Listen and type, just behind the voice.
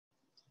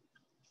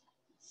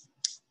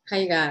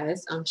Hi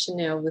guys, I'm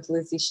Chanel with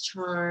Lizzie's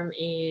Charm,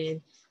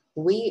 and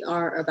we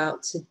are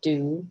about to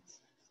do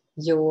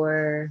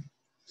your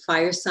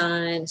fire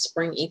sign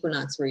spring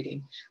equinox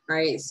reading.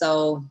 Right,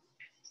 so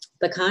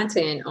the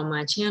content on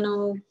my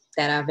channel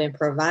that I've been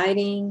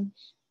providing,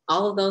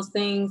 all of those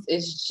things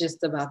is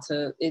just about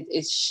to,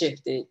 it's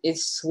shifted,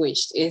 it's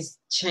switched, it's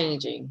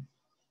changing.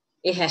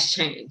 It has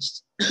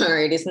changed. All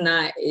right, it's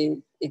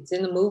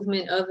in the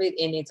movement of it,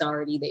 and it's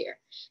already there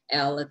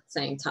all at the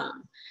same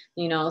time.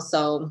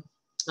 So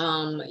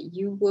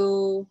you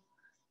will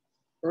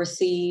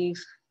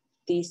receive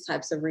these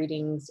types of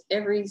readings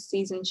every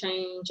season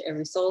change,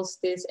 every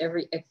solstice,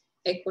 every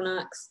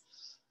equinox.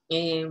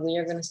 And we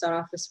are going to start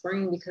off with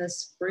spring because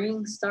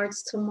spring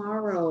starts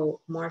tomorrow,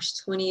 March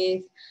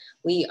 20th.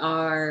 We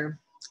are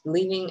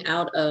leaving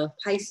out of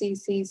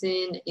Pisces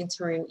season,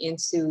 entering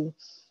into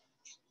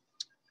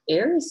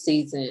Aries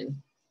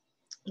season.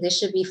 This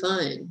should be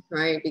fun,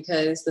 right?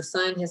 Because the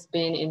sun has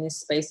been in this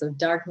space of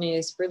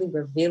darkness, really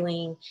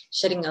revealing,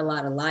 shedding a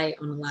lot of light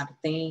on a lot of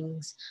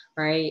things,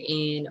 right?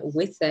 And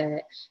with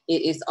that,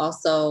 it is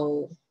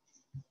also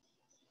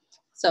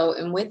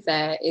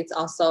it's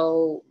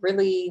also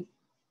really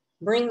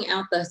bringing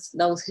out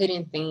those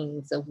hidden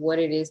things of what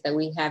it is that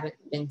we haven't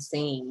been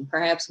seeing.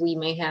 Perhaps we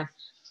may have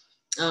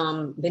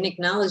been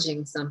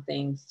acknowledging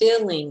something,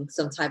 feeling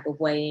some type of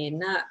way, and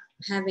not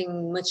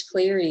having much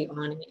clarity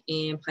on it.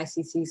 And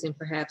Pisces season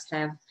perhaps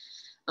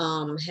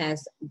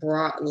has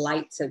brought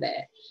light to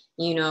that,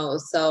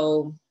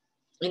 So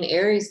in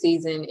Aries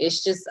season,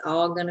 it's just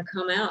all gonna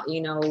come out.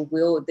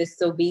 This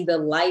will be the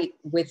light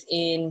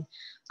within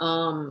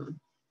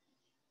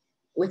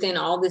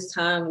all this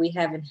time we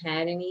haven't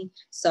had any.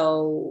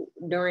 So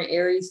during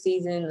Aries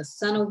season, the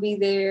sun will be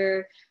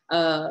there.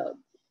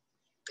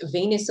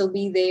 Venus will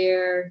be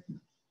there.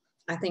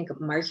 I think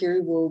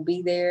Mercury will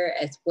be there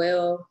as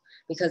well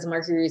because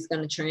Mercury is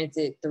going to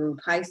transit through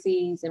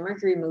Pisces, and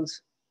Mercury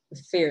moves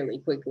fairly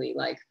quickly,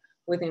 like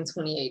within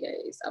 28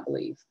 days, I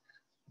believe.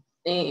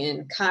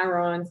 And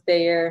Chiron's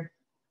there.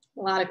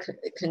 A lot of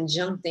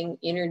conjuncting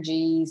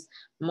energies.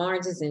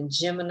 Mars is in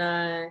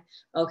Gemini.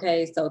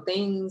 Okay, so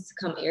things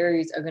come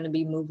Aries are going to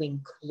be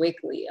moving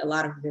quickly. A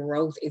lot of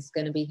growth is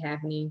going to be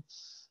happening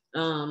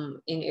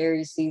in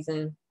Aries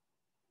season.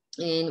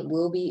 And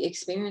we'll be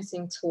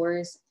experiencing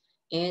Taurus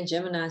and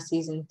Gemini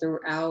season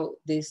throughout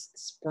this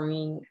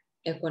spring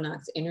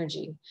equinox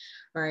energy,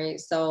 right?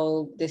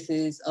 So this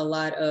is a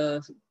lot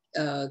of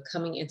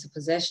coming into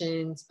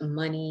possessions,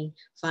 money,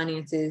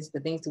 finances, the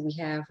things that we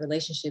have,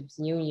 relationships,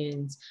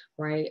 unions,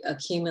 right?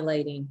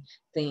 Accumulating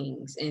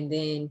things, and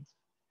then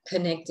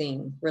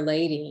connecting,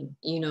 relating,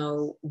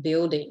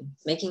 building,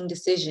 making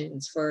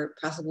decisions for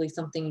possibly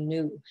something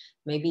new,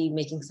 maybe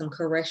making some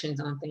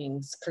corrections on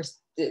things,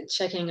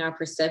 checking our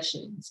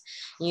perceptions,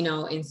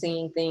 and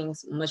seeing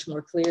things much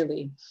more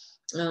clearly.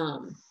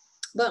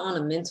 But on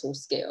a mental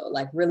scale,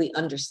 like really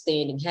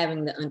understanding,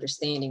 having the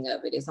understanding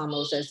of it. It's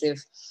almost as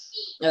if,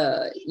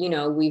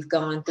 we've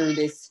gone through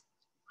this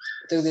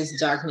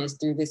darkness,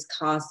 through this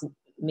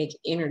cosmic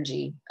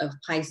energy of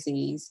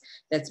Pisces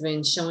that's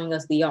been showing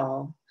us the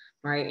all,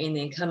 right? And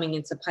then coming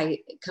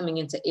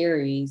into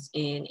Aries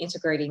and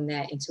integrating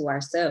that into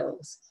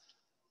ourselves,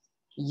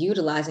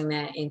 utilizing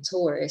that in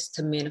Taurus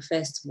to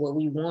manifest what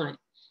we want.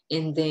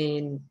 And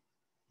then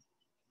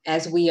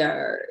as we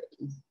are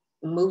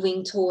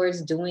moving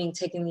towards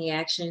taking the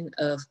action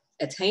of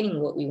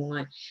attaining what we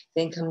want,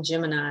 then come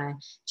Gemini,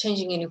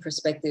 changing any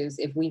perspectives.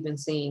 If we've been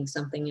seeing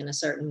something in a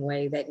certain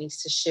way that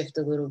needs to shift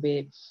a little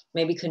bit,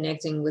 maybe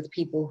connecting with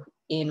people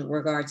in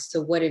regards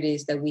to what it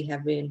is that we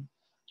have been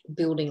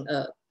building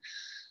up.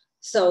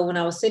 So when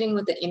I was sitting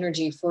with the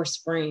energy for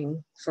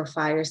spring for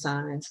fire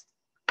signs,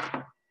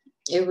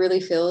 it really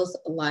feels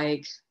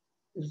like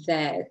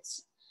that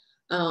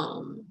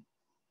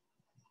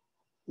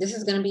this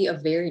is going to be a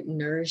very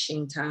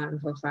nourishing time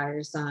for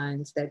fire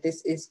signs, that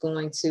this is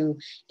going to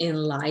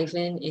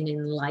enliven and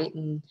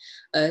enlighten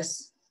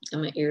us.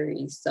 I'm an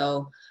Aries,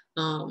 so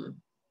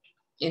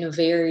in a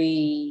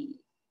very,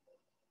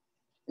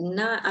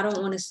 I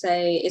don't want to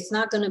say, it's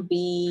not going to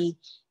be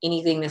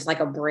anything that's like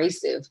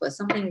abrasive, but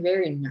something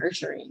very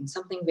nurturing,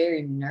 something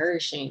very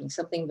nourishing,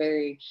 something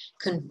very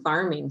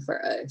confirming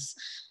for us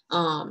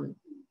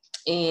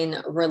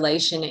in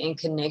relation and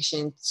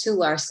connection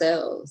to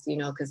ourselves,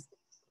 because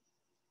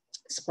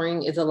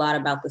spring is a lot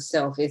about the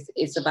self.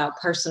 It's about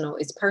personal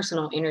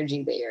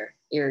energy there,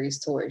 Aries,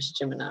 Taurus,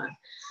 Gemini.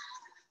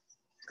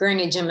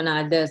 Granted,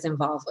 Gemini does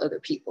involve other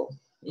people,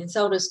 and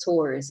so does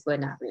Taurus, but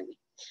not really.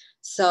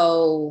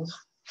 So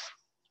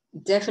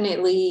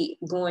definitely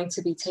going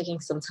to be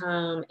taking some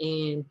time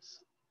and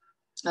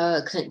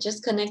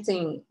just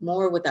connecting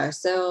more with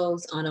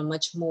ourselves on a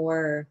much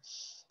more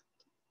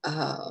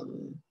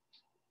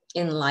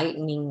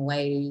enlightening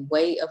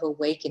way of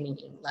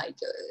awakening, like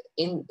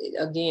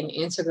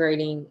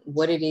integrating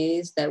what it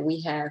is that we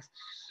have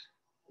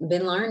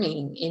been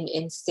learning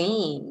and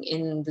seeing,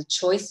 and the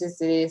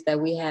choices it is that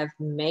we have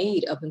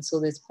made up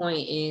until this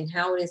point, and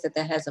how it is that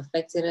has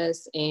affected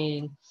us,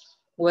 and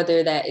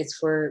whether that is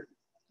for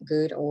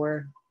good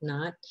or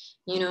not,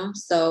 you know?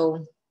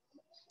 So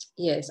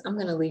yes, I'm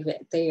going to leave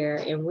it there.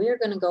 And we're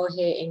going to go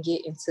ahead and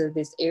get into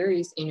this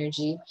Aries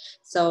energy.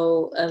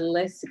 So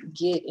let's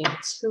get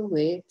into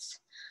it.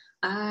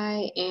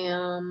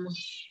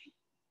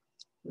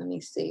 Let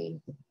me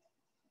see.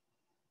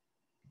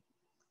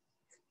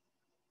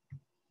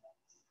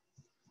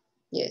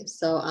 Yeah,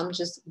 so I'm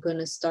just going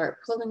to start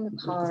pulling the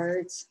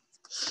cards.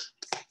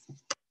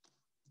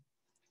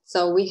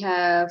 So we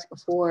have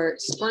for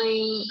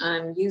spring,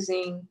 I'm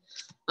using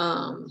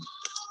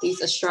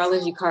these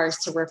astrology cards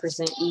to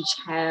represent each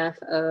half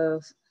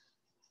of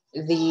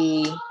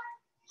the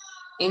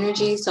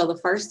energy. So the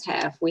first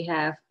half we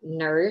have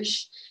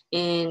nourish,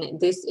 and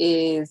this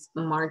is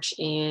March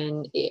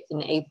and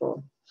in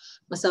April.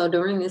 So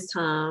during this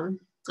time,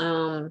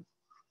 oh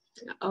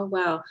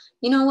wow,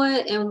 you know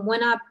what? And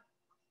when I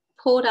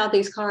pulled out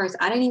these cards,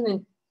 I didn't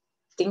even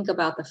think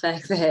about the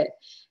fact that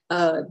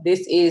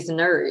this is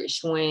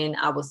nourish when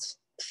I was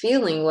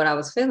feeling what I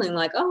was feeling,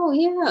 like, oh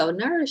yeah,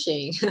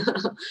 nourishing.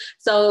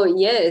 So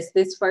yes,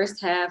 this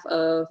first half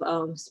of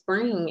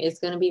spring is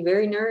going to be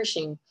very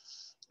nourishing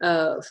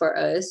for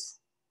us,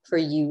 for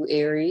you,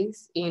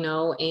 Aries, you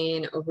know,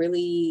 and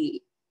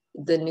really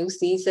the new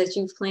seeds that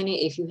you've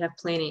planted, if you have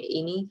planted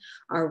any,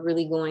 are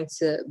really going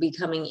to be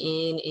coming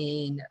in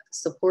and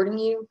supporting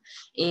you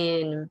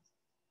in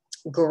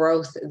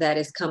growth that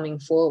is coming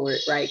forward,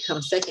 right?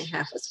 Come second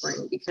half of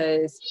spring,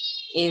 because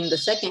in the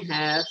second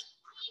half,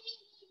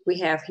 we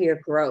have here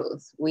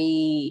growth.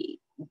 We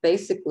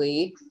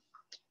basically,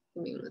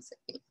 give me one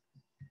second.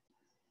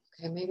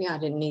 Okay, maybe I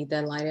didn't need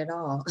that light at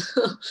all.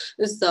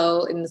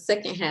 So in the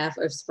second half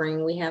of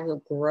spring, we have a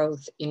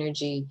growth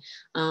energy.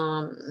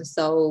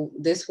 So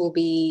this will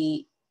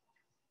be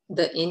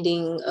the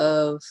ending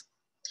of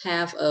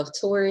half of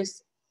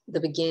Taurus, the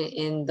beginning,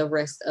 and the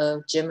rest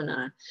of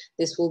Gemini.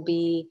 This will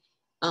be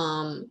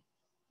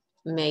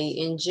May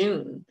and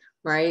June,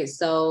 right?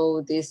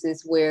 So this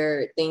is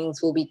where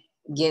things will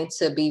begin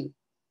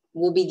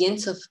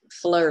to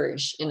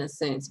flourish, in a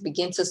sense,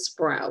 begin to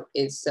sprout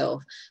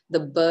itself.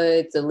 The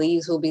buds, the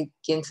leaves will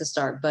begin to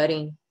start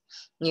budding,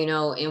 you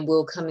know, and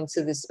we'll come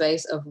into the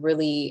space of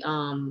really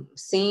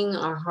seeing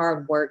our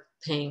hard work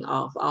paying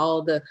off,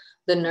 all the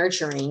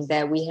nurturing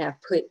that we have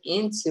put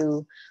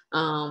into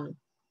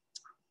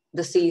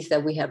the seeds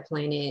that we have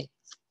planted.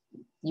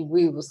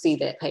 We will see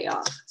that pay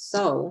off.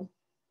 So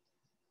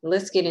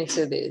let's get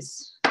into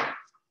this.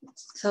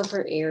 So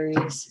for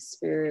Aries,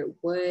 Spirit,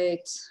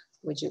 what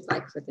would you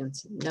like for them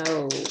to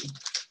know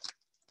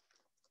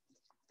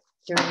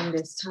during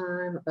this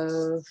time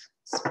of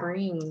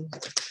spring?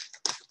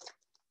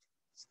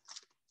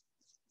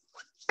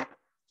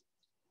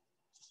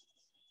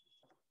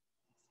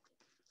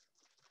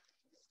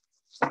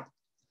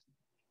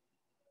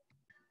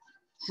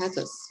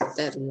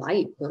 That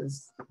light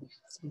was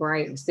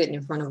bright sitting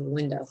in front of a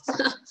window.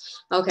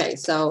 Okay,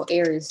 so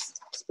Aries,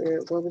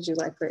 Spirit, what would you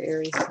like for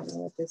Aries to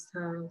know at this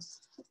time?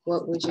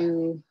 What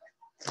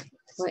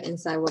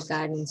insight, what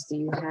guidance do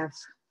you have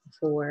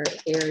for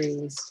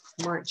Aries,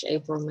 March,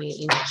 April, May,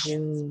 and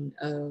June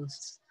of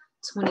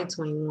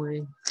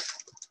 2021?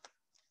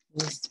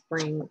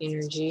 Spring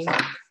energy.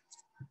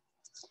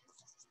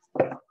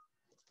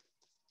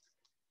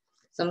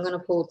 So I'm going to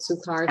pull 2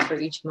 cards for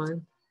each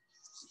month.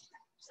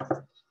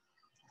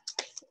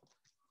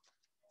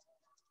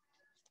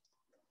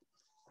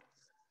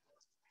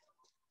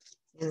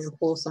 And then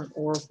pull some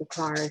oracle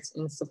cards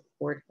in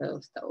support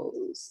of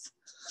those.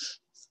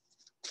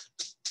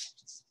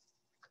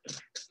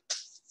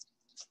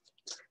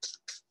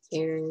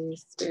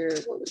 Aries,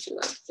 Spirit, what would you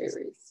like,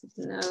 Aries?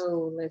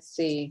 No, let's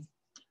see.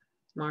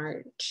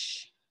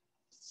 March.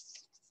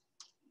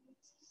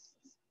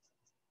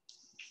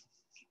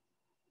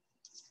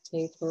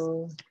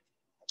 April.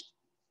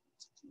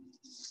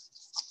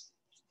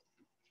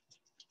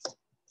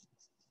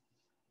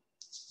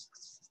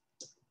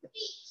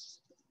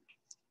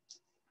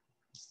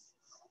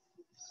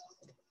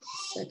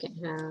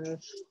 Second half.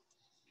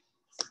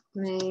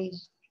 May.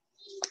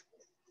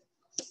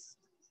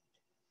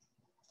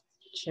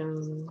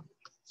 June.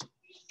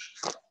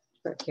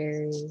 For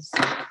Aries.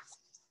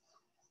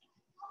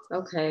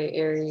 Okay,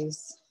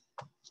 Aries.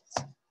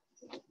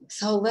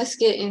 So let's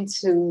get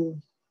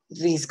into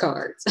these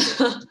cards.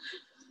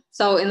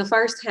 So in the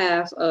first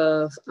half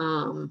of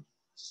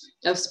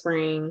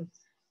spring,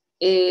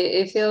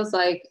 it feels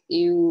like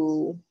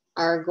you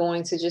are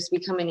going to just be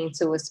coming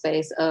into a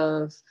space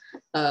of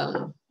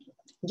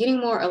getting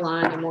more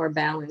aligned and more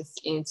balanced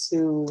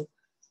into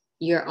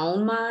your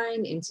own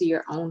mind, into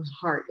your own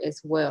heart as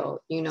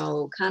well. You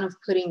know, kind of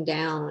putting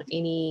down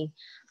any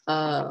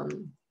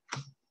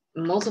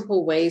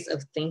multiple ways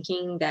of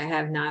thinking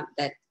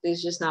that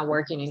is just not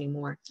working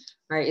anymore,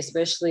 right?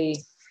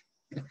 Especially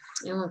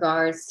in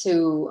regards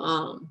to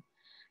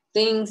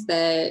things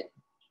that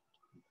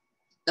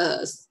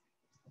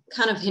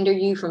kind of hinder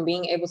you from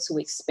being able to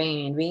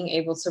expand, being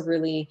able to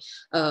really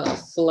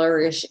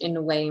flourish in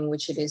the way in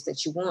which it is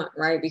that you want,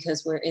 right?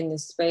 Because we're in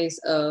this space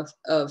of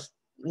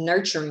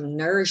nurturing,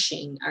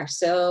 nourishing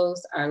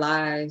ourselves, our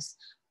lives,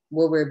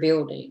 what we're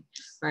building,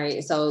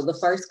 right? So the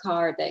first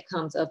card that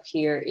comes up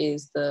here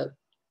is the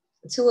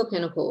Two of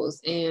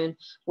Pentacles. And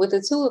with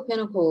the Two of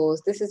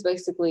Pentacles, this is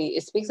basically,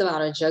 it speaks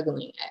about a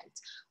juggling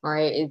act, all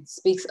right? It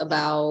speaks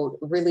about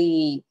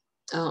really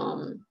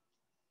kind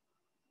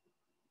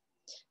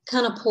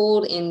of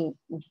pulled in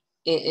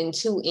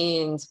two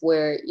ends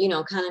where, you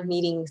know, kind of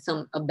needing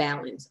a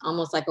balance,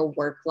 almost like a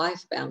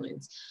work-life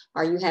balance.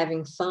 Are you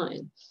having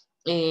fun?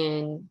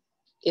 And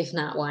if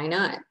not, why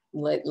not?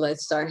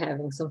 Let's start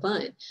having some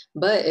fun.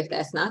 But if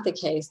that's not the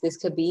case, this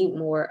could be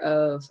more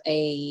of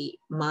a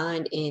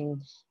mind and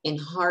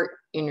heart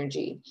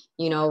energy,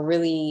 you know,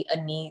 really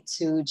a need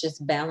to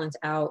just balance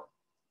out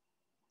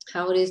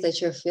how it is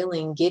that you're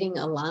feeling, getting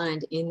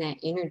aligned in that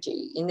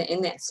energy,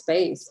 in that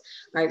space,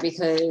 right?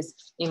 Because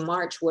in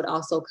March, what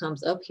also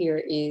comes up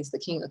here is the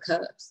King of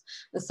Cups.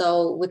 And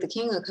so with the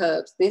King of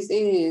Cups, this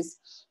is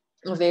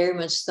very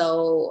much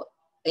so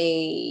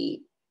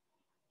it's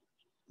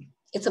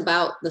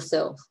about the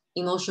self,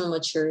 emotional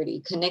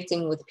maturity,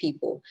 connecting with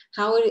people.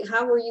 How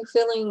are you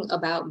feeling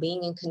about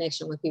being in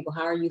connection with people?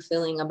 How are you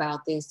feeling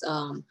about this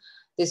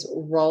this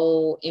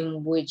role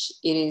in which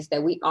it is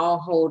that we all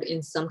hold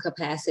in some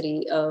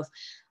capacity of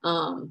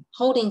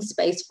holding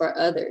space for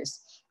others,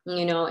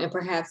 you know, and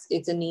perhaps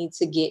it's a need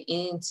to get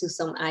into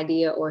some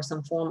idea or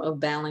some form of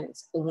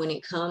balance when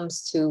it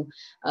comes to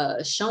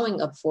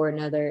showing up for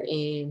another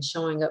and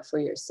showing up for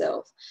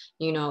yourself,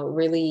 you know,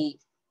 really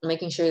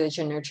making sure that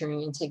you're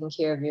nurturing and taking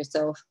care of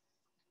yourself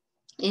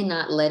and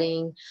not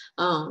letting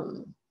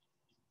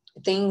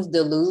things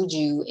delude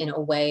you in a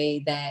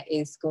way that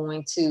is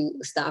going to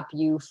stop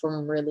you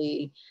from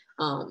really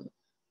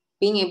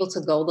being able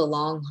to go the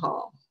long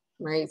haul,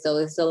 right? So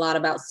it's a lot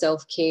about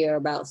self-care,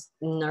 about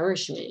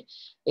nourishment,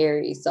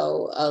 Aries.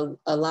 So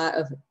a lot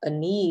of a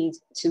need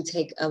to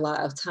take a lot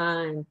of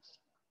time,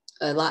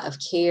 a lot of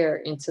care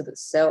into the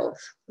self,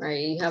 right?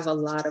 You have a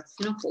lot of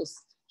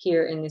pentacles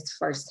here in this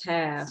first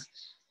half.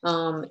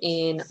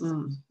 In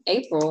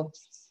April,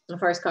 the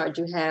first card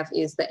you have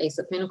is the Ace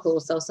of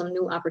Pentacles. So some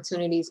new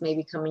opportunities may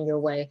be coming your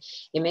way.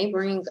 It may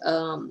bring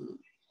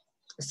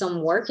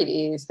some work it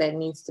is that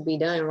needs to be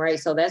done, right?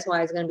 So that's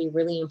why it's going to be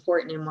really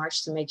important in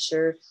March to make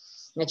sure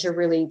that you're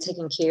really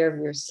taking care of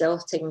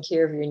yourself, taking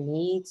care of your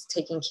needs,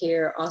 taking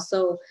care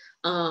also,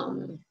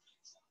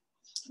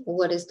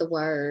 what is the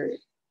word?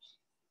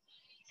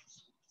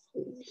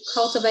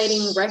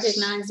 Cultivating,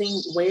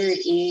 recognizing where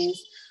it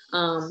is,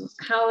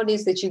 how it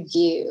is that you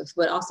give,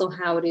 but also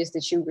how it is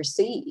that you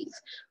receive,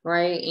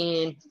 right?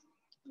 And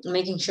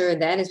making sure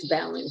that is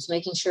balanced,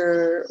 making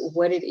sure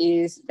what it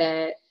is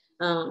that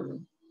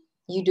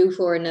you do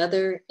for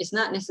another, it's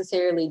not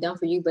necessarily done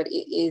for you, but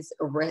it is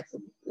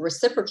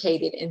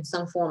reciprocated in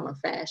some form or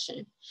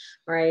fashion,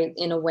 right?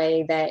 In a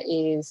way that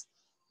is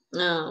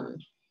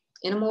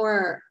in a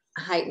more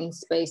heightened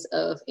space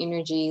of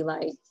energy,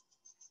 like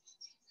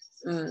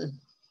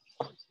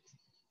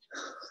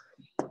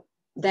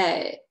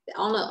that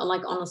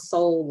on a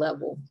soul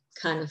level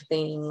kind of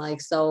thing.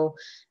 Like, so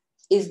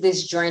is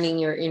this draining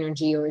your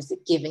energy or is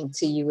it giving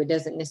to you? It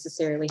doesn't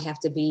necessarily have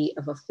to be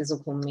of a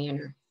physical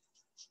manner.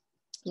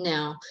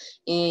 Now,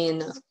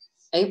 in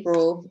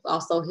April,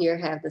 also here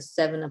have the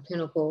Seven of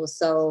Pentacles.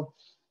 So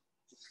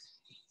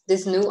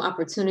this new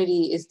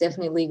opportunity is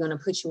definitely going to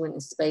put you in a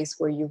space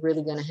where you're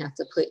really going to have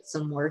to put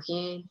some work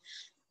in,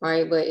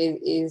 right? But it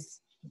is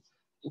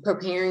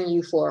preparing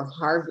you for a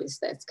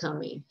harvest that's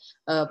coming,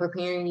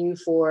 preparing you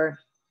for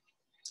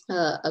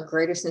a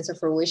greater sense of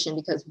fruition,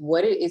 because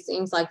it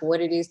seems like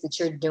what it is that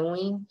you're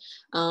doing,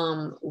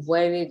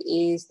 what it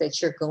is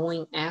that you're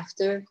going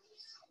after,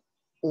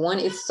 one,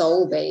 is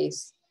soul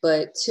based,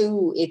 but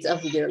two, it's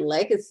of your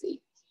legacy,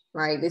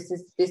 right? This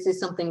is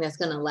something that's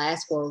going to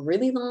last for a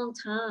really long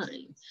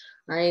time,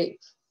 right?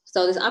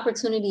 So this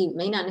opportunity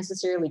may not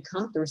necessarily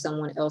come through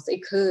someone else.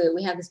 It could.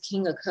 We have this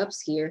King of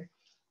Cups here.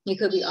 He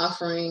could be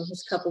offering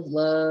his cup of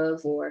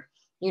love, or,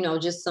 you know,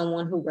 just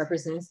someone who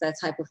represents that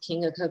type of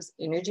King of Cups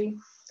energy.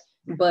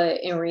 But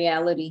in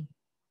reality,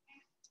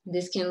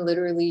 this can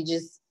literally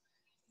just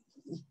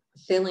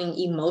feeling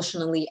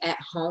emotionally at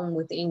home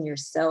within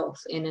yourself,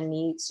 and a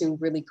need to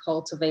really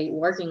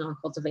working on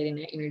cultivating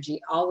that energy,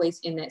 always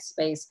in that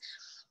space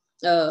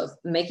of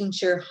making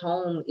sure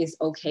home is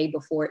okay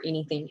before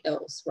anything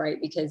else, right?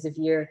 Because if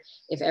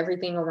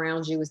everything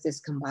around you is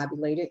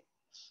discombobulated,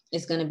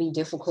 it's going to be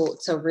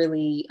difficult to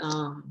really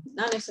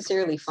not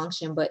necessarily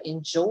function, but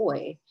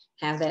enjoy,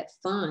 have that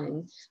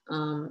fun,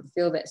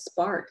 feel that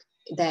spark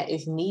that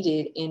is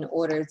needed in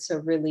order to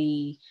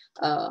really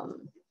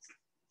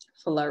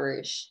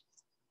flourish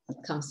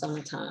come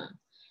summertime,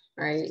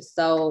 right?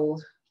 So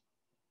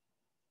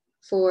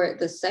for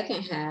the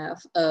second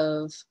half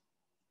of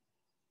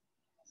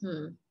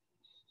okay,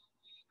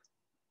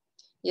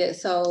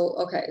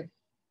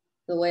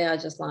 the way I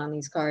just lined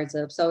these cards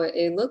up, so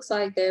it looks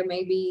like there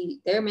may be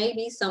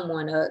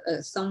someone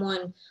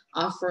someone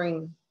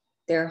offering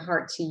their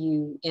heart to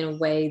you in a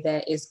way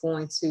that is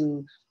going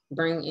to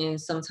bring in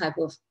some type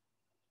of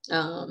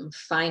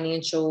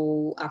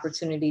financial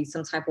opportunity,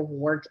 some type of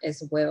work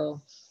as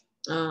well.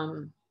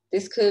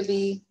 This could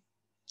be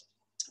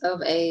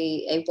of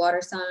a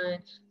water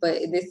sign, but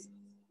this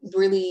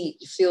really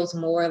feels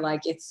more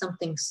like it's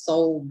something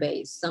soul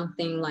based,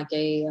 something like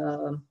a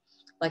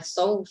like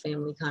soul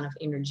family kind of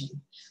energy,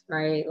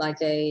 right?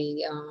 Like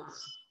a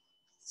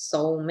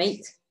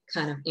soulmate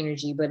kind of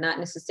energy, but not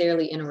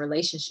necessarily in a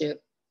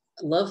relationship,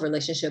 love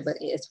relationship, but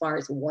as far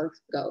as work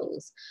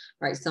goes,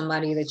 right?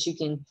 Somebody that you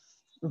can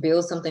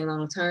build something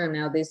long term.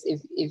 Now, this,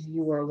 if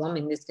you are a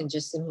woman, this can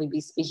just simply be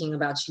speaking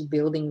about you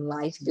building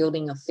life,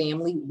 building a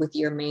family with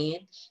your man.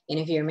 And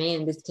if you're a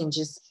man, this can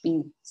just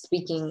be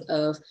speaking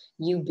of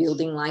you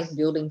building life,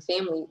 building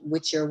family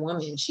with your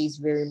woman. She's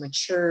very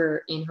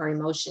mature in her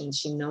emotions.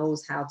 She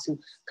knows how to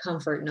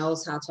comfort,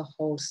 knows how to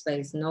hold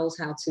space, knows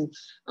how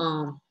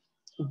to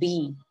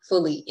be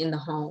fully in the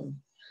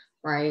home,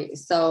 right?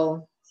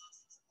 So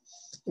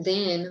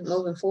then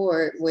moving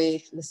forward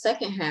with the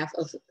second half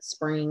of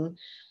spring,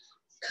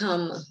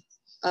 come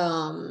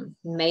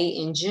May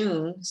and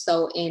June.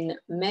 So in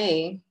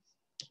May,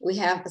 we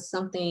have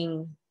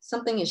something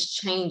is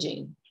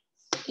changing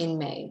in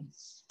May.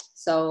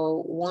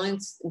 So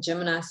once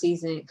Gemini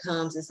season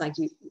comes, it's like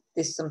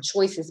there's some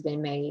choices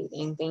been made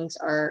and things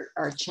are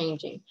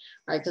changing,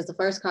 right? Because the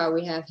first card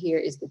we have here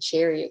is the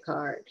Chariot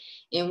card.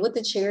 And with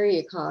the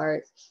Chariot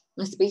card,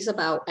 it speaks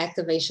about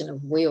activation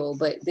of will,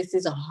 but this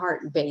is a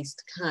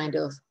heart-based kind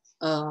of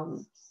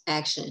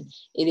action.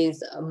 It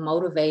is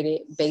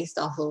motivated based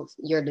off of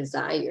your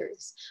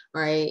desires,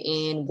 right?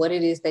 And what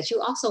it is that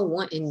you also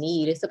want and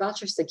need. It's about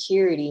your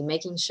security,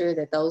 making sure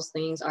that those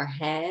things are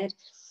had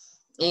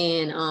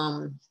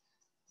and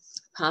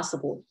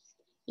possible,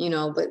 you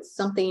know, but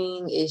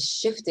something is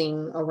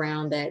shifting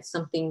around that.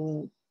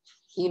 Something,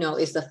 you know,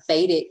 it's a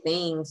fated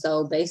thing.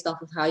 So based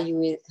off of how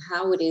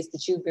it is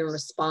that you've been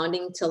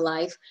responding to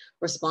life,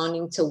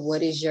 responding to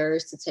what is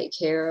yours to take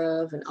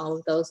care of and all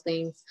of those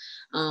things,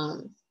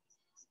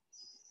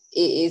 it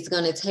is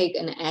going to take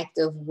an act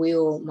of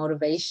will,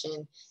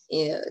 motivation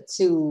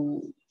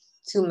to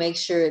make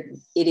sure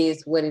it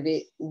is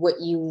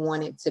what you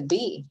want it to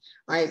be,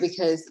 right?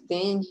 Because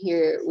then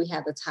here we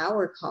have the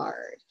Tower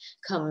card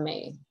come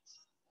May.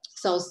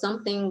 So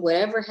something,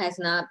 whatever has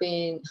not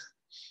been,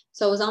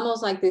 so it's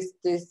almost like this,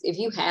 if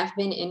you have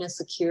been in a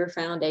secure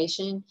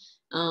foundation,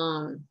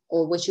 or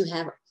what you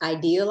have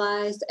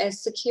idealized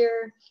as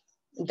secure,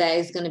 that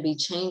is going to be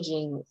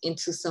changing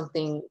into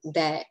something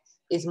that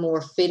is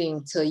more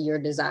fitting to your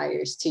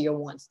desires, to your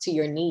wants, to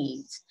your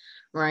needs,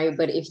 right?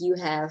 But if you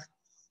have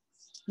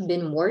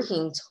been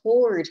working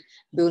toward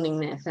building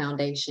that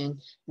foundation,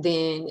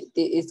 then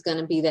it's going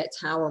to be that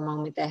Tower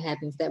moment that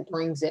happens, that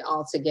brings it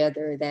all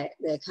together, that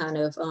kind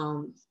of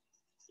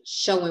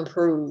show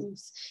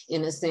improves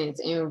in a sense,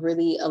 and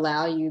really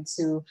allow you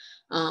to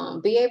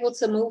be able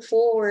to move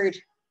forward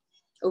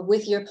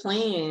with your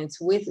plans,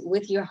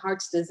 with your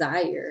heart's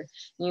desire,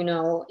 you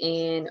know,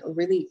 and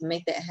really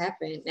make that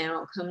happen.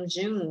 Now, come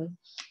June,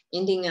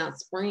 ending out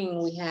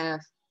spring, we have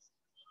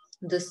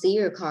the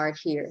Seer card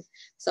here.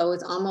 So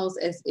it's almost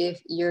as if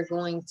you're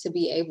going to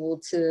be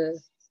able to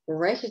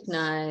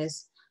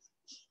recognize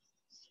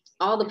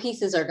all the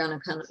pieces are going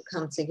to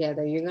come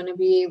together. You're going to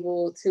be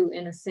able to,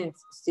 in a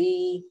sense,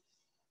 see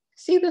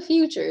the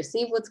future,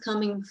 see what's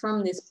coming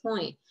from this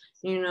point,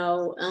 you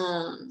know.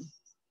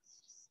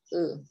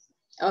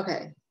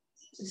 Okay,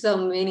 so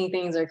many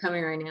things are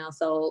coming right now.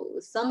 So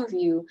some of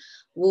you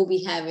will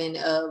be having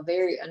a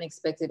very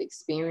unexpected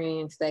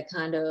experience that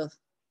kind of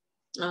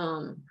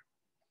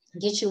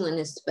get you in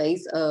this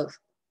space of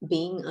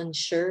being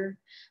unsure,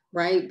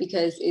 right?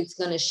 Because it's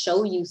going to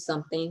show you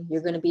something.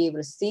 You're going to be able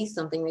to see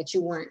something that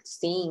you weren't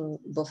seeing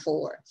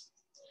before,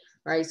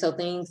 right? So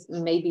things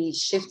may be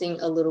shifting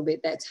a little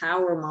bit. That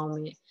Tower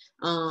moment,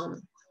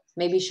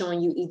 maybe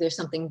showing you either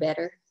something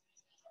better,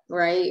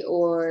 right?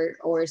 Or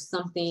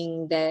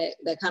something that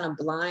kind of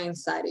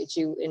blindsided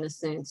you in a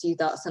sense. You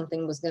thought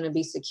something was going to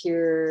be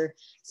secure,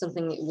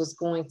 something that was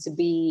going to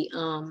be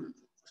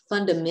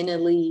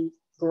fundamentally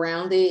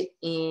grounded,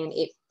 and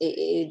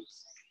it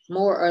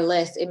more or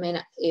less,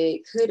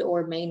 it could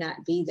or may not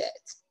be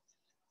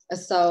that.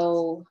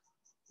 So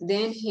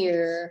then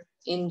here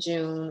in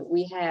June,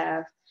 we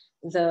have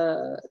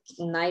the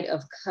Knight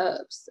of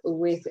Cups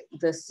with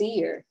the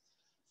Seer.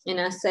 And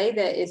I say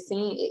that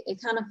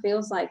it kind of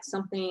feels like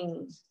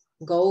something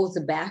goes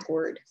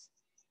backward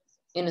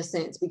in a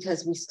sense,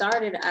 because we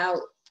started out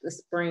the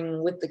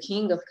spring with the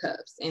King of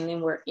Cups, and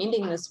then we're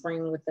ending the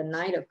spring with the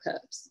Knight of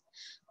Cups.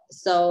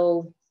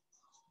 So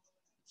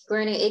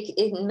granted,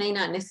 it may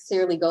not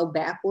necessarily go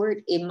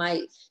backward. It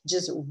might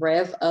just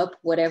rev up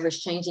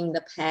whatever's changing,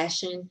 the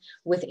passion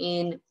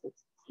within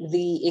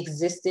the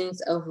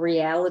existence of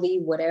reality,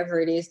 whatever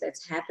it is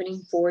that's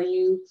happening for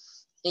you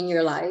in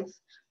your life,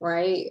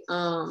 right?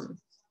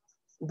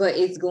 But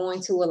it's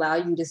going to allow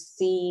you to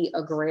see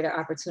a greater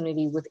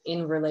opportunity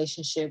within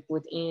relationship,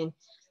 within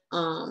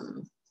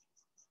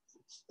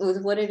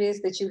with what it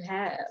is that you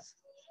have.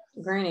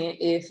 Granted,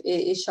 if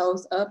it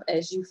shows up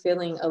as you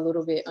feeling a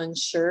little bit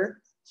unsure,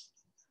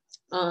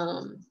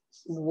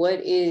 what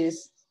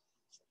is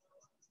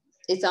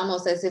it's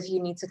almost as if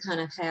you need to kind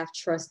of have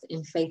trust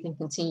and faith and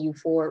continue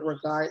forward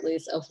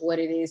regardless of what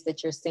it is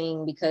that you're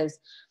seeing, because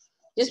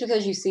just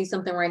because you see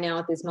something right now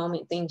at this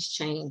moment, things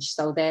change,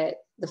 so that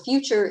the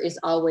future is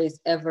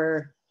always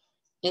ever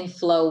in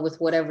flow with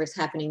whatever is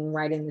happening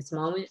right in this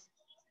moment,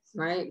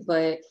 right?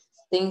 But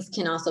things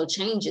can also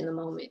change in the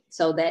moment,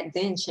 so that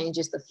then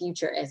changes the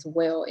future as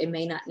well. It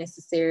may not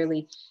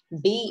necessarily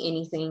be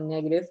anything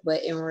negative,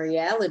 but in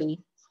reality,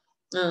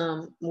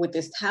 with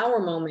this Tower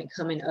moment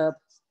coming up,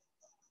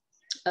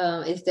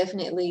 it's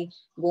definitely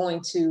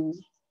going to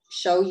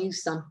show you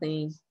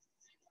something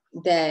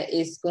that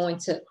is going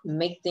to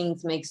make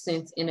things make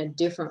sense in a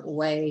different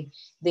way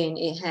than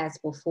it has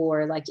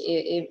before. Like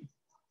it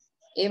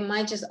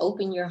might just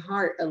open your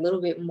heart a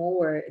little bit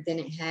more than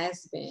it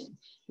has been,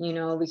 you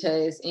know,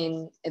 because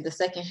in the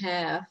second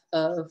half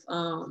of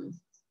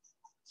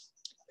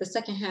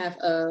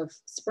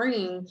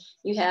spring,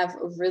 you have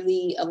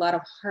really a lot of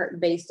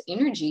heart-based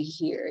energy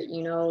here,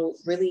 you know,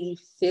 really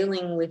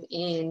feeling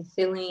within,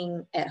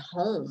 feeling at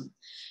home,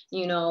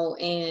 you know,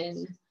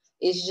 and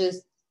it's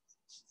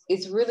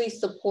really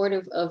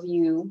supportive of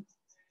you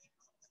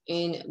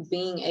in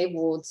being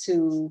able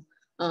to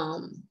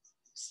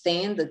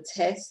stand the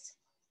test,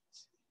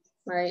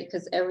 right?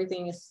 Because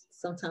everything is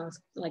sometimes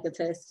like a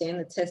test, stand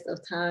the test of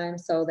time,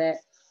 so that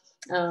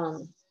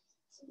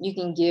you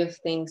can give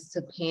things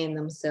to pan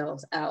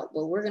themselves out.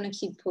 But we're going to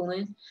keep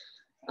pulling,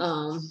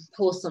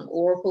 pull some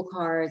oracle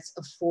cards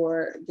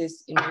for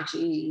this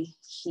energy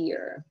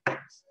here.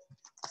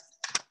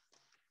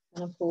 I'm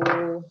going to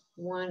pull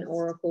one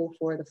oracle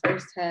for the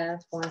first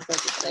half, one for the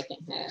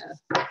second half.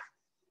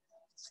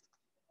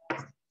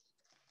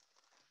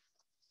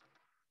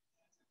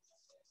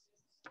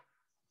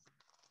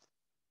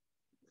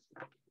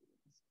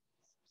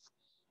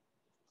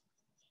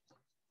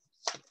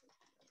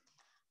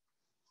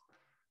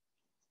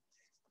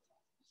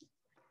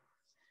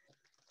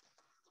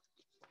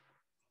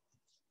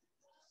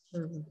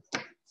 Mm-hmm.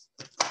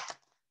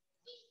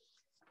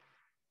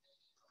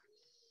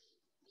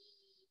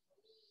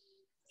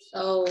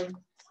 So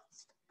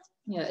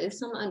yeah, it's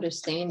some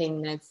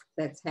understanding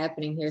that's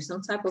happening here,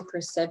 some type of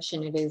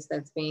perception it is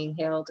that's being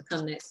held to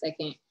come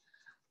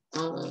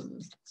um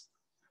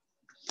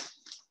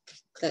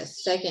that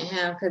second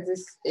half,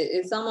 because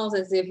it's almost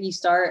as if you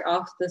start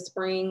off the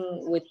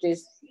spring with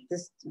this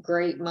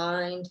great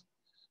mind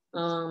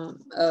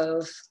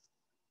of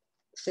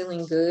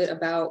feeling good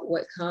about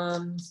what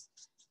comes,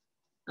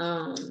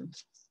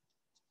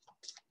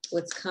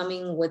 what's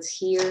coming, what's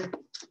here.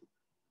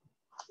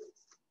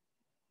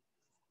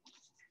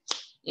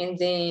 And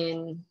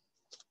then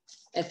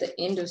at the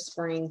end of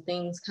spring,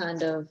 things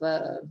kind of,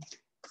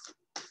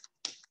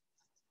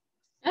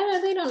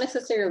 they don't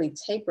necessarily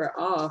taper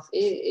off.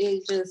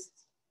 It just,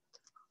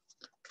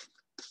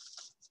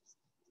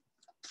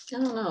 I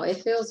don't know.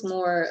 It feels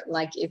more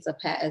like it's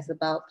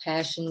about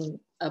passion,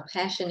 a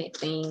passionate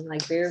thing,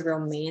 like very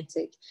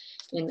romantic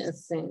in a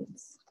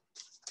sense.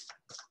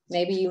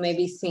 Maybe you may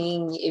be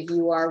seeing, if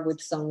you are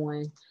with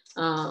someone,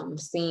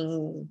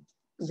 seeing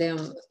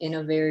them in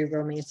a very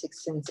romantic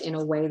sense, in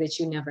a way that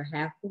you never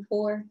have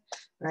before,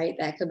 right?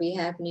 That could be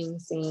happening,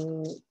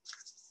 seeing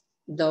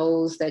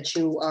those that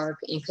you are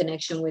in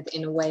connection with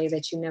in a way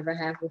that you never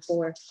have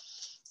before.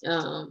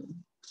 And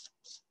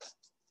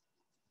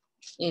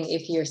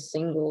if you're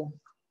single,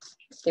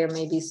 there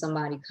may be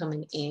somebody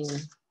coming in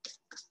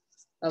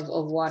of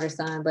water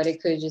sign, but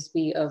it could just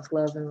be of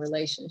love and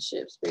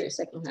relationships for your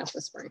second half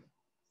of spring.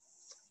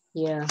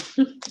 Yeah.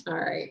 All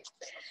right.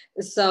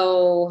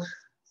 So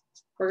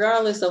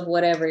regardless of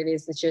whatever it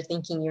is that you're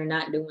thinking you're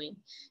not doing,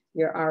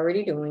 you're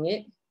already doing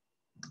it,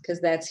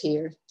 because that's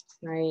here,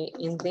 right?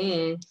 And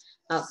then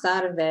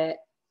outside of that,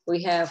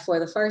 we have, for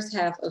the first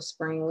half of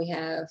spring, we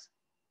have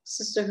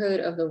Sisterhood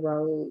of the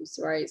Rose,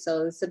 right?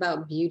 So it's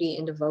about beauty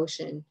and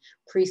devotion,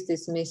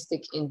 priestess,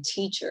 mystic, and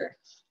teacher,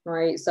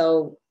 right?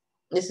 So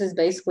this is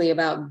basically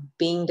about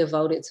being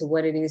devoted to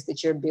what it is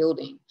that you're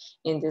building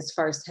in this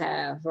first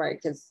half, right?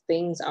 Because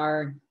things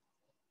are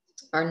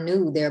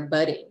new, they're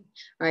budding,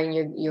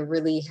 right? You're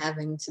really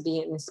having to be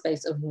in the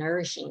space of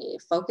nourishing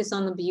it. Focus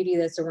on the beauty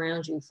that's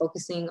around you,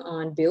 focusing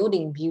on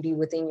building beauty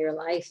within your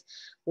life,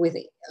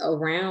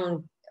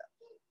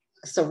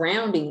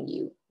 surrounding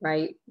you,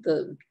 right?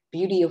 The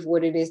beauty of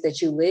what it is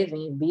that you live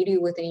in, beauty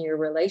within your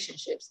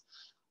relationships,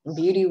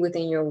 beauty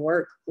within your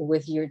work,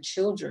 with your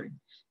children,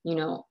 you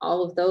know,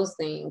 all of those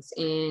things,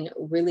 and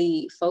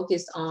really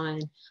focus on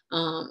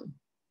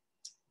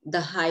the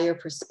higher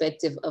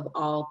perspective of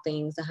all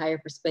things, the higher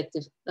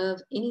perspective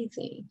of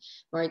anything,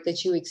 right,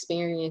 that you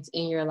experience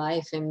in your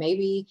life. And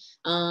maybe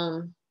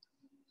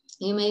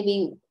you may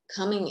be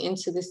coming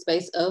into this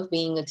space of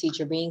being a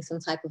teacher, being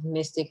some type of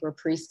mystic or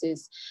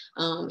priestess,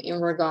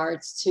 in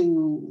regards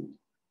to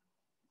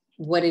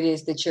what it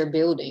is that you're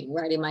building,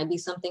 right? It might be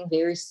something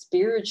very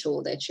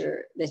spiritual that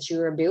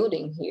you're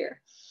building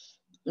here,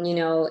 you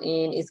know,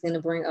 and it's going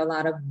to bring a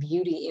lot of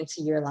beauty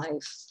into your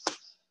life.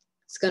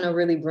 It's going to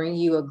really bring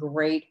you a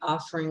great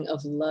offering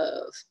of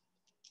love.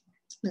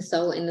 And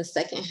so in the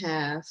second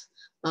half,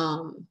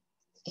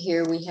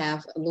 here we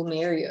have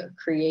Lumeria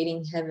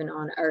creating heaven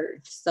on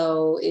earth.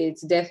 So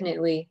it's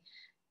definitely,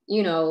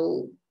 you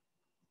know,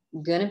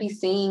 gonna be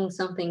seeing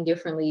something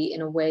differently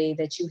in a way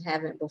that you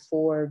haven't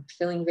before,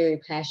 feeling very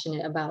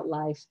passionate about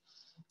life,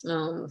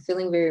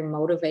 feeling very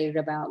motivated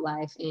about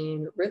life,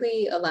 and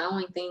really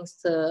allowing things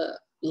to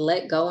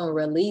let go and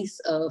release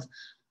of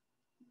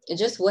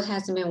just what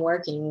hasn't been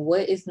working,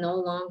 what is no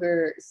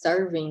longer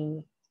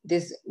serving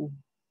this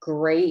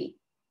greatness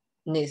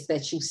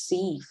that you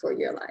see for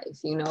your life.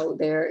 You know,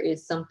 there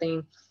is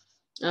something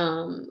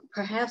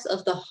perhaps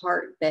of the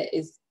heart that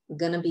is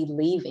going to be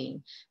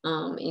leaving,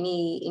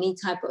 any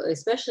type of,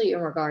 especially in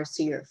regards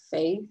to your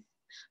faith,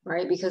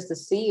 right? Because the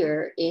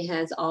seer,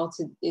 it's all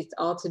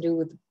to do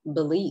with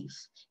belief,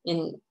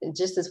 and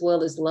just as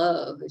well as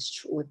love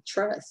is with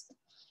trust.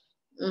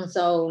 And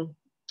so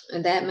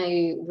that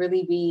may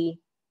really be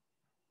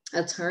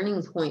a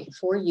turning point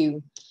for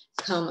you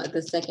come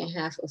the second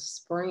half of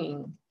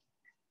spring.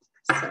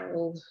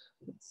 So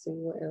let's see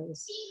what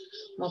else.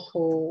 I'll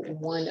pull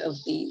one of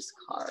these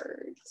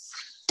cards.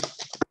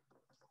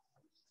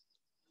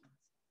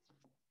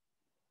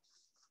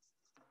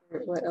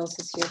 What else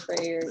is here for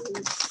Aries?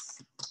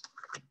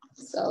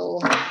 So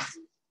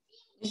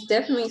it's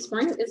definitely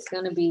spring. It's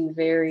going to be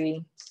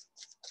very,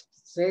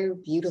 very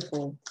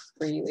beautiful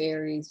for you,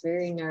 Aries.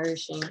 Very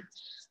nourishing,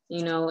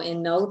 you know,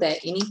 and know that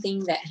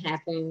anything that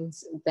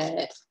happens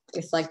that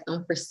it's like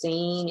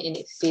unforeseen and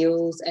it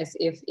feels as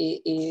if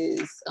it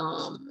is,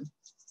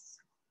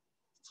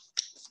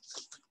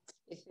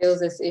 it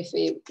feels as if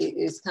it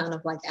is kind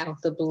of like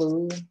out the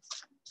blue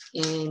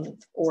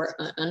and or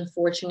an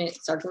unfortunate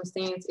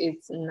circumstance.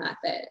 It's not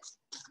that.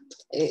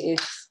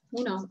 It's,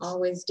 you know,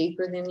 always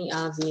deeper than the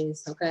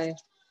obvious. Okay,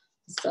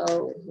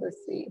 so let's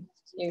see,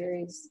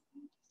 Aries,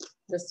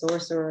 the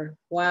Sorcerer.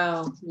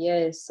 Wow,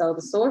 yes. So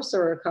the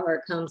Sorcerer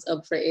card comes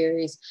up for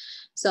Aries.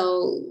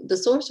 So the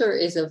Sorcerer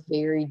is a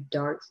very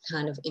dark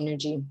kind of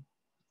energy,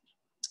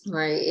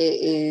 right?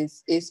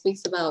 It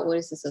speaks about, what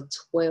is this, a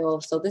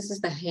 12? So this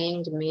is the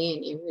Hanged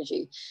Man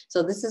energy.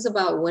 So this is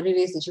about what it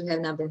is that you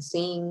have not been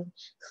seeing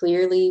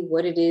clearly,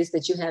 what it is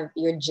that you have,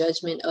 your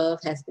judgment of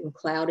has been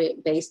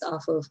clouded based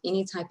off of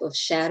any type of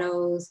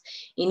shadows,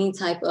 any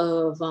type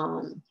of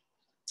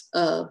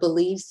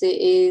beliefs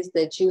it is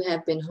that you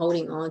have been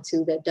holding on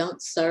to that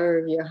don't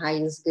serve your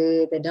highest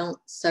good, that don't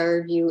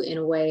serve you in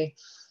a way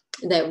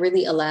that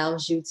really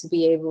allows you to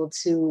be able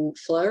to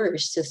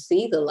flourish, to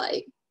see the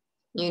light.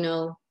 You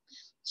know,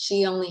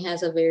 she only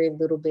has a very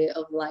little bit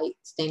of light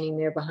standing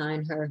there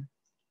behind her.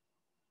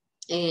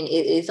 And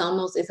it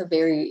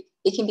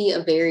can be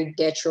a very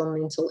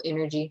detrimental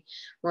energy,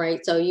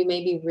 right? So you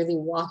may be really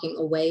walking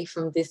away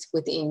from this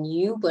within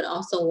you, but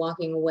also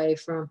walking away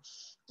from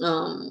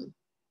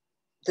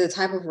the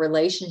type of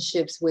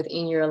relationships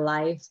within your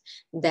life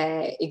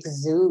that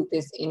exude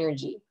this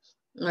energy,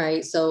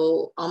 right?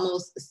 So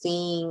almost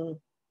seeing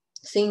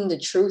the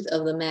truth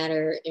of the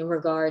matter in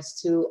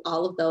regards to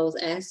all of those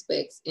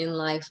aspects in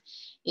life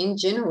in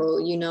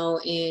general, you know,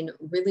 and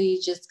really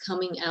just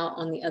coming out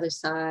on the other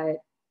side,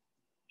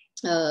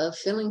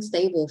 feeling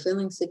stable,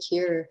 feeling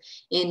secure,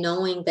 and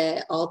knowing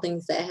that all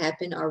things that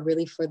happen are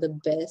really for the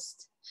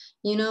best,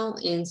 you know,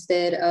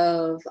 instead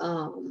of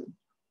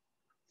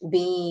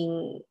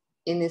being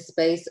in this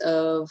space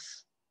of,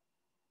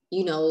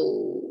 you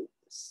know,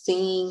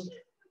 seeing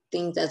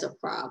things as a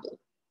problem,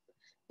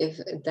 if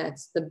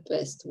that's the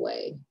best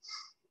way.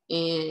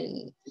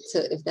 And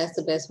if that's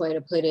the best way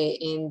to put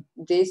it, and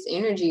this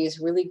energy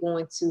is really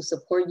going to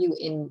support you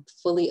in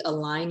fully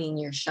aligning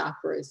your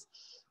chakras,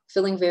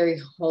 feeling very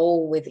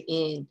whole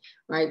within,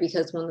 right?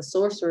 Because when the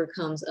Sorcerer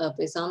comes up,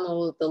 it's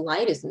almost the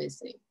light is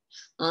missing.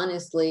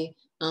 Honestly,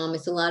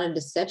 it's a lot of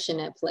deception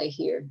at play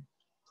here.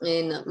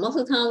 And most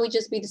of the time we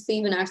just be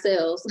deceiving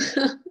ourselves,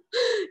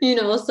 you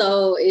know,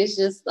 so it's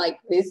just like,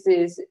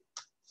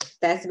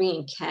 that's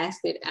being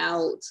casted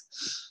out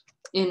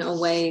in a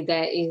way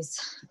that is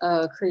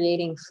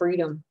creating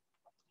freedom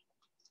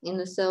in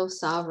the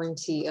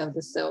self-sovereignty of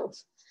the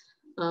self.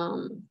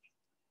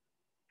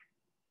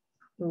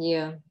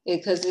 Yeah,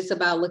 because it's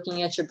about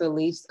looking at your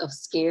beliefs of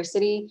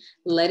scarcity,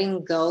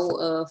 letting go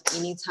of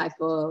any type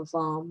of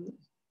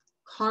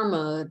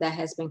karma that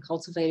has been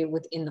cultivated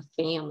within the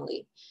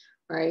family,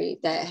 right?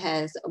 That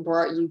has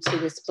brought you to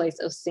this place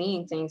of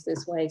seeing things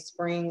this way.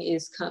 Spring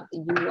is,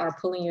 you are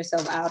pulling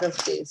yourself out of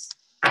this.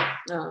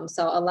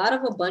 So a lot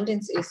of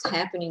abundance is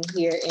happening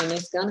here, and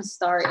it's going to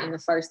start in the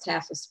first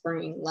half of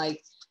spring.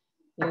 Like,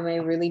 you may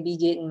really be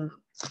getting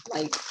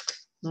like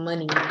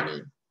money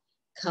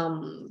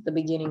come the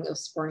beginning of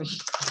spring,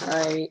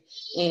 right?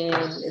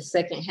 And the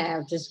second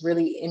half, just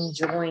really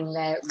enjoying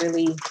that,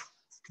 really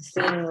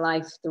seeing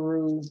life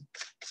through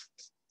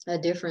a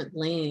different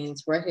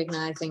lens,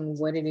 recognizing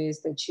what it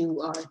is that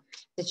you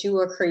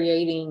are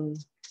creating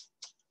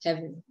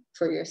heaven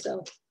for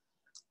yourself,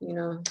 you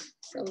know?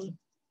 So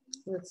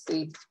let's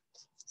see,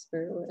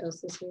 Spirit, what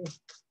else is here?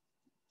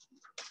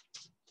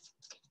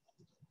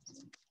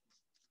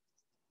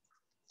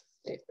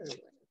 What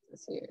else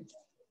is here?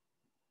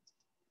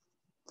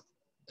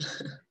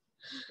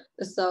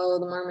 So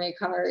the mermaid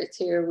cards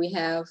here, we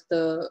have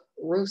the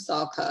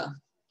Rusaka.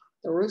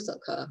 The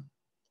Rusaka.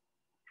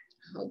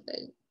 I hope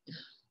that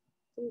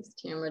this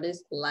camera,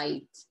 this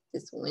light,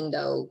 this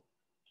window.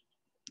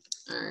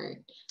 All right.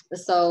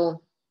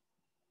 So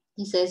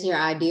he says your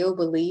ideal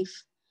and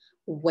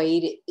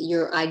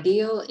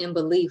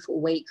belief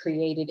wait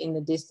created in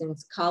the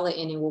distance, call it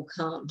and it will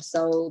come.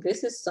 So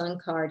this is sun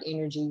card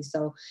energy.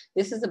 So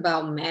this is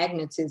about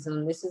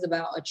magnetism. This is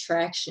about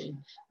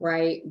attraction,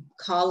 right?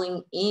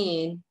 Calling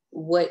in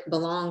what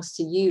belongs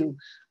to you.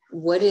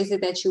 What is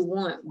it that you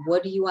want?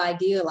 What do you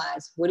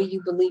idealize? What do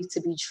you believe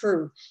to be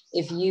true?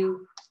 If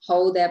you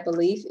hold that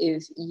belief,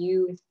 it's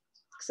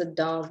a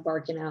dog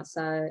barking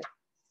outside.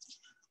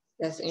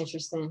 That's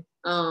interesting.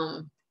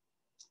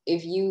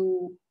 If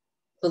you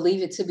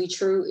believe it to be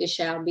true, it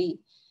shall be.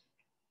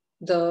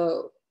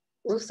 The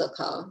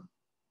Rusaka,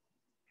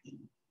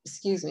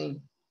 excuse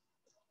me,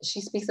 she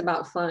speaks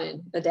about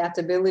fun.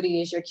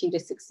 Adaptability is your key to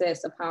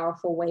success. A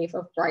powerful wave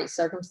of bright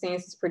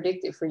circumstances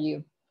predicted for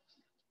you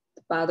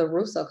by the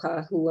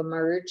Rusaka, who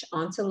emerge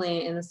onto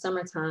land in the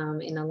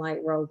summertime in a light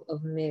robe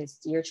of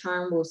mist. Your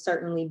charm will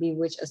certainly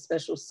bewitch a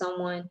special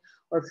someone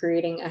or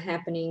creating a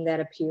happening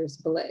that appears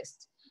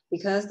blessed.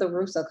 Because the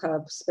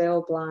Rusaka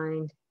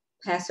spellblind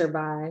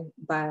passerby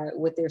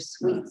with their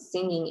sweet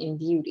singing and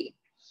beauty.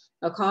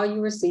 A call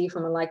you receive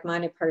from a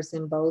like-minded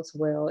person bodes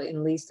well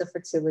and leads to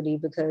fertility,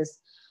 because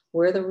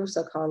where the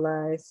Rusaka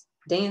lies,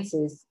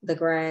 dances, the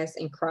grass,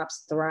 and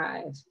crops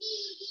thrive.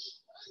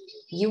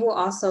 You will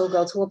also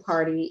go to a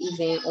party,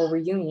 event, or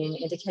reunion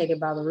indicated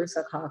by the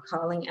Rusaka,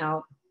 calling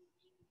out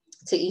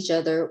to each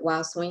other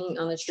while swinging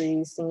on the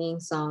trees, singing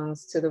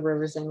songs to the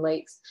rivers and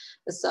lakes.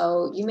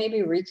 So you may be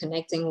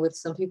reconnecting with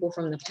some people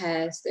from the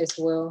past as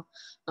well,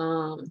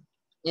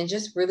 and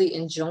just really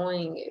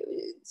enjoying.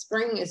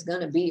 Spring is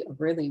going to be a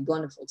really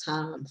wonderful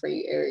time for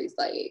you, Aries.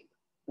 Like,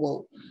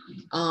 well,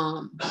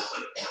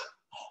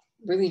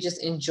 really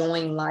just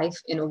enjoying life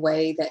in a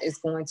way that is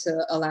going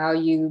to allow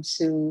you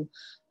to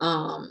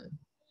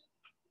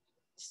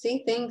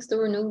see things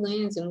through a new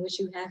lens in which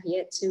you have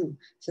yet to.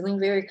 Feeling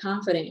very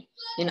confident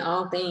in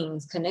all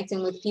things,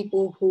 connecting with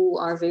people who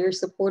are very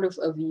supportive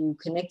of you,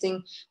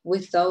 connecting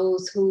with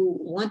those who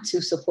want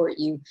to support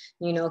you,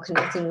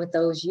 connecting with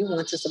those you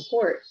want to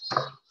support,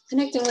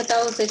 connecting with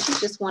those that you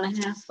just want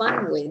to have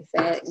fun with,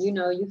 that, you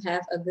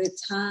have a good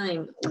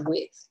time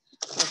with,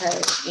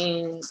 okay?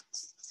 And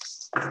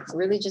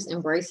really just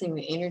embracing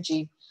the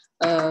energy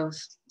of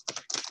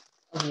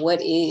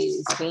what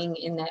is, being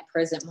in that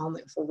present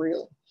moment for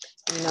real,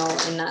 and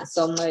not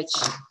so much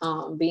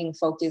being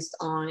focused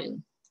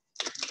on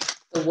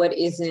the what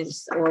isn't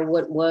or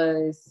what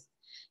was.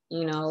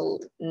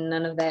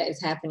 None of that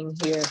is happening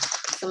here.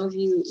 Some of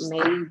you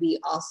may be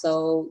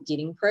also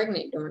getting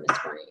pregnant during the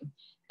spring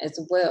as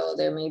well.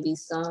 There may be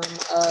some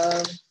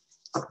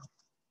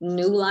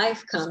new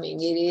life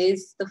coming. It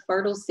is the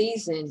fertile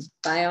season.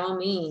 By all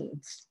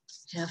means,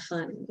 have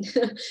fun,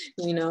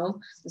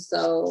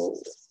 So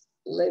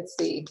let's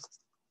see.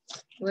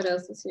 What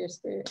else is here,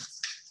 spirits?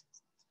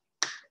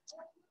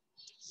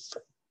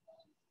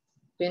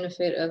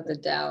 Benefit of the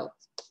doubt.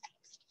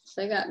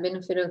 So I got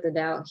benefit of the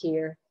doubt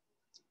here.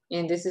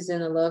 And this is in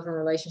the love and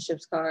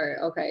relationships card.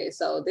 Okay,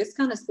 so this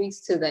kind of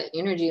speaks to the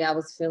energy I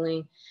was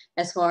feeling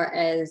as far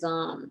as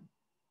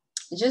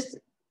just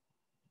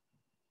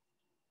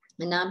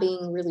not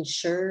being really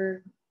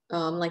sure,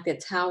 like the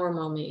tower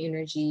moment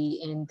energy,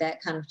 and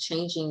that kind of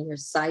changing your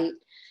sight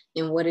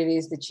and what it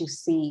is that you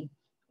see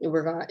in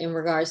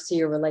regards to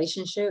your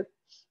relationship.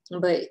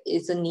 But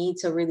it's a need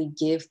to really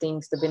give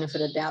things the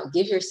benefit of doubt.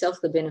 Give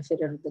yourself the benefit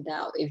of the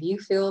doubt. If you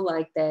feel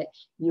like that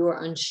you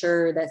are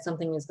unsure that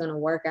something is going to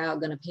work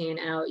out, going to pan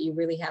out, you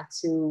really have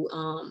to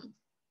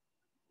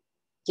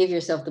give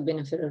yourself the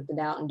benefit of the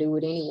doubt and do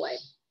it anyway.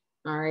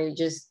 All right,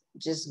 just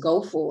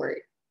go for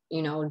it.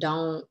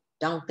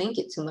 Don't think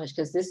it too much,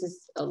 because this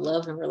is a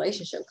love and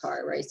relationship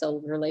card, right?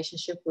 So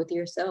relationship with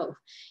yourself.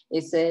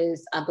 It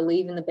says, I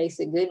believe in the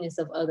basic goodness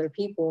of other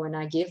people and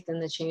I give them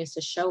the chance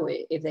to show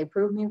it. If they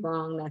prove me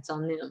wrong, that's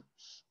on them.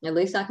 At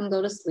least I can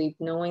go to sleep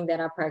knowing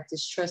that I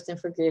practice trust and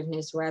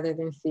forgiveness rather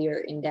than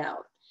fear and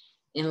doubt.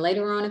 And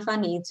later on, if I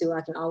need to,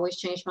 I can always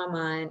change my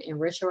mind and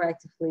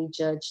retroactively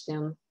judge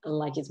them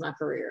like it's my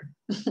career.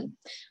 All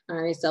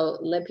right, so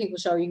let people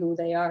show you who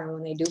they are, and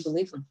when they do,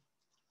 believe them.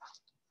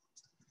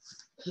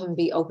 And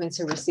be open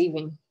to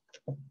receiving.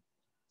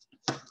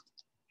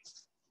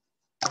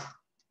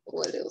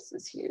 What else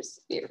is here,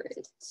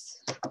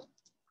 spirits?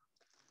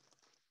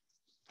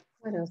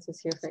 What else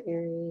is here for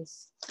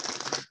Aries?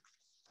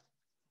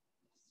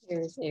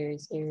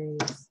 Aries.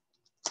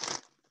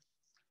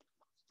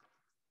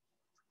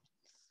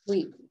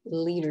 Sweet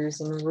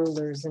leaders and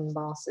rulers and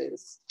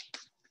bosses.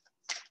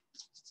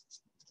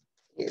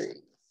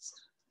 Aries.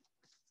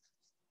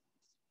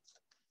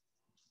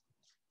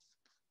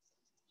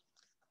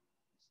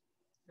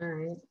 All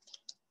right.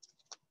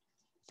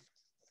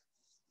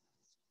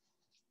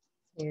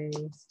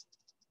 Aries.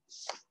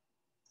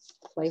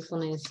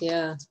 Playfulness,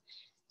 yeah.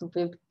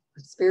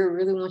 Spirit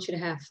really wants you to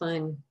have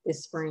fun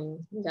this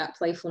spring. You got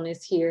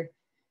playfulness here.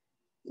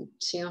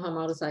 She on her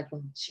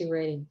motorcycle. She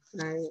ready.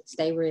 All right,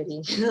 stay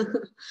ready.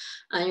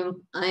 I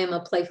am a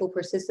playful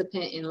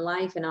participant in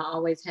life, and I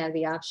always have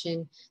the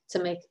option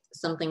to make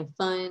something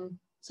fun,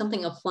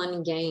 something a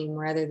fun game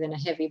rather than a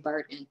heavy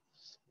burden.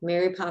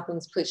 Mary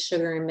Poppins put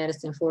sugar in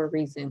medicine for a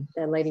reason.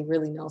 That lady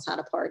really knows how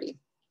to party.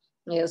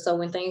 Yeah, so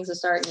when things are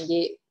starting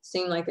to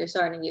seem like they're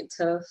starting to get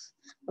tough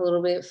a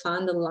little bit,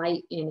 find the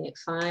light in it.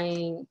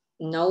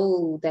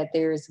 Know that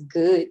there's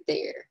good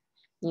there,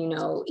 you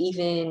know,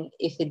 even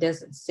if it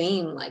doesn't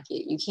seem like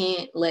it. You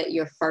can't let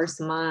your first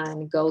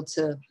mind go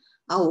to,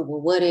 oh,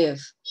 well, what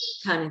if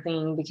kind of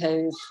thing,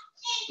 because,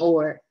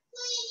 or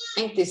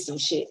ain't this some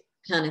shit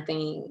kind of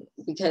thing,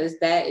 because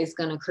that is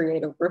going to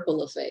create a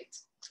ripple effect.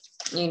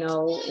 You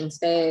know,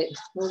 instead,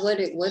 well, what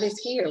is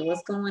here?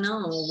 What's going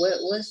on?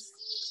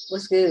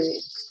 What's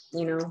good?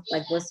 You know,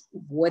 like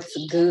what's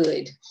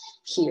good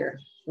here,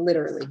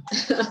 literally.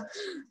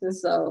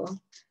 So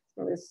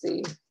let's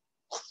see.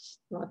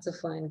 Lots of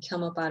fun.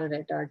 Come up out of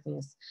that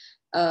darkness.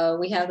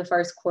 We have the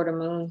first quarter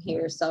moon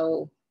here.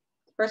 So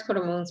first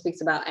quarter moon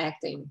speaks about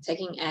acting,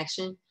 taking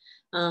action,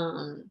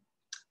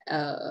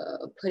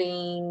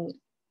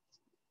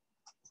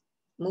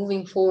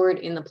 moving forward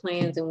in the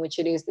plans in which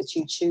it is that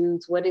you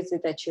choose. What is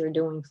it that you're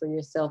doing for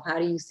yourself? How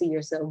do you see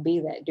yourself? Be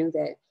that, do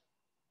that.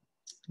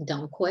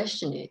 Don't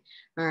question it.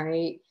 All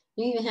right.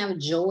 You even have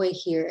joy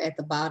here at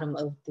the bottom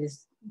of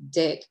this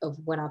deck of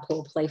what I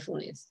pull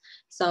playfulness.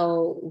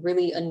 So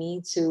really a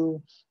need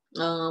to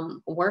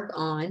work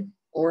on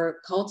or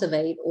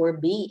cultivate or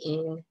be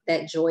in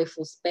that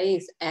joyful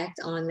space. Act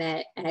on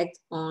that. Act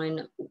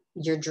on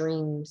your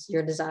dreams,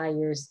 your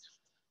desires.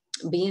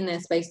 Be in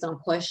that space.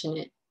 Don't question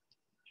it.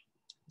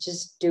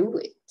 Just do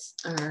it.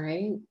 All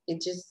right.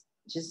 It just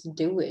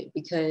do it,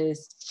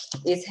 because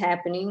it's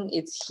happening.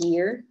 It's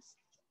here.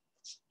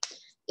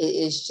 It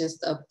is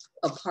just a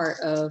part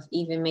of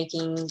even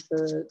making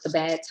the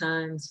bad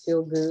times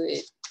feel good,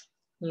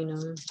 you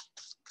know.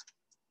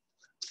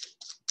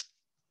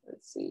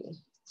 Let's see.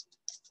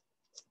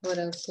 What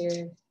else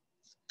here?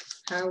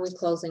 How are we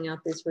closing out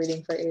this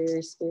reading for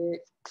Aries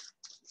spirit?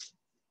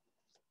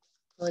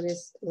 What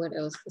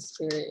else the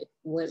spirit?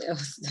 What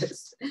else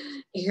does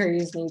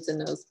Aries need to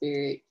know,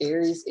 spirit?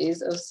 Aries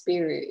is of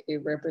spirit.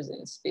 It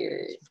represents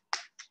spirit.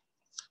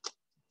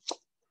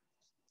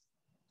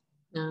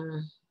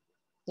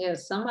 Yeah,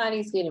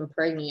 somebody's getting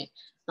pregnant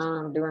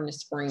during the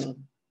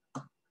spring,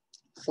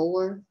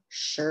 for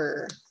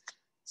sure.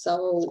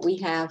 So we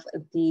have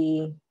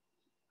the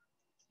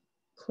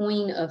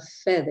Queen of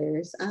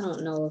Feathers. I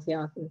don't know if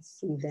y'all can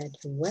see that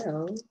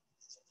well,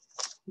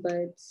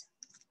 but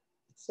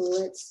so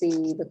let's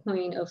see. The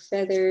Queen of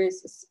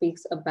Feathers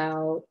speaks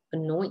about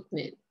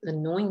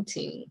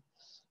anointing.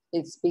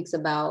 It speaks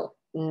about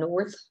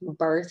north,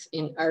 birth,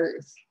 and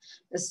earth.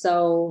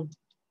 So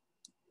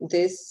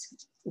this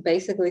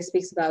basically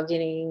speaks about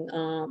getting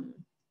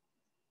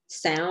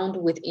sound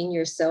within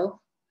yourself,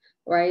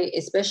 right?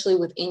 Especially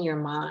within your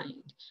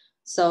mind.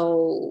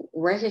 So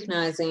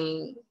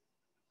recognizing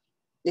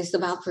it's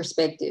about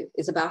perspective.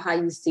 It's about how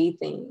you see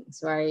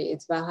things, right?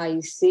 It's about how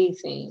you see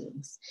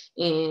things,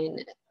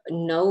 and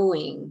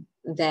knowing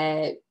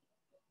that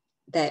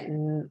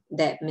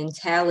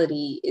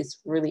mentality is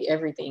really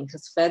everything,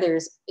 because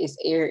feathers is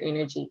air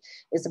energy.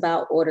 It's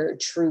about order,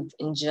 truth,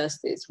 and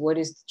justice. What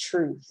is the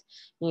truth?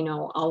 You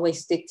know,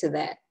 always stick to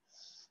that.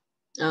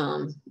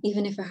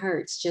 Even if it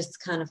hurts, just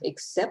kind of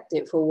accept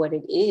it for what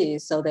it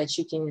is, so that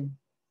you can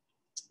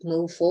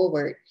move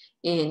forward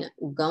and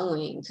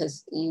going,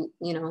 because you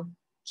know,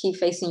 keep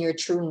facing your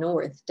true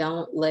north.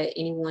 Don't let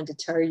anyone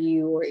deter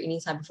you, or any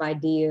type of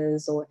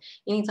ideas or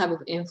any type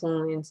of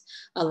influence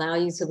allow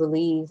you to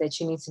believe that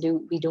you need to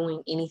be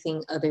doing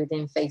anything other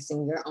than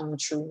facing your own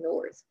true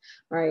north,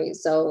 right?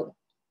 So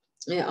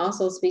it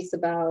also speaks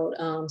about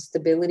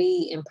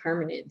stability and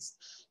permanence.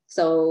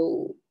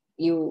 So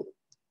you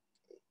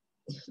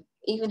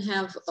even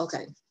have,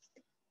 okay,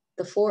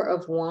 the Four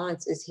of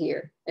Wands is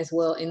here as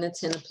well, and the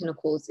Ten of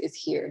Pentacles is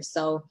here.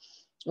 So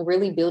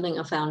really building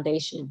a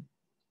foundation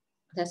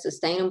that's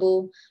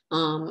sustainable,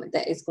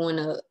 that is going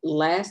to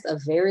last a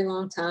very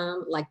long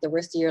time, like the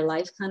rest of your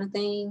life kind of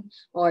thing,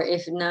 or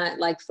if not,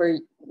 like for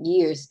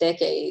years,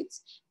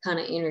 decades kind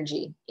of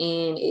energy,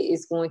 and it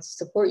is going to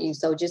support you.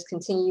 So just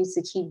continue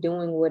to keep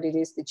doing what it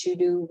is that you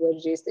do, what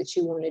it is that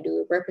you want to do.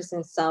 It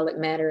represents solid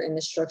matter in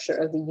the structure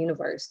of the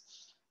universe.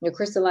 The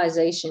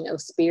crystallization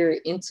of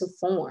spirit into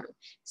form.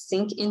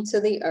 Sink into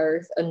the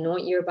earth,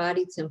 anoint your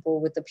body temple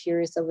with the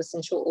purest of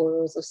essential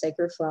oils of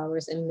sacred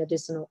flowers and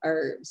medicinal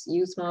herbs.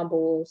 Use small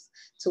bowls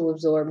to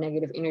absorb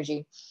negative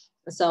energy.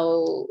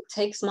 So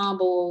take small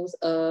bowls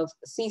of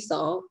sea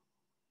salt,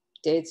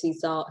 dead sea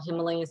salt,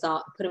 Himalayan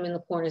salt, put them in the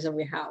corners of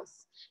your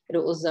house.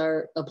 It'll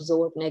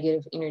absorb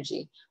negative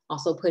energy.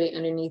 Also put it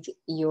underneath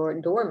your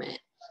doormat.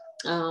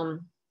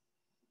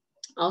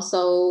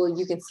 Also,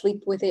 you can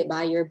sleep with it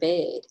by your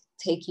bed.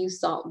 Take you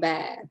salt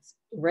baths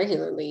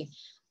regularly.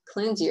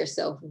 Cleanse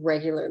yourself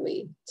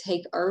regularly.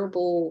 Take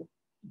herbal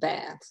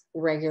baths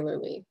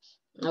regularly.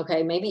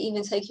 Okay, maybe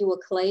even take you a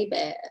clay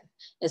bath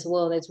as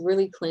well. That's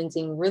really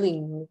cleansing,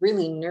 really,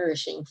 really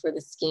nourishing for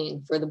the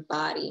skin, for the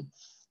body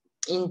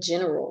in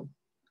general.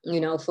 You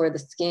know, for the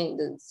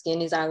skin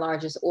is our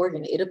largest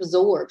organ. It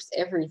absorbs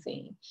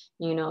everything,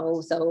 you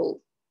know. So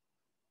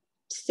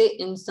sit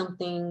in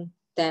something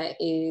that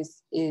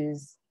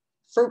is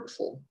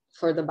fruitful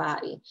for the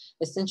body.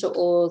 Essential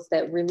oils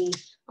that really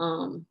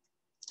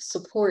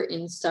support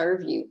and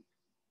serve you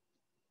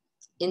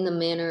in the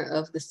manner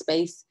of the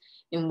space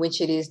in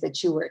which it is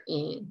that you are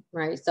in,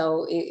 right?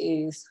 So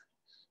it's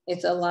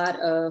a lot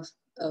of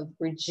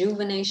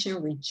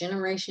rejuvenation,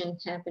 regeneration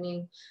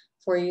happening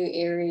for you,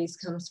 Aries,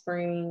 come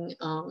spring.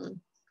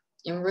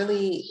 And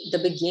really the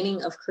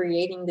beginning of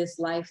creating this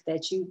life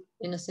that you,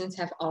 in a sense,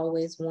 have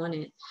always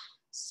wanted.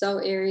 So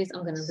Aries,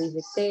 I'm going to leave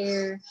it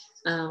there.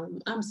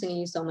 I'm sending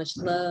you so much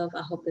love.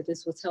 I hope that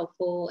this was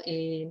helpful,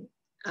 and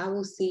I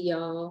will see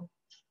y'all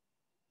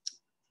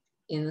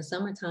in the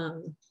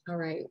summertime. All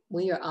right,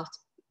 we are off to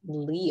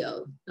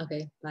Leo.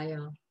 Okay, bye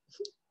y'all.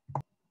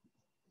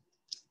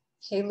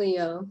 Hey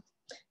Leo.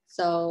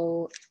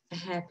 So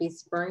happy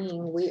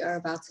spring. We are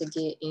about to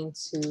get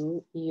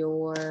into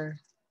your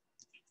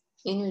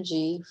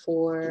energy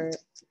for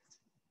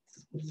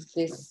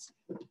this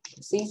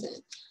season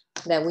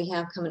that we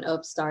have coming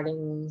up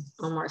starting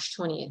on March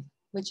 20th,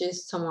 which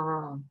is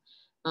tomorrow,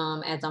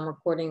 as I'm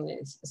recording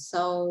this.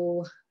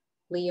 So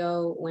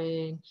Leo,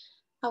 when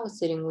I was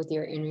sitting with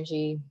your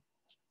energy,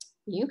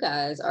 you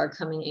guys are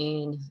coming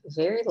in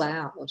very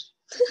loud.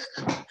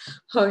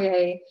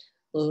 Okay,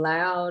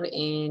 loud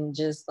and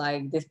just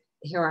like this.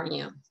 Here I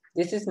am.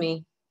 This is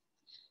me.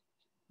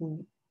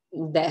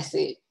 That's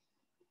it.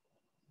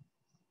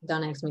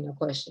 Don't ask me no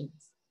questions,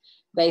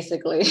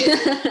 basically.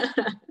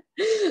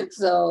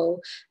 So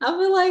I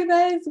feel like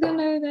that's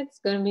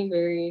gonna be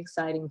very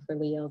exciting for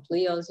Leos.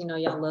 Leos, you know,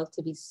 y'all love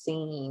to be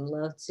seen,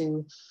 love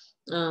to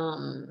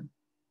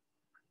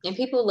and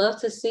people love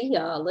to see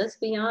y'all. Let's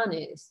be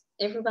honest.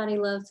 Everybody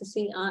loves to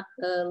see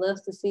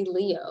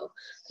Leo.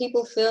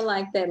 People feel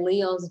like that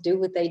Leos do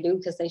what they do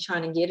because they're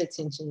trying to get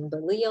attention,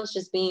 but Leos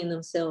just being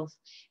themselves,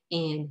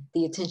 and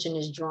the attention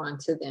is drawn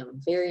to them.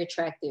 Very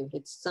attractive.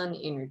 It's sun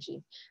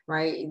energy,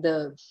 right?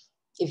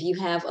 If you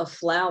have a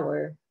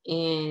flower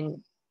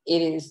and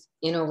it is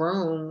in a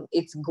room,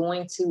 it's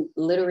going to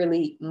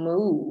literally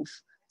move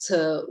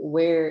to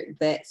where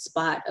that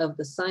spot of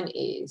the sun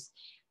is,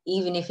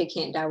 even if it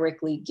can't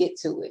directly get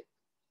to it.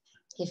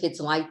 If it's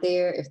light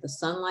there, if the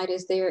sunlight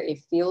is there, it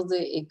feels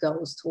it, it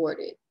goes toward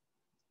it.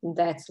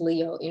 That's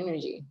Leo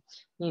energy,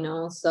 you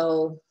know?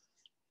 So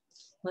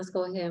let's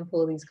go ahead and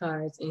pull these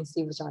cards and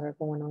see what y'all are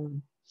going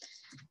on.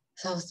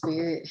 So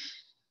Spirit,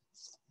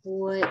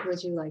 what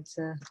would you like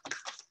to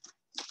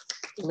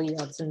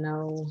Leo to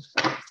know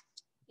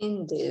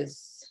in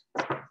this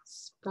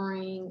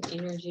spring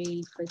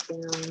energy for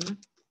them?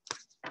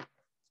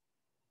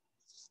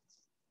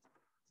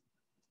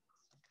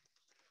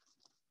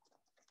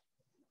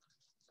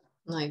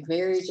 Like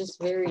just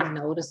very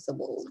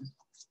noticeable.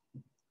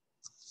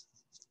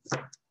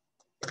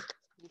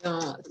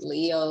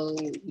 Leo,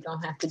 you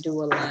don't have to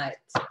do a lot.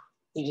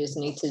 You just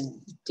need to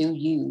do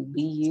you,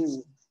 be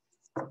you.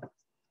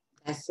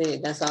 That's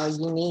it. That's all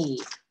you need,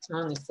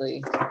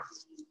 honestly.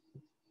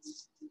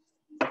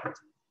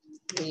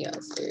 Leo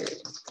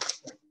Spirit.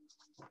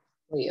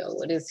 Leo,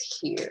 what is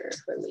here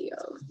for Leo?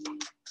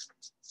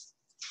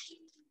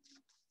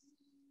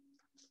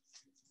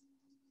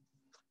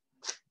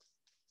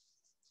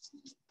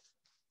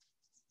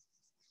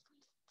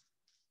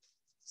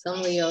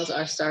 Some Leos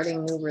are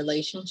starting new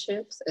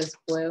relationships as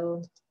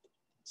well.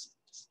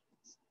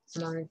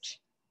 March.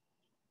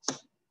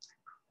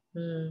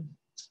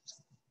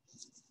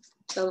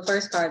 So the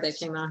first card that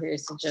came out here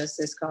is the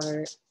Justice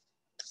card.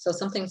 So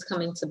something's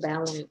coming to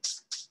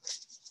balance,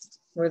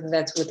 whether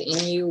that's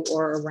within you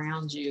or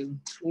around you.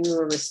 You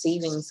are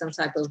receiving some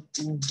type of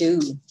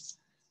due,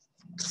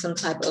 some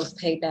type of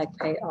payback,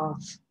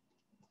 payoff.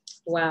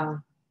 Wow.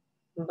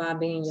 By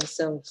being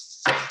yourself,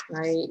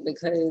 right?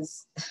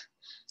 Because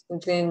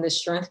then the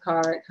Strength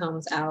card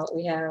comes out.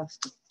 We have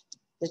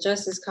the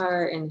Justice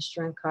card and the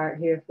Strength card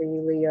here for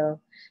you, Leo.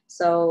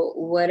 So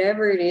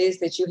whatever it is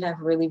that you have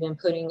really been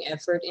putting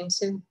effort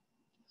into,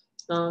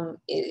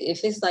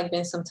 if it's like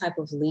been some type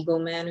of legal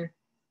matter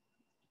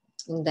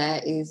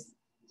that is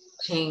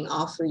paying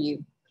off for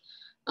you,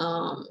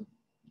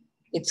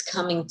 it's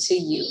coming to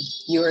you.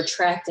 You're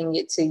attracting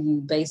it to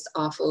you based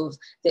off of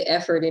the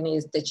effort it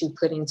is that you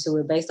put into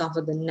it, based off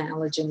of the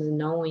knowledge and the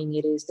knowing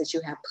it is that you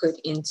have put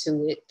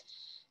into it,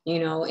 you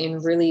know,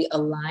 and really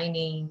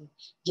aligning,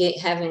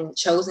 having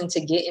chosen to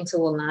get into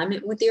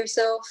alignment with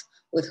yourself,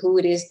 with who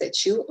it is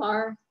that you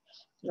are,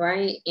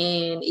 right?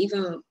 And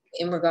even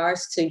in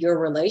regards to your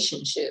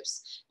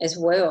relationships as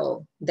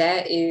well,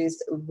 that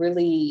is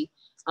really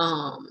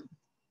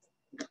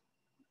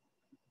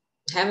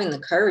having the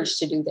courage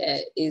to do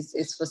that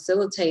is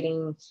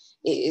facilitating.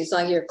 It's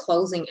like you're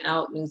closing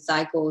out new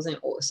cycles, and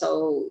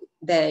so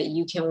that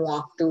you can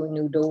walk through a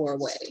new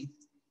doorway.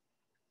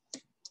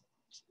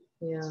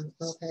 Yeah.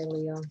 Okay,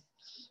 Leo.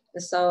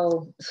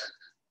 So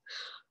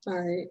All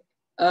right.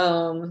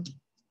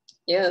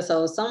 Yeah,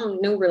 so some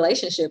new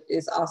relationship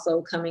is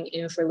also coming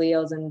in for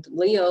Leos, and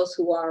Leos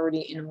who are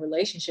already in a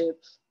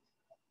relationship,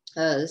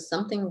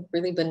 something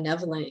really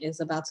benevolent is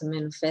about to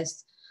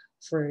manifest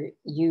for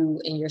you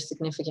and your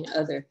significant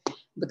other,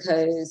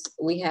 because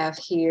we have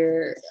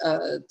here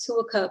Two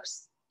of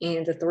Cups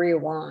and the Three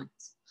of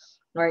Wands.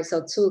 All right,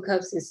 so Two of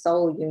Cups is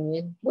soul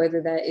union,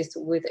 whether that is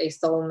with a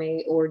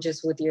soulmate or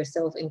just with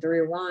yourself, and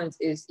Three of Wands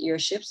is your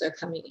ships are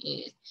coming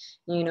in.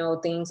 You know,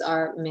 things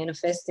are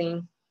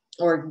manifesting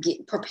or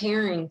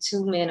preparing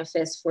to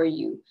manifest for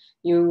you.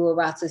 You're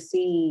about to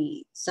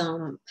see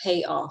some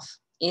payoff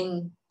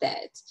in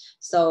that.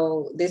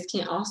 So this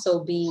can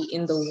also be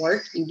in the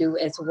work you do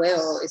as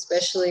well,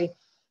 especially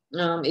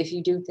if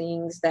you do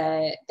things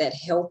that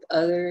help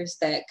others,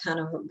 that kind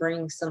of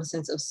bring some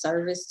sense of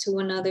service to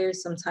another,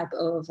 some type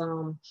of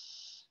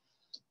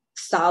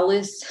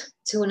solace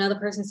to another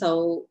person.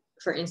 So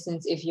for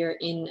instance, if you're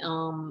in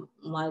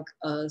like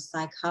a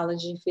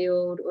psychology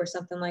field or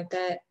something like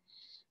that,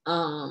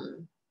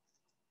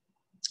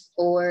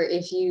 or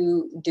if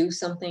you do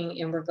something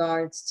in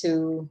regards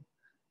to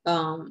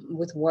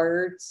with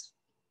words.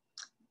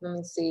 Let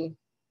me see.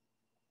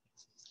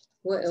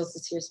 What else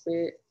is here,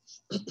 Spirit?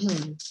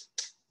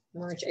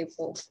 March,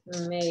 April,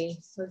 May.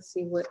 Let's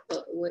see what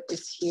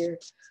is here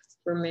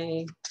for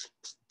May.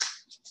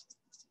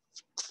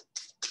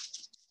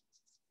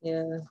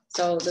 Yeah.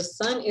 So the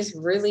sun is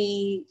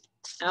really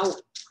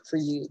out for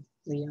you,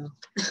 Leo.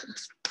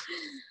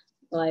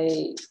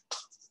 Like,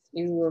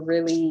 you were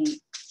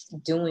really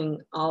doing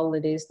all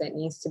it is that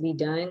needs to be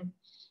done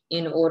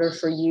in order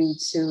for you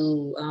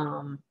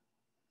to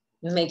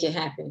make it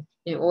happen,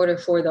 in order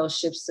for those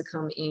ships to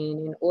come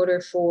in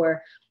order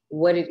for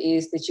what it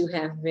is that you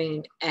have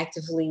been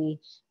actively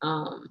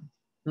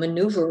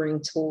maneuvering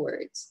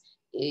towards.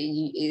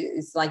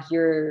 It's like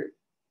you're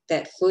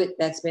that foot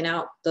that's been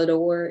out the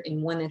door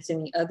and one that's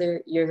in the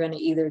other. You're going to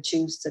either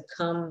choose to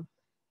come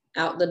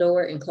out the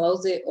door and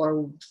close it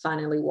or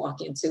finally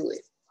walk into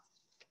it.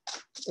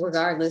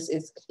 Regardless,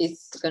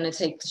 it's going to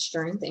take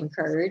strength and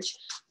courage,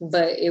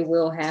 but it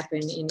will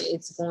happen, and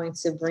it's going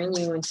to bring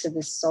you into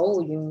this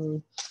soul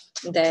union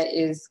that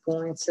is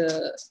going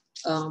to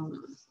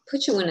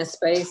put you in a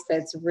space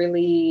that's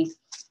really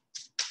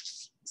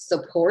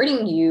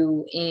supporting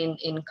you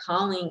in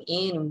calling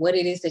in what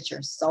it is that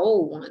your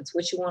soul wants,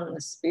 what you want on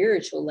a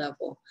spiritual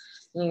level.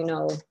 You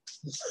know,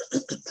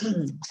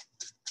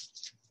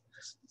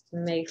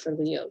 May for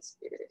Leo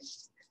spirit.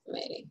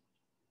 May.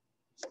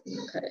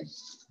 Okay.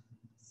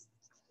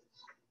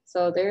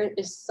 So there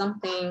is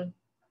something.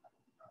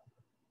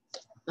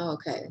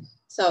 Okay.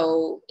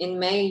 So in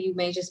May, you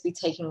may just be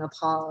taking a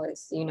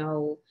pause. You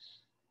know,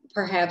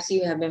 perhaps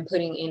you have been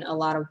putting in a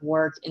lot of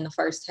work in the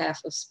first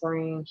half of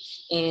spring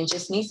and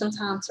just need some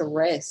time to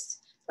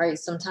rest, right?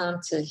 Some time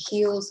to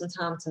heal, some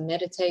time to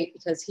meditate,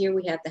 because here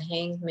we have the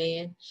Hanged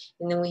Man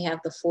and then we have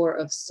the Four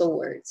of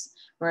Swords,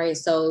 right?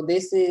 So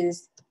this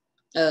is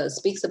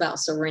speaks about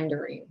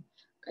surrendering.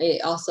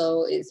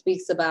 It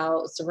speaks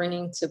about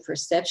surrendering to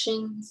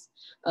perceptions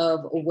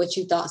of what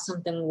you thought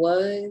something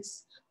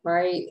was,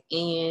 right?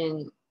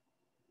 And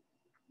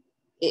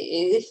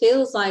it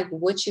feels like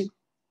what you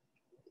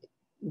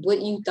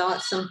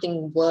thought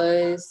something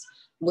was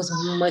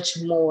much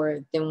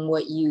more than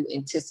what you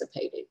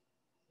anticipated.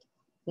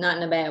 Not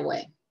in a bad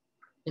way,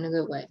 in a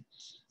good way.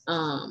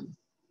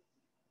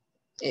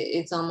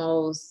 It's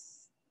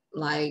almost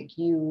like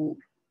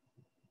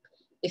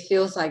it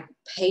feels like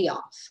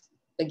payoff.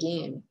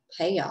 Again,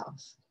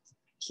 payoff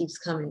keeps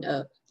coming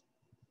up.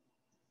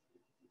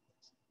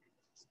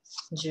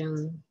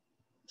 June.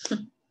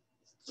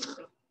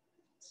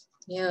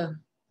 Yeah.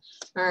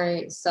 All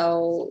right,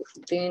 so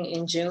then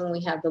in June,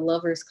 we have the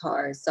Lovers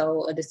card.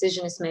 So a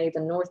decision is made. The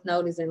North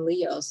Node is in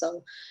Leo.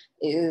 So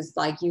it is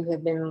like you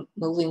have been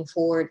moving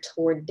forward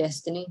toward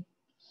destiny,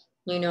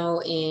 you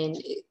know, and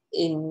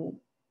in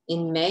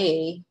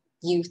May,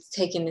 you've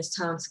taken this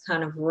time to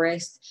kind of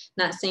rest.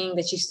 Not saying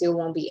that you still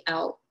won't be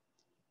out,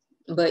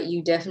 but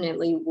you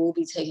definitely will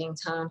be taking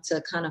time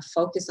to kind of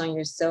focus on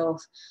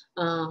yourself,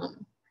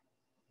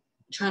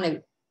 trying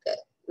to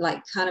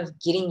like kind of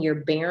getting your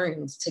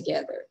bearings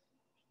together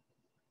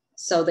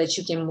so that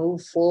you can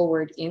move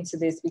forward into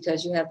this,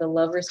 because you have the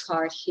Lovers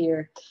card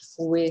here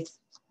with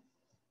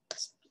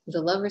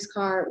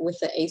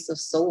the Ace of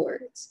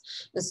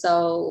Swords. And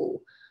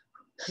so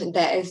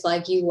that is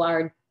like you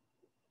are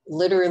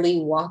literally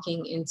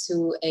walking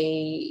into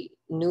a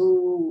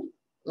new,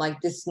 like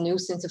this new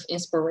sense of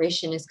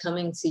inspiration is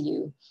coming to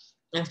you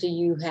after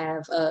you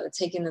have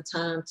taken the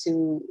time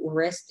to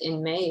rest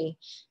in May.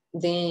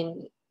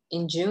 Then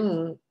in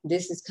June,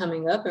 this is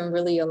coming up and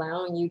really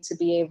allowing you to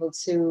be able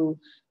to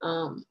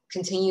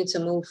continue to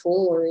move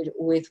forward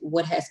with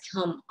what has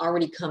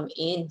already come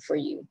in for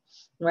you,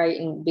 right?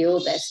 And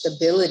build that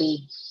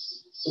stability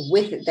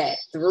with that,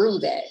 through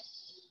that,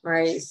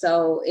 right?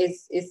 So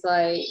it's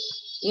like,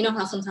 you know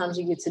how sometimes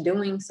you get to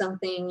doing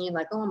something, you're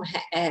like, oh, I'm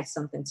gonna add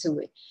something to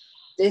it.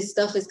 This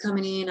stuff is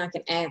coming in, I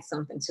can add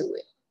something to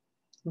it.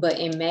 But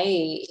in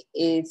May,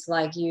 it's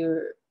like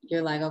you're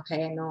you're like,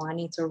 okay, no, I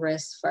need to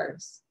rest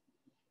first.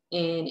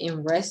 And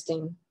in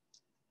resting,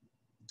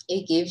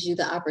 it gives you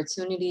the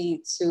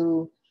opportunity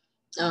to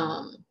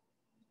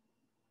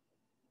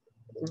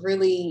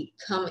really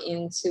come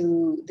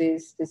into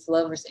this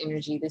lover's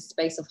energy, this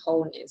space of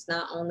wholeness.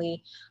 Not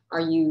only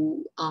are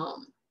you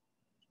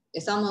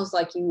it's almost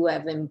like you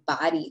have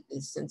embodied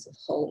this sense of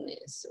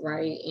wholeness,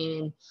 right?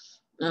 And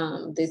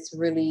this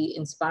really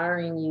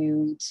inspiring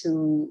you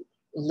to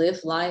live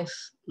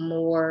life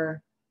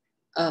more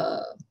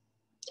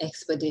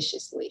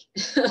expeditiously.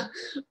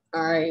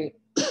 All right.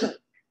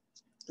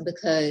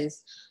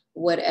 Because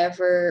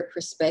whatever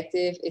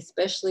perspective,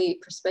 especially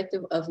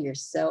perspective of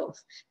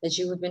yourself that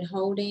you have been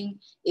holding,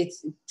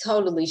 it's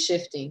totally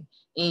shifting.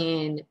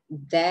 And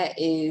that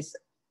is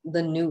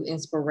the new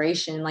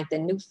inspiration, like the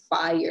new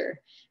fire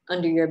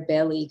under your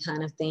belly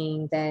kind of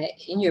thing, that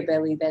in your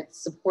belly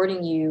that's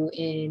supporting you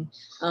in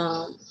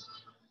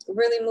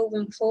really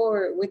moving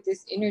forward with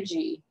this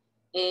energy.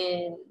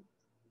 And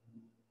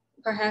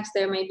perhaps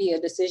there may be a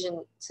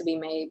decision to be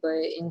made, but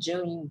in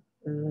June,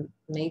 you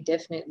may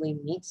definitely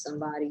meet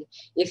somebody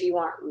if you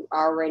aren't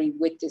already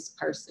with this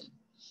person.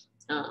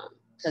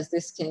 Because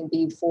this can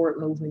be forward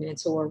movement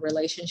into a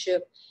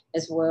relationship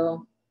as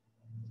well.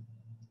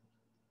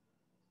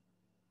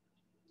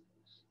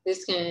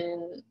 This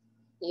can,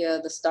 yeah,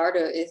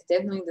 it's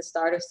definitely the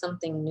start of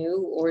something new,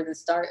 or the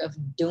start of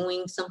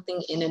doing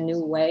something in a new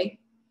way,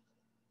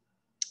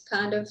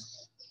 kind of.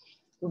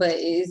 But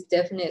it is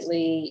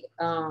definitely,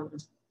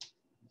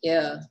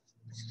 yeah,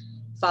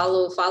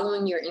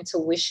 following your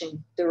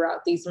intuition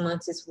throughout these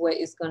months is what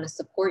is going to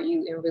support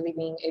you in really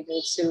being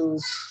able to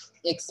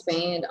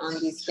expand on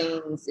these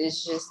things.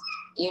 It's just,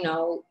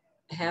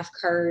 have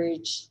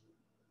courage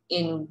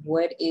in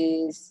what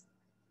is,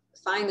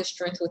 find the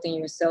strength within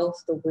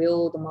yourself, the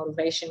will, the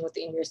motivation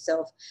within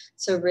yourself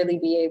to really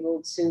be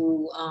able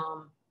to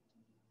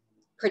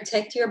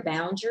protect your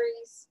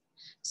boundaries,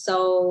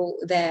 so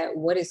that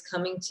what is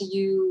coming to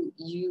you,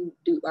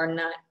 are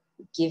not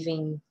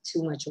giving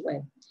too much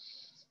away.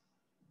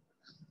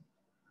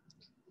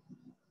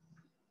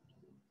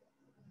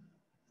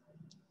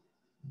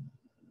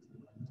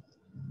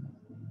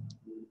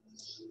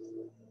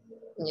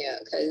 Yeah,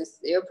 because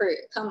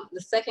the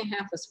second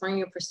half of spring,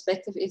 your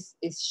perspective is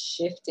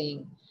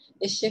shifting.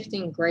 It's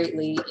shifting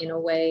greatly in a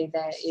way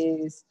that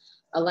is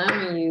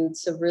allowing you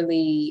to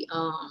really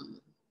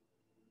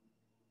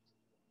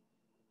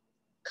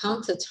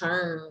come to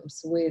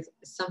terms with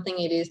something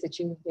it is that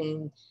you've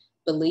been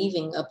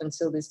believing up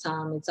until this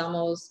time. It's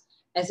almost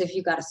as if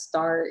you got to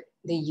start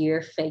the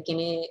year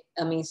faking it.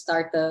 I mean,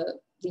 start the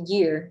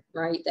year,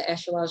 right? The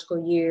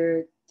astrological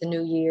year, the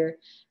new year,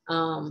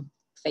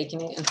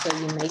 faking it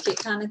until you make it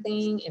kind of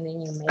thing. And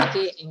then you make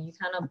it and you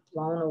kind of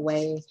blown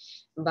away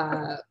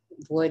by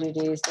what it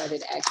is that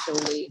has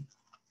actually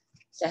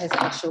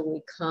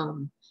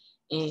come.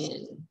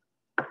 And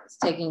it's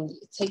taking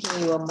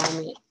you a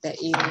moment that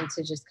you need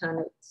to just kind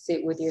of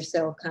sit with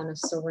yourself, kind of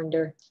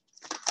surrender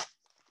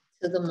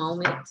to the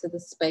moment, to the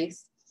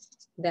space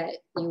that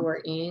you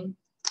are in.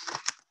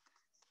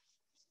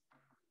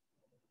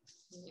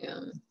 Yeah.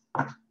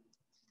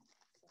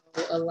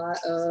 So a lot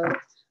of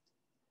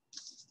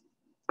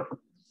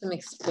some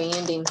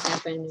expanding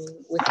happening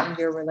within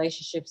your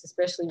relationships,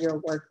 especially your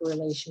work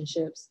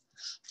relationships.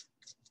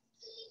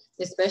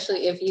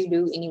 Especially if you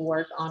do any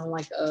work on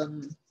like a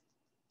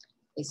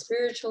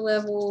spiritual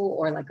level,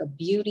 or like a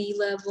beauty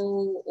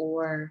level,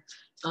 or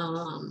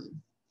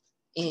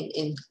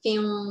in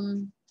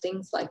film,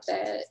 things like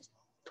that.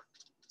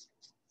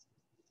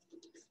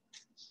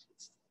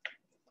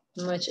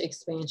 Much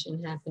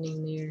expansion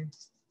happening there.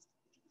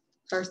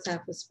 First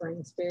half of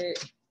spring,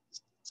 spirit.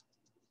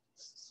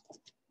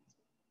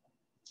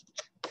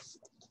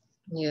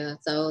 Yeah,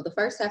 so the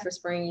first half of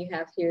spring, you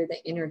have here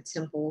the inner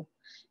temple,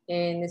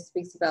 and this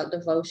speaks about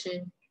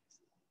devotion.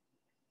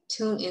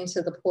 Tune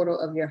into the portal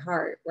of your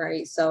heart,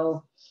 right?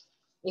 So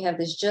you have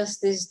this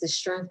justice, the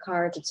strength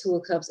card, the 2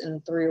 of cups, and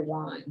the 3 of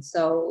wands.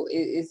 So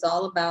it's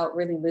all about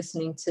really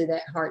listening to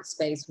that heart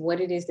space, what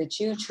it is that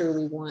you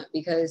truly want,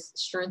 because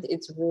strength,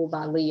 it's ruled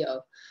by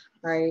Leo,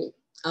 right?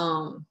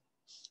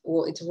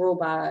 Well, it's ruled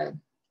by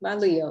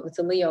Leo. It's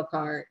a Leo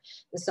card.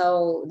 And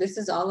so this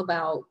is all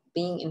about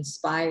being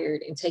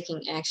inspired and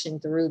taking action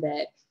through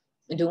that,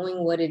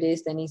 doing what it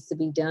is that needs to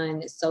be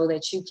done so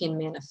that you can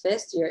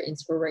manifest your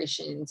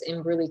inspirations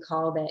and really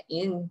call that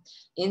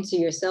into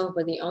yourself.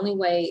 But the only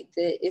way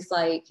that it's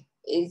like,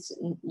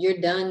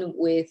 you're done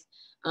with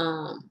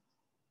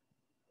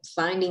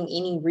finding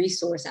any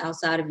resource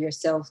outside of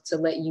yourself to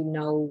let you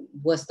know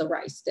what's the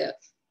right step.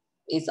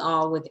 It's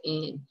all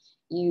within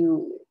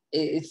you.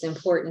 It's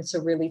important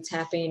to really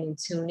tap in and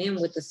tune in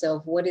with the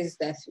self. What is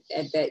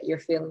that you're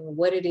feeling?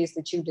 What it is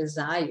that you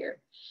desire,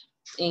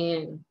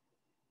 and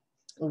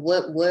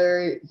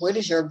what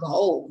is your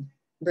goal,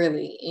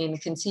 really, and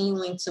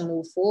continuing to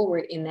move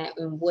forward in that,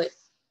 and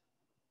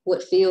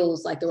what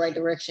feels like the right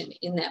direction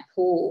in that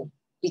pool,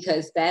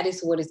 because that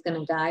is what is going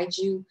to guide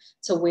you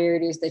to where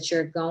it is that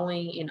you're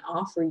going and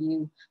offer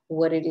you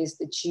what it is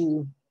that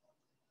you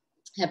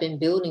have been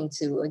building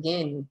to.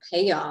 Again,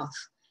 payoff.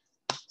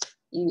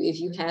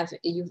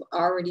 You've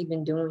already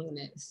been doing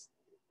this,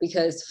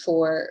 because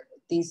for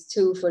these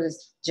two, for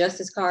this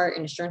Justice card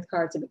and the Strength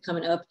card to be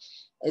coming up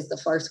as the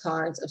first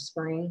cards of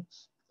spring,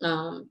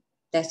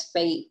 that's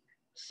fate.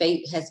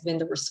 Fate has been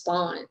the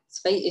response.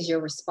 Fate is your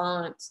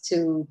response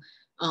to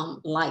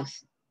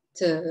life,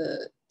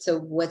 to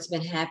what's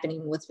been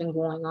happening, what's been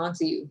going on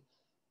to you,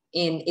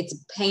 and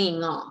it's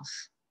paying off.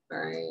 All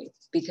right,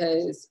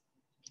 because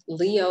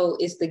Leo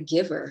is the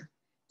giver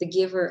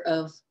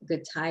of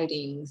good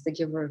tidings, the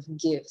giver of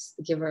gifts,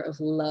 the giver of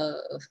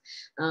love,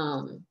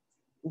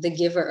 the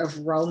giver of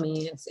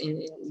romance,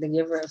 and the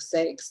giver of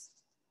sex.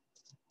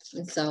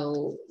 And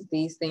so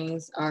these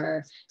things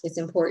it's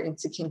important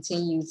to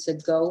continue to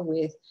go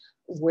with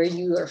where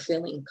you are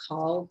feeling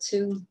called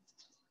to,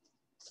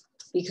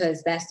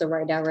 because that's the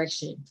right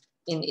direction.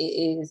 And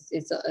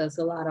it's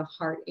a lot of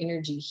heart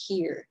energy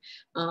here.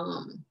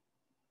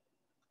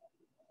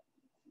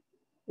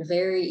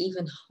 Very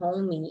even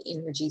homey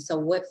energy. So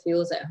what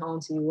feels at home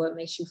to you? What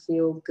makes you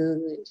feel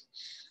good?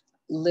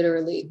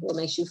 Literally, what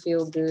makes you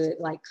feel good,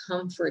 like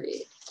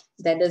comforted.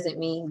 That doesn't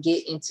mean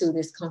get into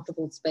this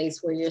comfortable space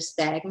where you're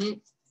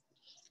stagnant,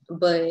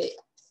 but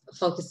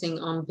focusing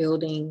on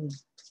building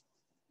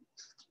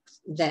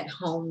that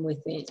home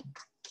within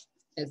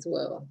as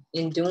well,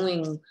 and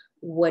doing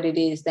what it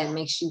is that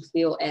makes you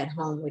feel at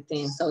home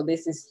within. So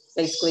this is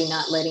basically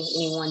not letting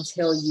anyone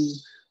tell you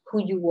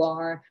who you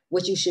are,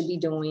 what you should be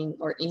doing,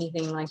 or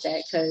anything like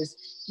that, because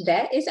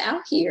that is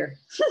out here.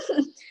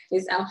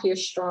 It's out here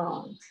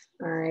strong.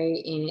 All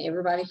right. And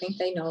everybody think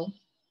they know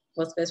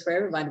what's best for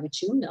everybody,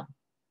 but you know,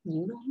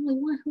 you're the only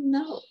one who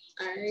knows.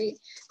 All right.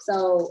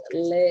 So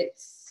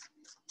let's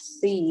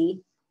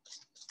see.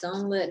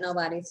 Don't let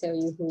nobody tell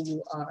you who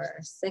you are.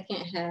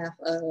 Second half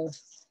of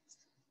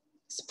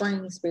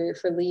spring spirit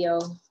for Leo.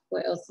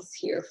 What else is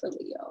here for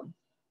Leo?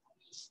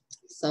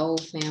 Soul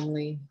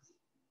family.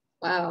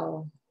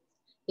 Wow.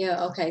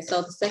 Yeah, okay.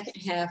 So the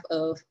second half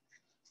of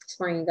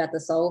spring, you got the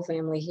soul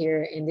family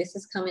here, and this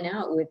is coming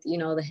out with, you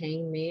know, the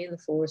Hangman, the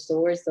Four of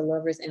Swords, the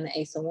Lovers, and the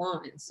Ace of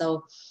Wands.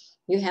 So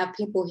you have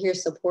people here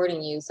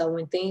supporting you. So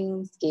when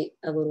things get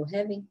a little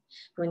heavy,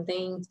 when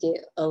things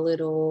get a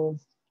little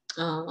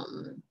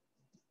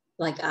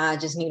like I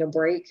just need a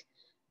break,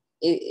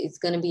 it's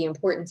going to be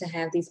important to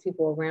have these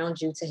people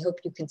around you to help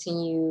you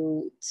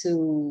continue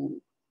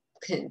to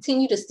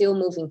still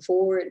moving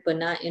forward, but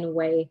not in a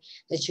way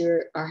that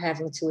you are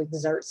having to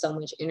exert so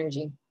much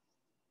energy.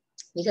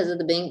 Because at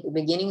the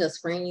beginning of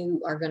spring,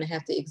 you are going to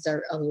have to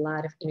exert a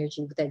lot of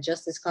energy with that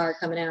Justice card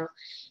coming out,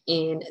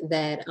 and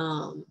that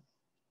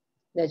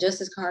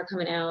Justice card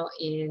coming out,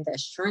 and that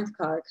Strength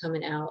card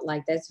coming out.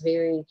 Like, that's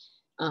very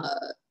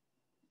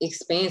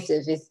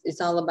expansive. It's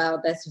all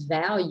about, that's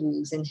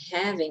values and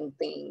having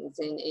things,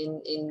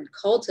 and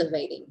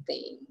cultivating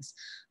things,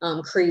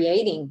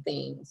 creating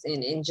things,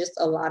 and just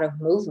a lot of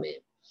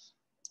movement.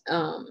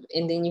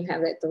 And then you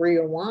have that Three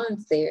of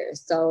Wands there.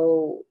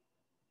 So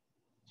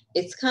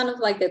it's kind of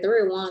like the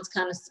Three of Wands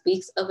kind of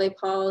speaks of a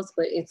pause,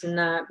 but it's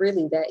not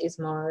really. That is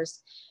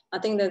Mars. I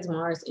think that's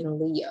Mars in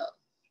Leo.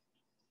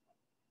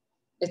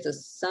 It's a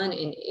sun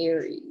in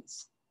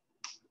Aries.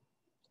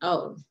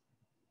 Oh,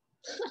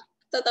 I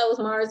thought that was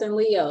Mars in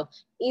Leo.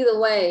 Either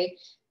way,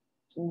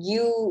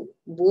 you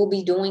will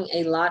be doing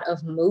a lot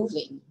of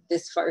moving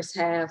this first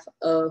half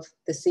of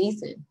the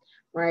season,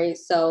 right?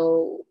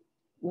 So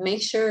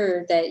make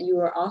sure that you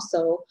are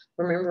also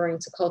remembering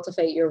to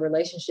cultivate your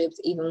relationships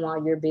even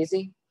while you're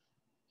busy.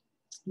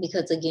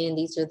 Because again,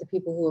 these are the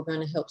people who are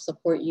going to help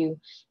support you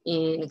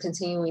in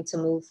continuing to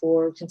move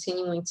forward,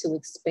 continuing to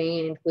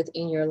expand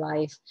within your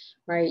life,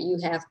 right? You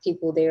have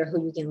people there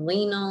who you can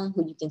lean on,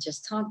 who you can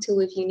just talk to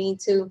if you need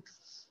to,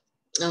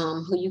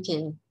 who you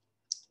can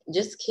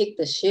just kick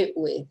the shit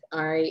with,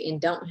 all right?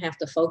 And don't have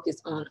to focus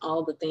on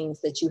all the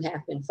things that you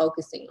have been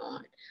focusing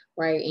on,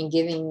 right? And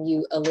giving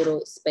you a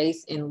little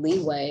space and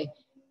leeway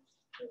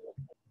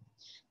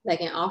that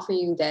can offer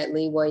you that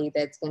leeway,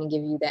 that's going to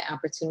give you that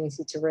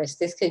opportunity to rest.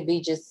 This could be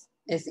just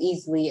as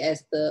easily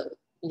as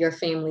your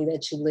family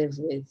that you live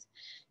with,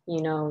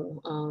 you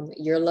know,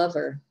 your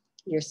lover,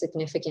 your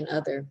significant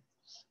other.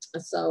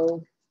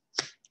 So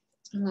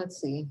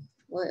let's see,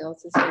 what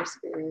else is here,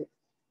 Spirit?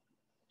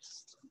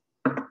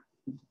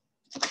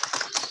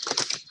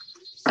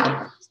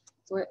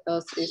 What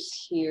else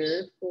is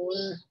here for?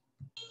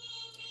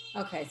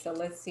 Okay, so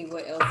let's see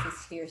what else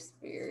is here,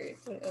 Spirit.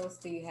 What else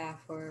do you have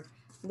for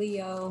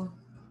Leo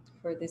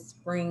for this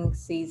spring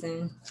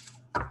season?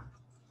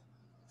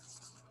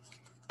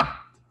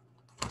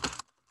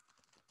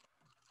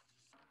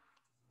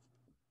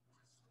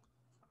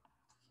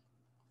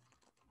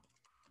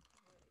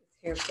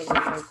 Here for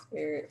Leo,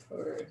 Spirit,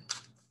 for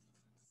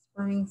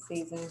spring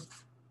season.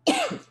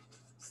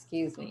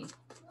 Excuse me.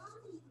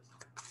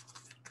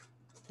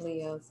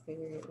 Leo,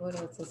 Spirit. What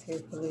else is here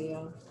for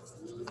Leo?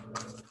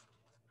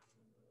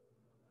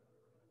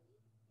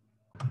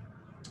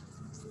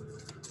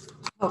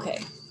 Okay.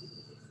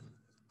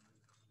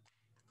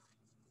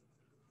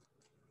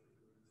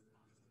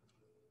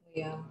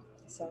 Leo,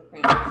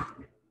 Serpent.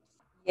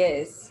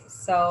 Yes.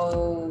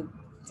 So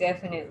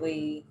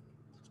definitely,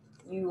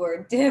 you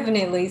are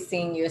definitely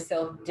seeing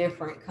yourself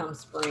different come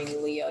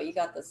spring, Leo. You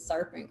got the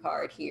Serpent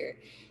card here.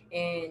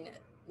 And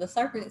the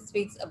Serpent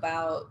speaks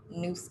about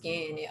new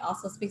skin. It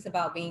also speaks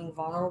about being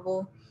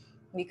vulnerable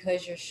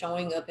because you're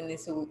showing up in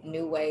this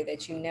new way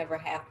that you never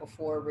have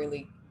before,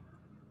 really.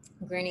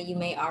 Granted, you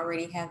may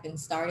already have been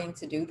starting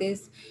to do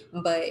this,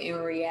 but in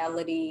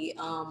reality,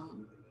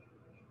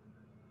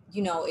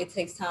 it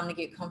takes time to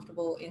get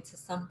comfortable into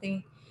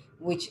something,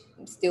 which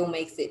still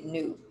makes it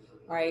new,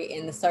 right?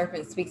 And the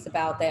Serpent speaks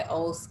about that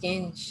old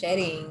skin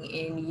shedding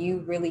and you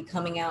really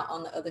coming out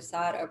on the other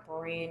side a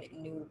brand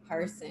new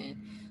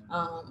person.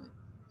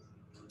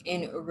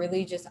 And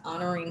really just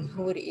honoring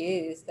who it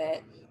is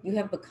that you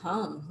have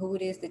become, who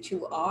it is that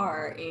you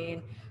are,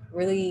 and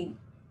really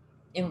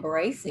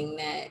embracing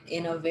that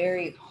in a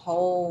very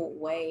whole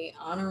way,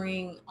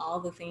 honoring all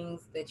the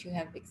things that you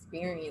have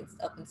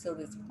experienced up until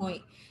this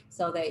point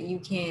so that you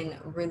can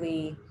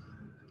really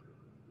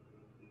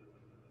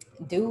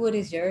do what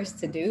is yours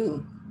to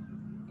do.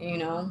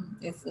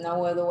 It's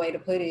no other way to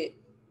put it.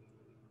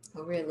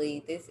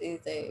 Really, this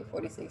is a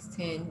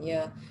 4610.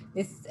 Yeah,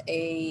 this is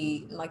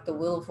a like the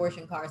Wheel of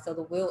Fortune card. So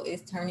the wheel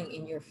is turning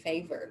in your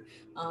favor.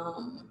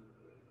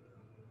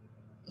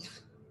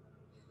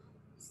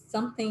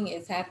 Something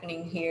is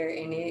happening here,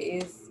 and it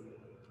is,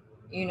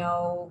 you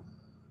know,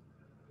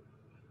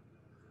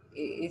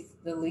 it's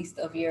the least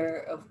of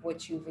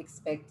what you've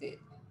expected.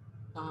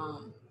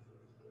 Um,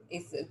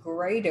 it's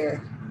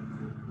greater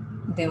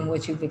than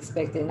what you've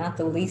expected, not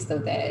the least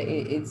of that.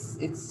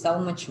 It's so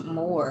much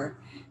more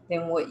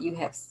than what you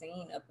have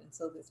seen up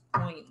until this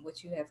point,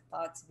 what you have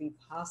thought to be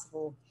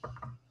possible.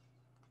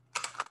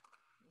 It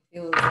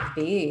feels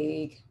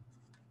big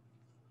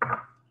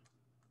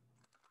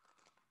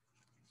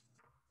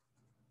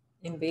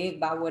and big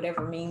by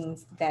whatever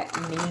means that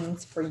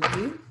means for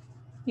you,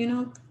 you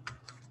know.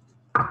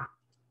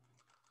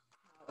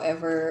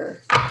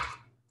 However, I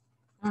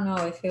don't know,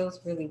 it feels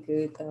really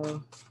good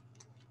though.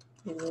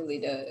 It really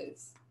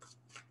does.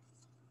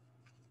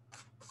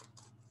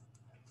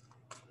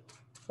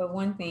 But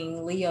one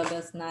thing, Leo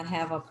does not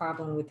have a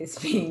problem with this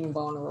being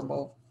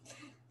vulnerable.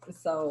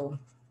 So,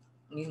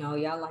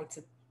 y'all like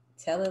to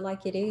tell it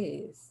like it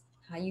is.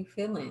 How you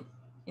feeling?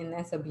 And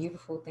that's a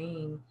beautiful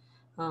thing.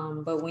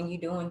 But when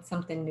you're doing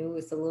something new,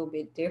 it's a little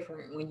bit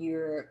different. When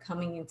you're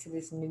coming into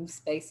this new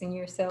space in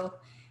yourself,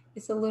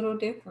 it's a little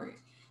different.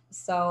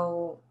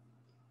 So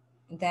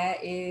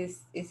that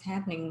is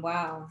happening.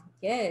 Wow.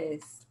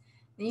 Yes.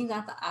 Then you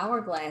got the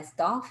hourglass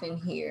dolphin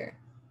here.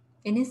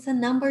 And it's a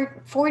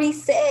number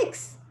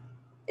 46.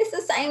 It's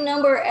the same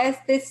number as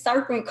this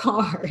serpent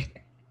card.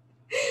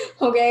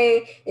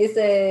 Okay, it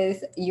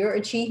says your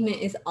achievement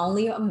is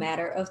only a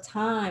matter of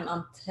time.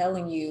 I'm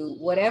telling you,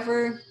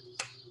 whatever,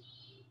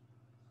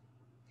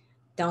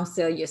 don't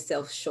sell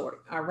yourself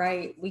short. All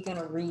right, we're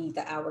gonna read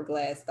the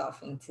hourglass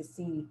dolphin to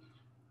see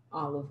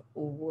all of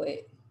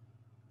what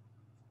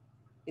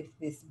if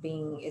this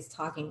being is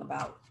talking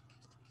about.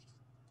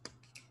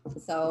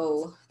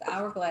 So the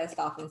hourglass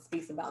dolphin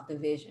speaks about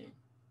division.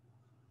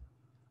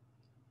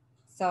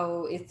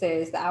 So it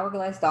says the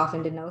hourglass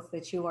dolphin denotes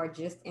that you are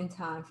just in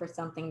time for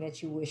something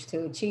that you wish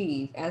to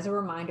achieve. As a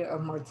reminder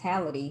of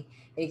mortality,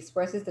 it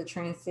expresses the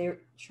transitory,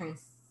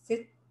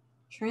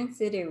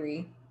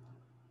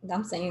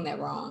 I'm saying that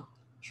wrong,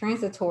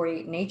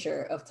 transitory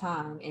nature of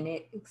time and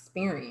its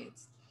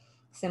experience,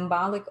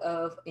 symbolic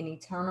of an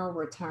eternal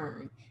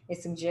return.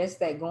 It suggests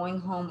that going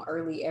home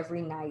early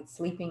every night,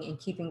 sleeping and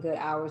keeping good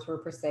hours will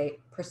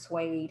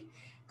persuade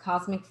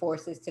cosmic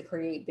forces to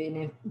create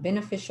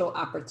beneficial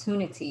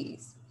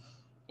opportunities.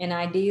 An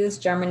idea's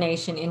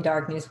germination in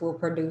darkness will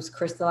produce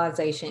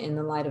crystallization in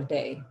the light of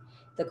day.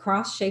 The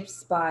cross-shaped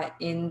spot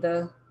in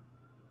the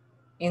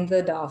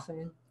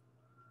dolphin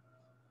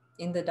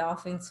in the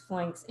dolphin's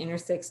flanks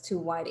intersects two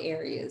white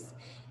areas,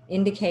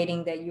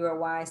 indicating that you are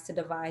wise to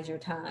divide your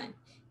time.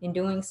 In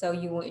doing so,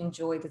 you will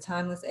enjoy the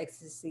timeless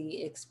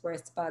ecstasy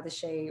expressed by the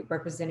shade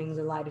representing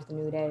the light of the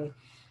new day.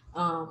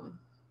 Um,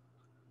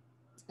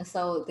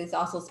 so this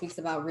also speaks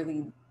about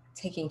really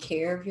taking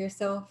care of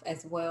yourself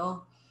as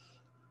well.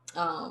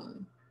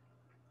 Um,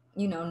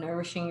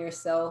 nourishing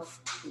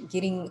yourself,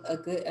 getting a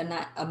good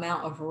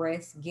amount of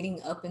rest,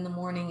 getting up in the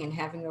morning and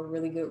having a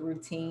really good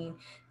routine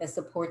that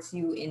supports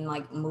you in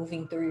like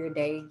moving through your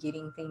day,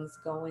 getting things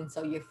going.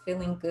 So you're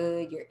feeling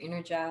good, you're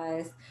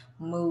energized,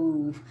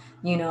 move,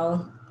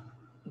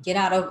 get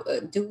out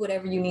of, do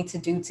whatever you need to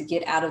do to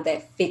get out of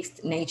that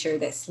fixed nature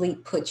that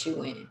sleep puts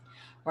you in,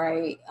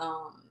 right?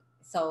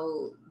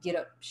 So get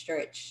up,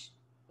 stretch,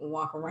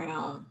 walk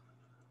around,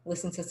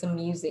 listen to some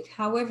music,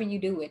 however you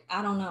do it.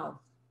 I don't know.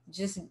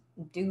 Just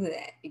do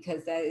that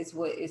because that is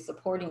what is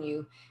supporting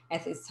you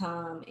at this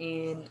time.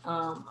 And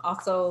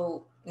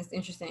also, it's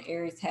interesting.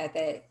 Aries had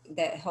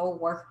that whole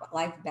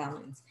work-life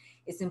balance.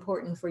 It's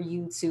important for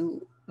you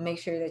to make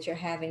sure that you're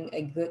having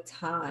a good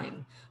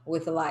time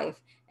with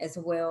life, as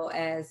well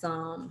as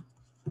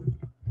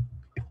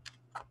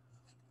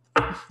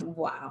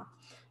wow,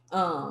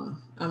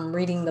 I'm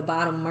reading the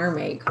bottom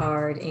mermaid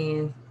card,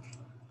 and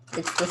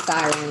it's the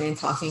siren and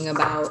talking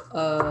about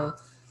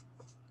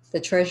the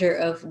treasure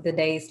of the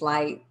day's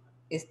light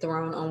is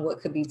thrown on what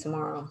could be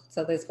tomorrow.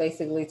 So that's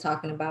basically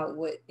talking about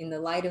what in the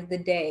light of the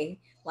day,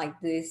 like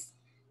this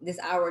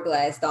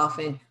hourglass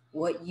dolphin,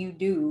 what you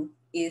do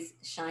is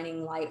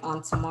shining light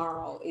on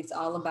tomorrow. It's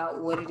all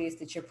about what it is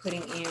that you're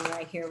putting in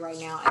right here, right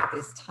now, at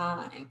this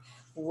time.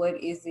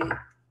 What is it?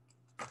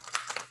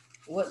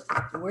 What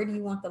Where do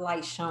you want the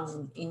light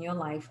shown in your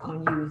life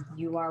on you?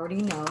 You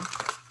already know.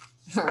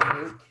 All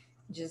right.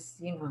 Just,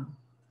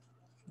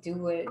 do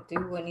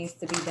what needs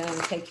to be done.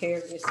 Take care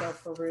of yourself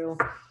for real.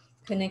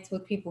 Connect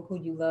with people who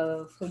you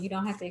love, who you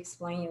don't have to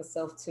explain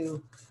yourself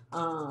to,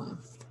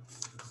 um,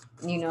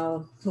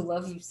 who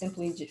love you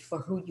simply just for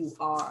who you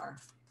are,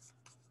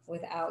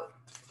 without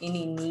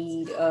any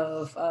need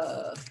of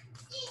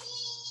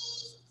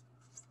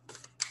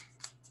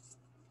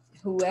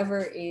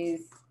whoever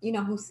is,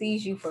 who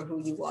sees you for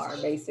who you are,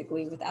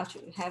 basically, without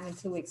you having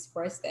to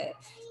express that,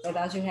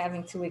 without you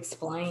having to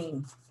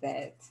explain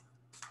that,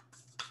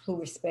 who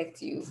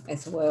respect you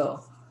as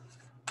well.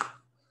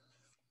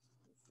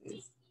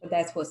 But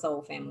that's what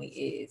soul family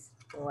is,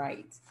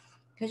 right?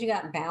 Because you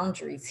got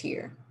boundaries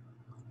here.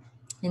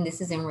 And this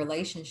is in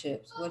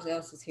relationships. What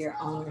else is here?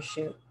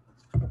 Ownership.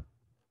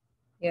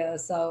 Yeah,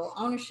 so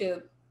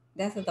ownership,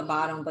 that's at the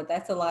bottom, but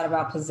that's a lot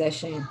about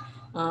possession.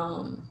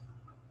 Um,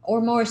 or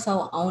more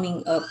so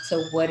owning up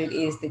to what it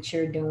is that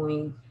you're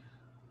doing,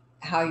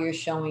 how you're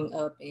showing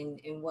up, and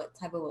what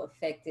type of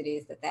effect it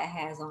is that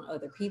has on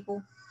other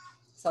people.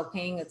 So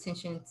paying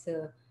attention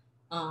to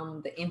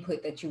the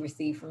input that you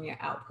receive from your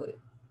output,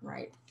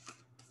 right?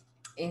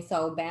 And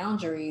so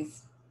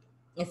boundaries,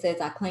 it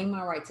says, I claim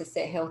my right to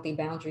set healthy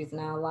boundaries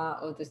and I allow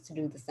others to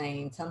do the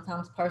same.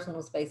 Sometimes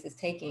personal space is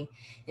taken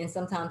and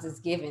sometimes it's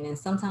given. And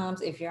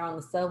sometimes if you're on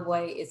the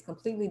subway, it's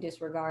completely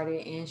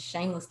disregarded and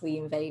shamelessly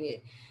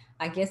invaded.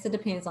 I guess it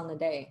depends on the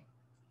day.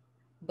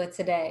 But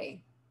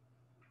today,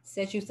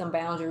 set you some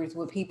boundaries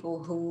with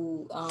people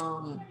who,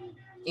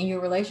 in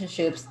your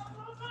relationships,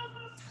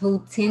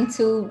 who tend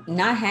to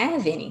not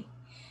have any.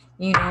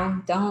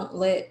 Don't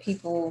let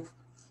people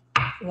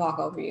walk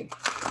over you.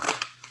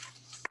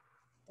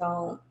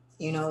 Don't,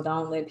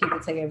 don't let people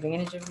take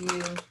advantage of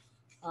you.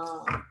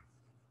 Um,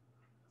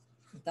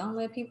 don't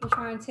let people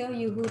try and tell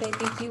you who they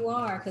think you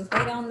are, because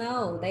they don't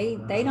know.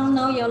 They don't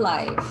know your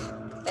life.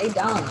 They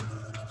don't.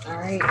 All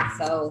right.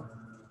 So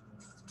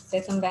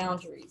set some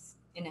boundaries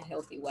in a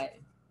healthy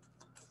way.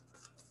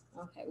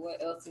 Okay.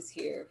 What else is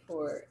here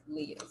for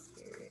Leo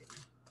spirit?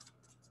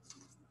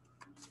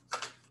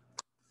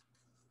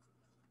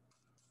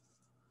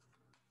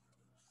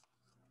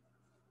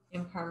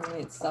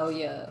 Impermanence. So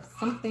yeah,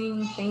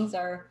 things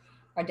are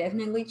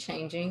definitely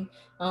changing.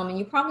 And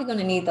you're probably going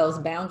to need those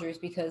boundaries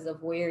because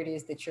of where it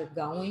is that you're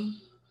going.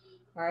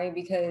 Right?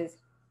 Because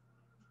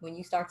when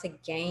you start to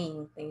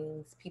gain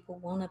things, people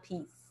want a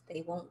piece.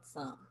 They want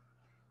some.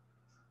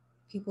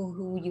 People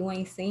who you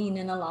ain't seen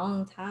in a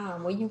long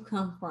time. Where you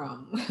come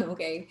from?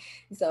 Okay,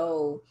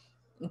 so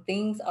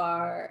things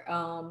are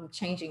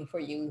changing for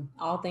you.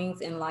 All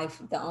things in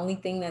life. The only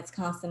thing that's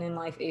constant in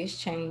life is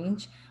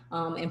change.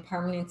 And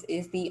permanence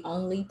is the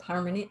only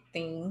permanent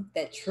thing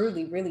that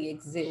truly, really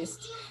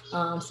exists.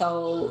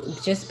 So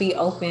just be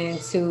open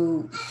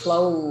to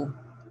flow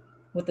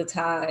with the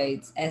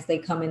tides as they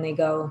come and they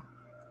go.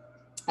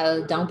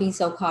 Don't be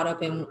so caught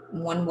up in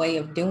one way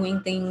of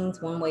doing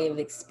things, one way of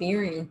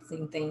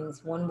experiencing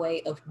things, one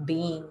way of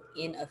being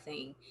in a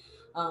thing.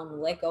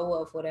 Let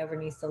go of whatever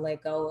needs to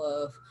let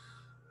go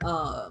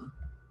of.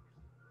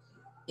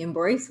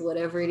 Embrace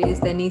whatever it is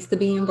that needs to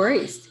be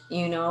embraced.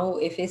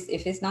 If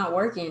it's not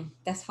working,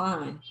 that's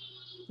fine.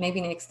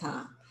 Maybe next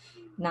time,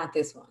 not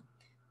this one.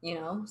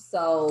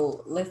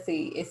 So let's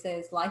see. It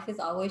says life is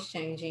always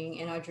changing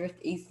and I drift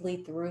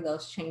easily through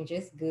those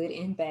changes, good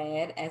and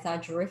bad. As I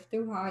drift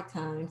through hard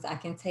times, I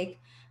can take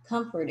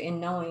comfort in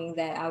knowing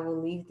that I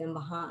will leave them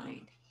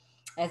behind.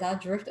 As I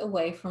drift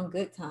away from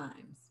good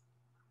times,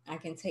 I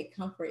can take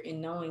comfort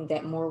in knowing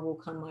that more will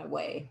come my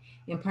way.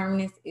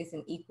 Impermanence is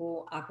an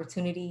equal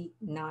opportunity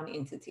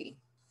non-entity.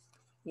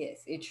 Yes,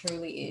 it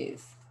truly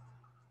is.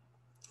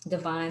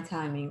 Divine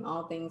timing.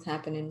 All things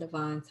happen in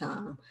divine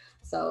time.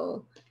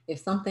 So if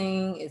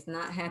something is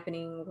not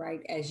happening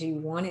right as you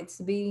want it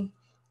to be,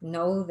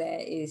 know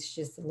that it's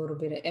just a little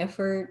bit of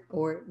effort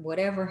or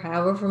whatever,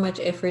 however much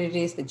effort it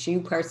is that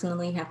you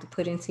personally have to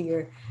put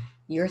into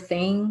your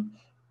thing,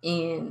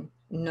 and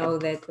know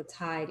that the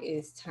tide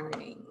is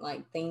turning.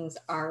 Like things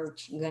are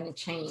going to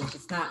change.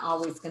 It's not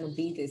always going to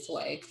be this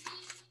way.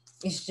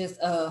 It's just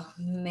a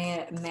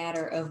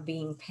matter of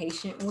being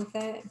patient with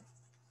that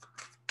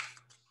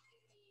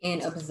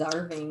and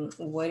observing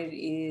what it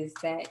is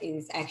that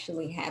is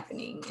actually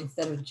happening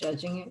instead of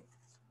judging it.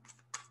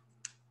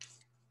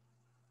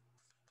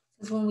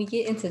 Because when we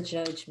get into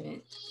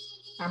judgment,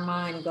 our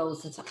mind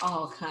goes into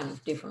all kind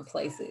of different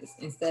places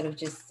instead of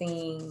just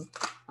seeing.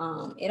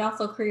 It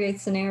also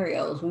creates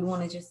scenarios. We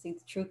want to just see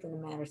the truth in the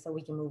matter so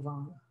we can move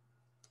on.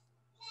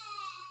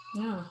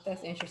 No,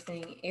 that's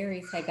interesting.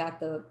 Aries had got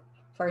the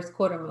first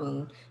quarter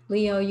moon.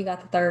 Leo, you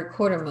got the third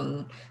quarter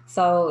moon.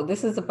 So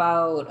this is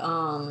about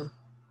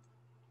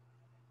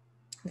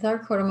the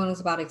third quarter moon is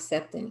about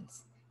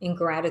acceptance and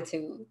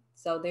gratitude.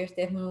 So there's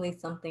definitely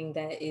something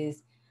that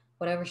is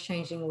whatever's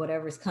changing,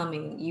 whatever's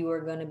coming, you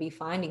are going to be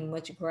finding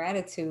much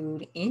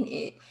gratitude in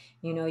it.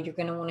 You know, you're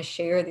going to want to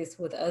share this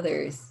with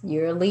others.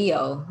 You're a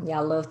Leo.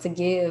 Y'all love to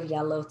give,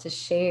 y'all love to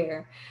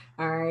share.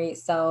 All right.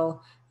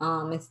 So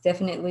it's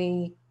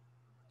definitely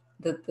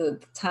the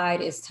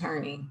tide is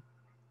turning,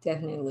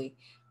 definitely,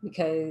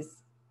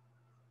 because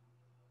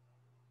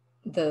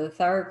the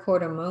third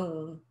quarter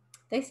moon,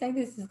 they say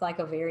this is like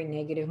a very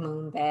negative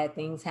moon, bad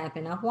things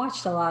happen. I've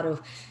watched a lot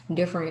of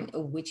different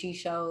witchy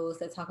shows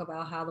that talk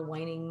about how the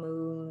waning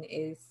moon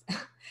is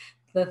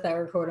the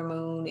third quarter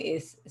moon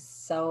is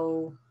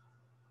so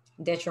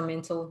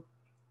detrimental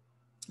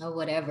or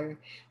whatever,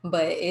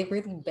 but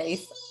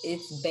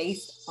it's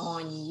based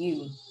on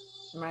you,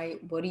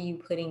 right? What are you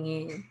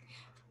putting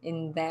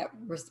in that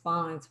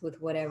response with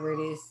whatever it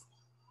is,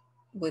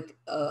 with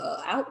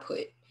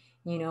output,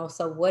 you know?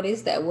 So what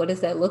is that, what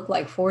does that look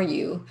like for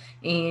you?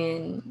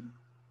 And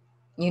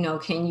you know,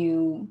 can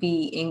you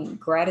be in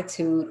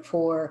gratitude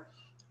for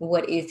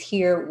what is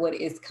here, what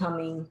is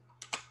coming,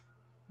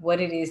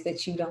 what it is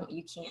that you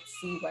can't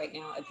see right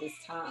now at this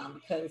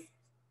time, because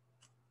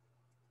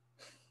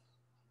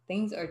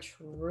things are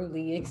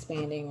truly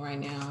expanding right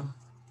now.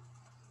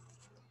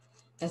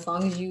 As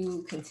long as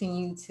you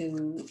continue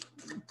to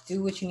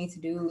do what you need to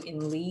do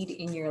and lead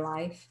in your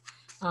life,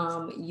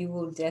 you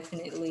will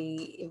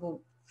definitely,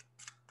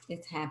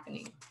 it's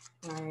happening.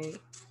 All right.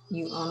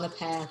 You on the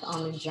path,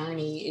 on the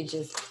journey. It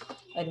just,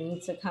 I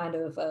need to kind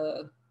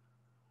of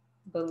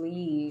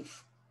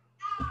believe.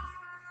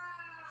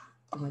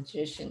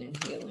 Magician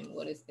and healing.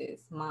 What is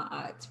this? My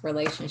odds,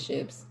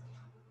 relationships,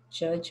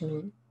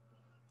 judgment.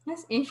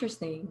 That's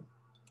interesting.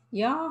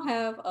 Y'all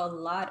have a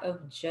lot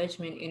of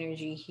judgment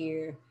energy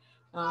here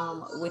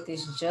with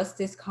this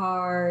justice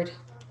card.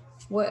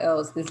 What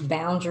else? This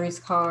boundaries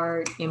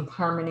card,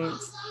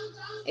 impermanence.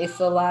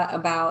 It's a lot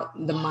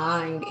about the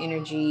mind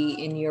energy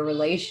in your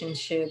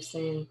relationships,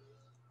 and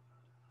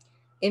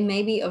it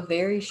may be a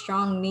very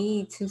strong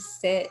need to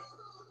set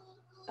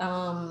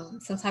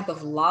some type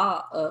of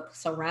law up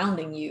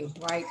surrounding you,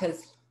 right?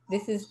 Because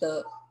this is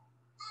the,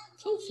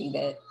 can you see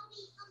that?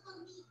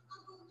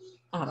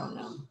 I don't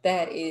know.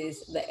 That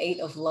is the Eight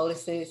of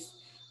Lotuses.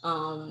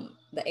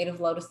 The Eight of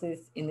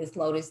Lotuses in this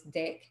Lotus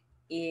deck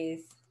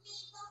is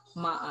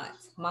Ma'at.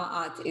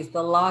 Ma'at is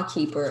the law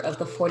keeper of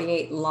the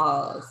 48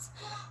 laws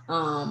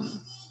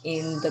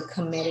in the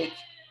Kemetic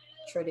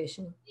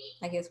tradition.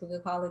 I guess we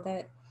could call it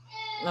that.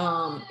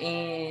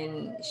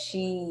 And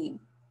she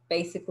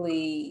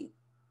basically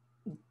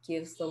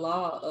gives the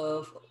law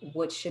of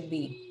what should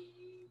be.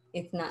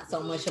 It's not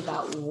so much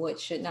about what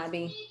should not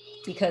be,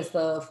 because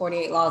the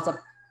 48 laws of,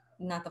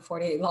 not the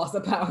 48 laws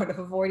of power,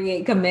 the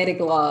 48 Kemetic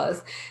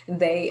laws,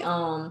 they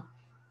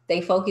they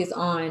focus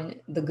on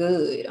the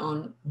good,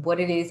 on what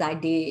it is I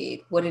did,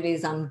 what it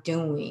is I'm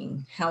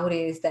doing, how it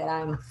is that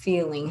I'm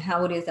feeling,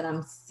 how it is that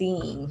I'm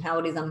seeing, how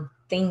it is I'm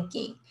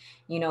thinking.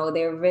 You know,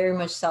 they're very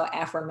much so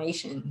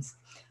affirmations,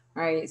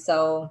 right?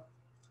 So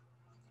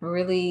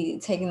really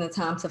taking the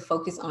time to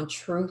focus on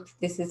truth.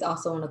 This is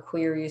also an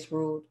Aquarius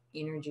ruled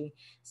energy.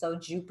 So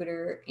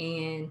Jupiter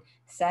and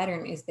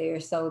Saturn is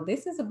there. So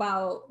this is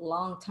about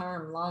long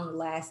term, long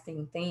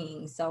lasting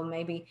things. So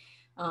maybe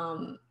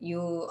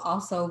you'll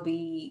also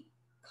be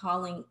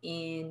calling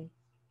in,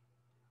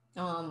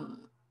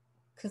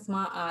 because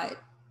my aunt,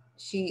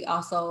 she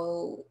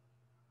also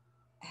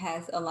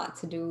has a lot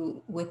to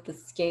do with the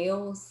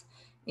scales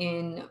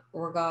in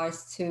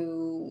regards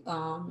to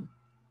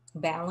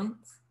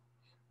balance,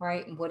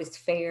 right? What is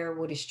fair,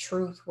 what is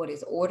truth, what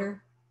is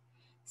order.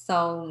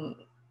 So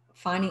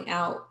finding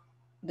out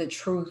the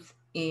truth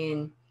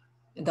in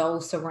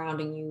those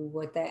surrounding you,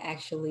 what that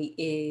actually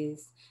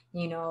is,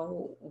 you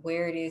know,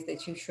 where it is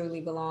that you truly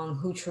belong,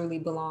 who truly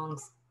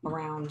belongs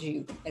around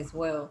you as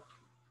well.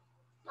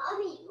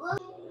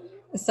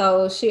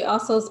 So she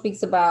also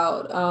speaks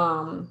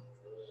about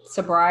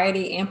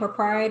sobriety and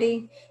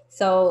propriety.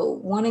 So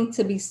wanting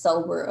to be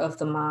sober of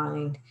the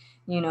mind,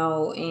 you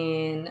know,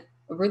 and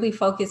really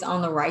focus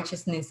on the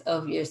righteousness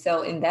of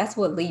yourself. And that's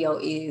what Leo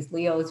is.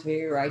 Leo is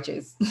very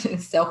righteous,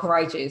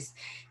 self-righteous.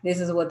 This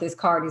is what this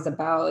card is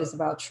about. It's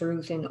about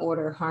truth and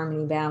order,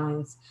 harmony,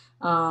 balance.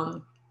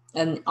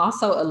 And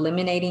also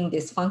eliminating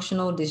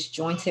dysfunctional,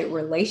 disjointed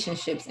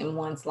relationships in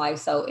one's life.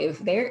 So if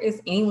there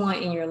is anyone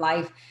in your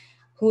life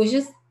who is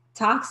just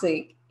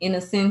toxic in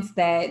a sense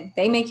that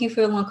they make you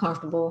feel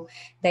uncomfortable,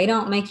 they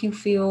don't make you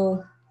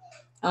feel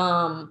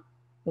um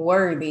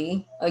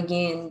worthy,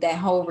 again that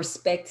whole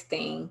respect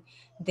thing,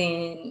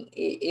 then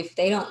if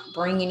they don't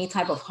bring any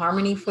type of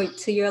harmony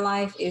to your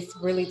life, it's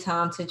really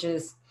time to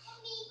just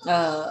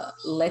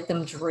let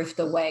them drift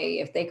away.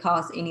 If they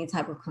cause any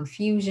type of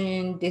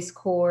confusion,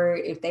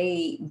 discord, if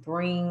they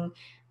bring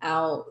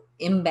out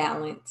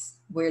imbalance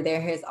where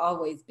there has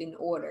always been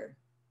order,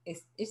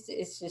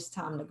 it's just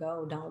time to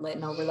go. Don't let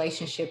no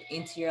relationship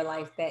into your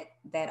life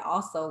that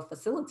also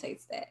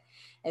facilitates that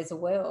as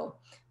well.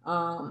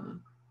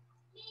 Um,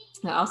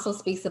 it also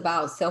speaks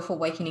about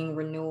self-awakening,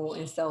 renewal,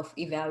 and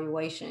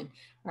self-evaluation,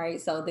 right?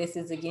 So this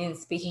is again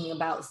speaking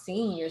about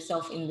seeing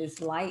yourself in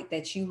this light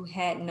that you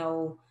had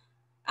no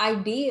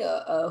idea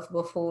of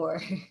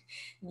before.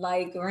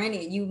 Like,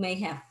 granted, you may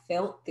have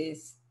felt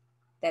this,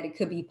 that it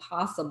could be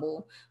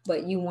possible,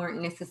 but you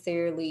weren't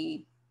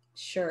necessarily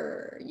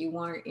sure. You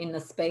weren't in the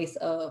space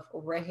of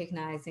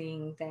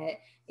recognizing that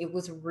it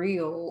was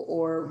real,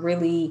 or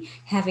really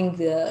having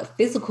the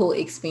physical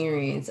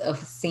experience of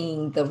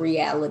seeing the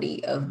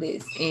reality of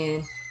this.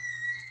 And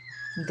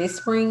this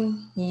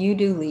spring, you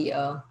do,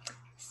 Leo.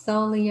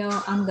 So, Leo,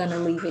 I'm going to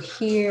leave it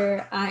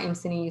here. I am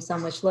sending you so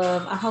much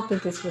love. I hope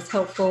that this was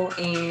helpful,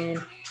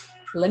 and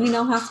let me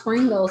know how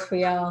spring goes for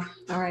y'all.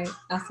 All right.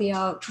 I'll see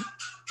y'all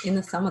in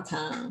the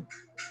summertime.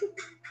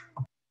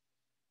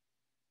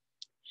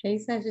 Hey,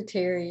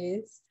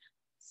 Sagittarius.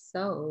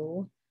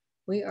 So,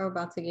 we are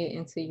about to get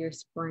into your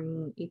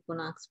spring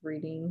equinox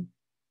reading.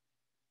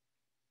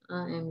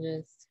 I am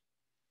just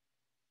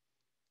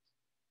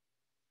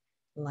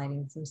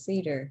lighting some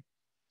cedar,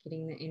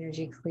 getting the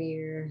energy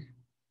clear.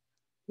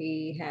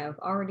 We have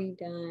already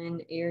done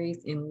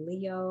Aries and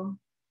Leo,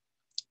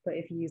 but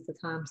if you use the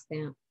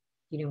timestamp,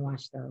 you didn't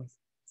watch those.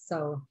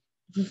 So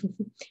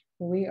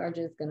we are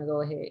just gonna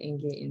go ahead and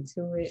get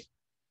into it.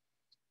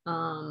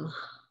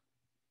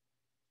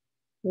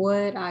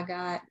 What I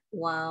got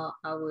while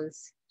I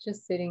was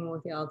just sitting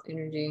with y'all's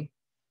energy,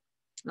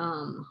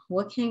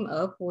 what came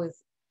up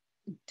was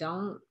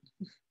don't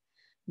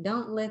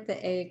let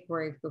the egg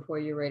break before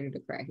you're ready to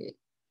crack it.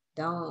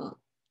 Don't.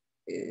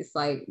 It's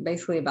like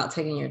basically about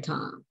taking your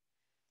time.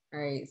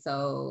 Right.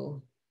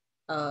 So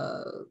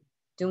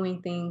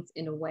doing things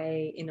in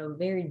a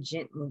very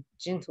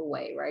gentle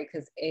way, right?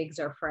 Because eggs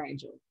are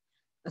fragile.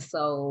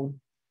 So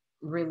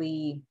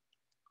really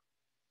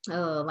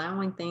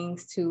allowing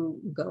things to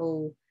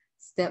go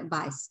step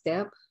by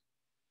step,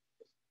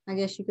 I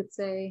guess you could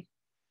say,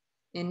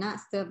 and not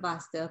step by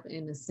step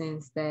in the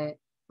sense that,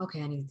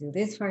 okay, I need to do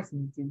this first, I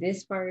need to do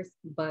this first,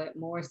 but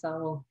more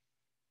so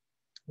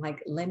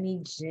like, let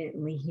me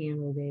gently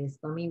handle this.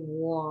 Let me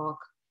walk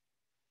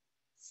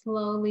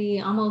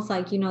slowly, almost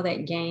like,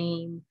 that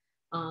game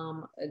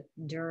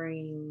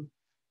during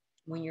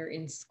when you're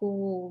in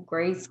school,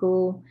 grade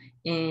school,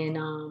 and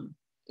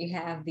you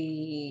have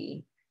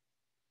the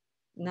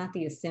not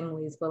the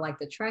assemblies, but like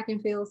the track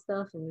and field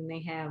stuff, and then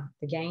they have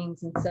the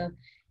games and stuff,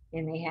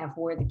 and they have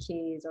where the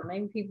kids, or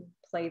maybe people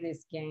play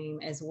this game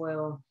as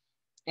well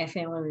at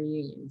family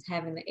reunions,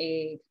 having the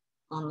egg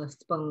on the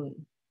spoon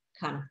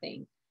kind of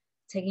thing,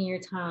 taking your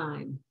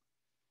time.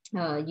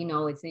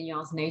 It's in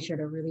y'all's nature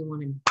to really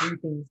want to do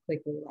things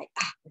quickly, like,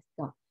 let's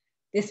go.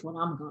 This one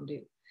I'm gonna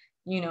do,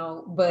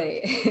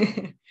 but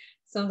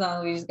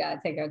sometimes we just gotta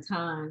take our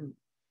time,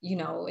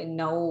 and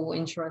know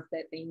and trust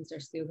that things are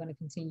still gonna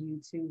continue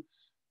to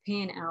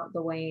pan out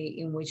the way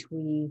in which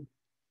we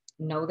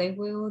know they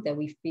will, that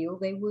we feel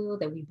they will,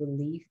 that we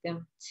believe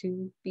them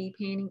to be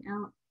panning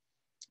out.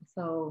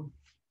 So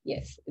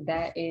yes,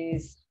 that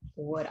is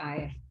what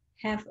I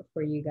have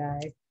for you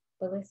guys.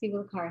 But let's see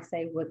what the cards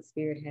say, what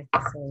spirit has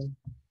to say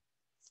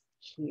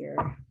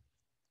here.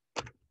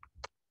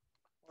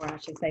 Or I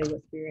should say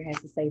what spirit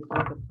has to say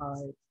for the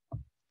cards.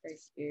 Great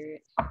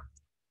spirit.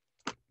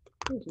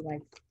 What would you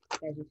like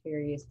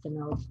Sagittarius to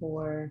know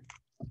for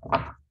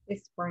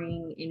this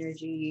spring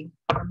energy,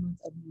 month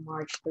of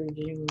March through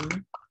June?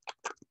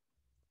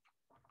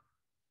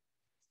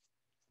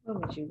 What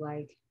would you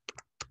like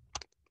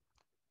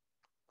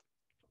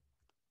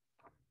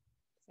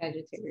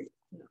Sagittarius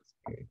to know,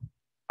 spirit?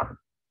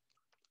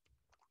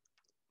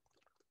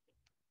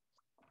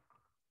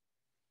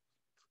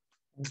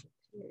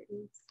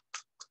 Sagittarius.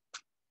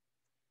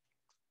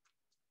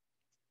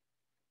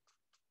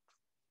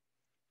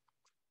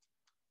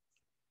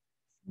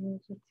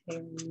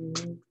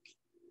 Sagittarius.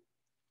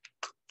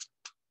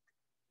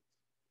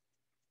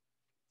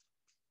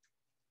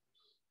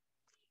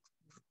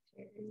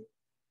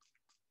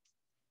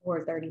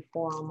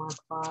 4:34 on my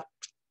clock.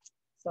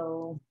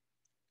 So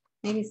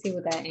maybe see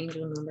what that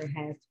angel number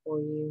has for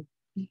you,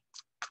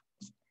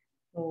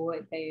 or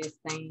what they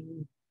are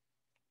saying.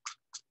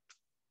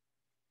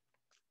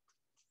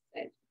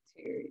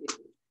 Sagittarius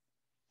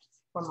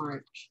for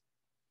March.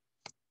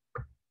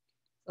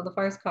 So the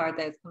first card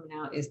that's coming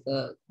out is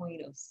the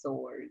Queen of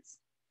Swords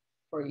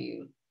for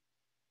you.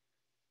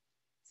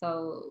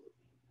 So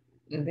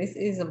this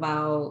is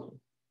about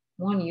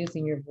one,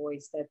 using your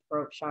voice, that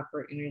throat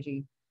chakra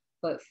energy,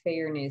 but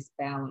fairness,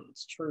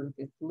 balance, truth.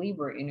 It's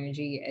Libra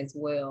energy as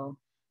well.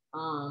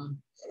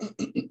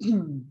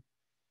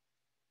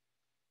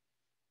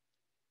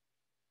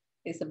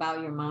 It's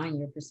about your mind,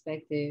 your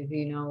perspective,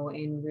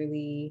 and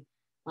really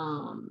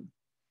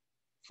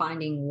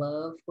finding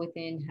love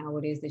within how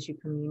it is that you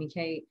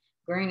communicate.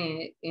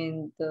 Granted,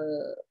 in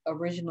the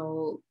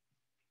original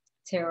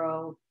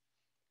tarot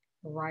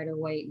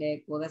Rider-Waite deck,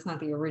 well, that's not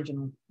the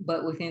original,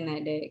 but within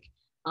that deck,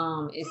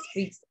 it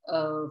speaks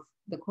of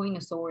the Queen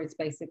of Swords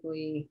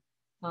basically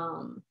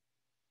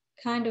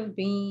kind of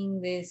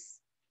being this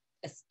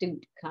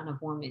astute kind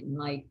of woman,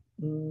 like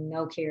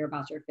no care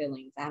about your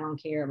feelings. I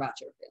don't care about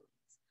your feelings.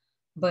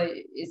 But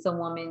it's a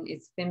woman,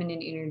 it's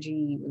feminine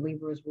energy.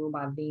 Libra is ruled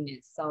by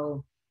Venus.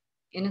 So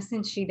in a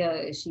sense, she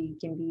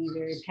can be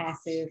very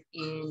passive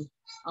and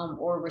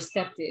or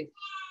receptive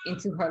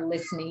into her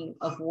listening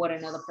of what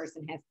another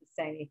person has to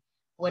say,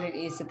 what it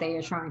is that they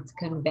are trying to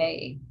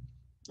convey.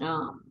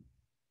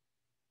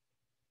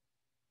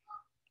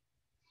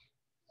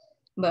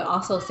 But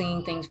also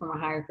seeing things from a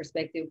higher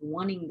perspective,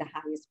 wanting the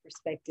highest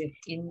perspective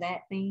in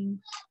that thing.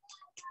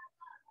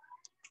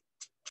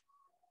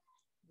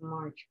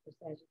 March for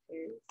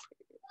Sagittarius.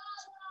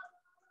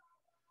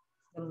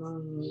 The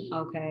moon.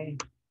 Okay.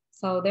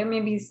 So there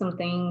may be some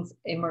things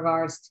in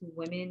regards to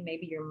women,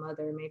 maybe your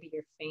mother, maybe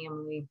your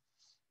family,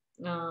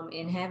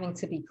 and having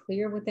to be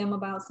clear with them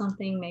about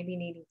something, maybe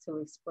needing to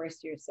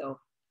express yourself.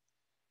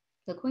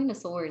 The Queen of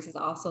Swords is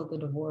also the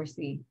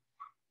divorcee.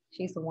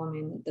 She's the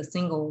woman, the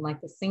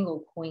single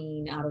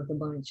queen out of the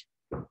bunch,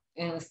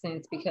 in a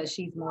sense, because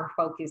she's more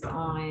focused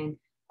on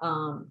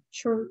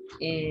truth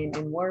and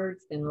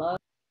words than love.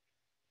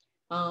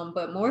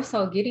 But more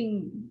so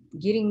getting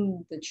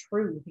the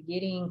truth,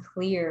 getting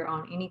clear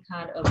on any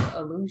kind of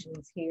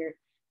illusions here,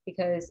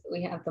 because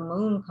we have the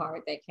moon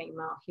card that came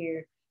out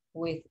here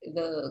with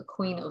the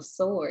Queen of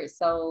Swords.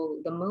 So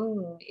the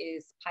moon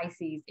is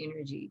Pisces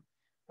energy,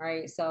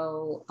 right?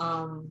 So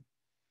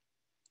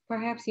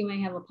perhaps you may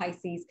have a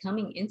Pisces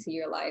coming into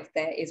your life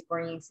that is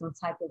bringing some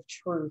type of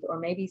truth, or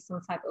maybe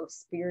some type of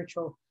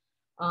spiritual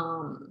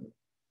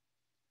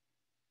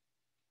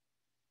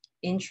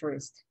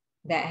interest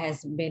that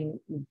has been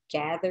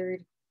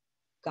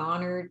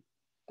garnered,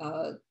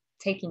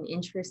 taking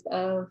interest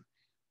of,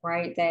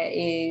 right? That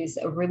is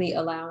really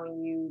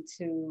allowing you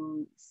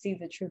to see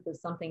the truth of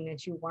something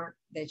that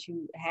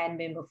you hadn't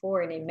been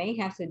before. And it may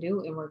have to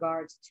do in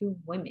regards to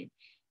women,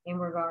 in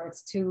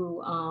regards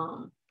to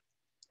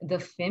the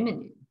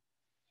feminine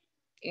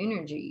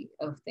energy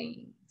of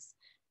things,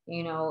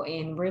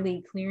 and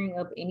really clearing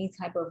up any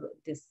type of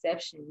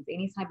deceptions,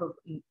 any type of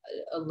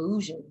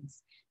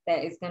illusions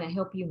that is going to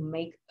help you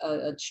make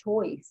a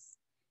choice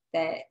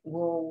that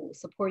will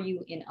support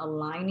you in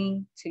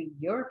aligning to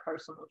your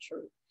personal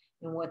truth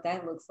and what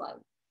that looks like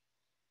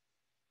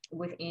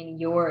within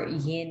your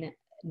yin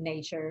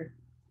nature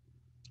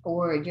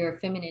or your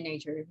feminine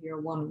nature if you're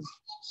a woman,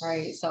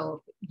 right?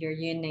 So your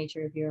yin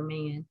nature if you're a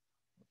man,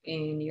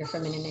 and your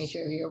feminine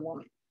nature if you're a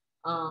woman.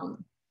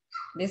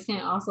 This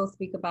can also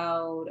speak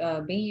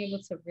about being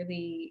able to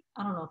really,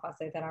 I don't know if I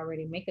said that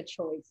already, make a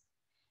choice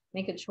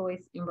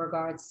in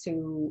regards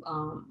to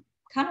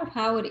kind of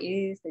how it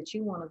is that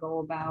you want to go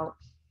about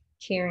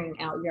carrying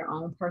out your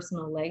own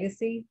personal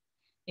legacy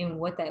and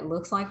what that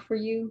looks like for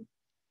you.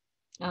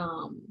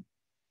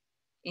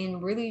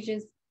 And really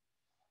just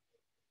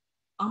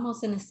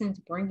almost in a sense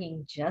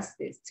bringing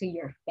justice to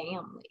your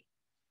family,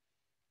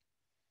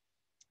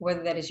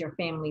 whether that is your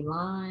family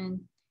line,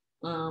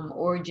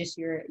 or just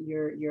your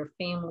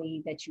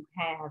family that you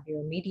have,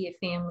 your immediate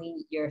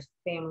family, your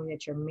family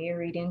that you're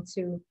married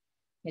into,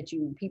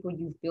 people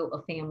you've built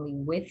a family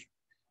with,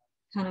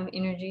 kind of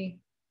energy.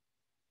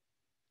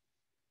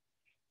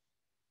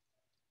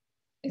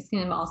 It's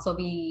going to also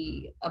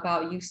be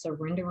about you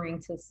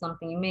surrendering to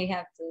something. You may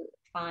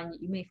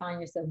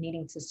find yourself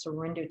needing to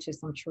surrender to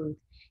some truth,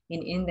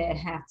 and in that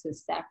have to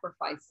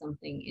sacrifice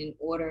something in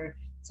order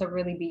to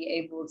really be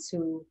able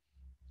to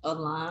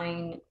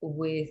align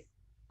with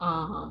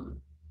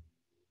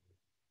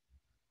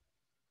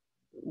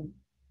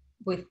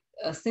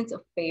a sense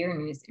of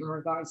fairness in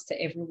regards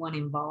to everyone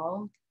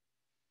involved.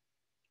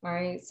 All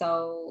right.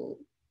 So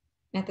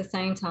at the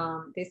same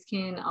time, this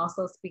can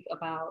also speak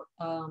about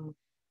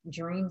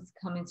dreams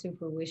coming to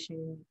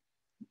fruition,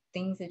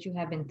 things that you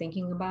have been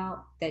thinking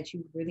about that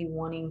you really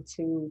wanting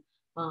to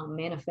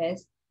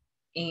manifest,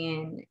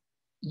 and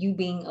you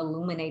being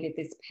illuminated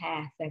this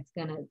path that's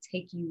going to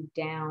take you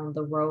down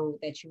the road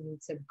that you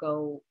need to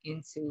go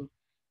into.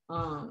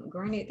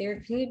 Granted,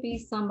 there could be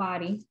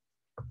somebody,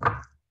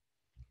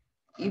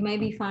 you may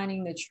be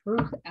finding the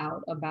truth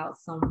out about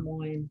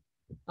someone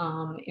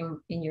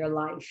in your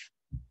life,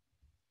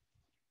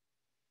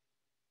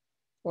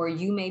 or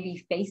you may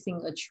be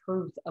facing a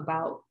truth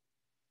about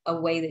a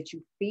way that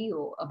you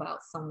feel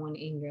about someone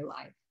in your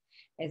life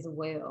as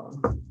well.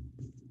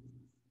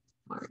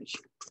 March.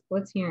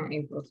 What's here in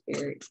April,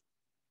 Spirit?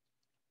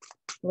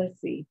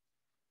 Let's see.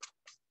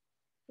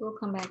 We'll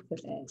come back to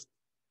that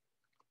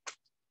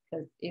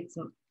because it's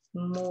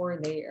more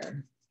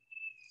there.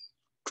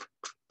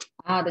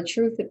 The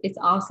truth, it's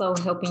also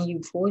helping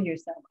you pull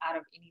yourself out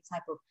of any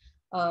type of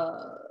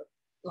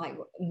like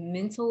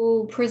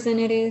mental prison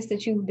it is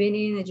that you've been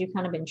in, that you've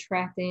kind of been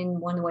trapped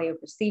in, one way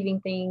of perceiving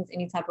things,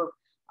 any type of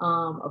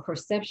a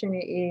perception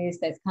it is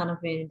that's kind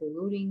of been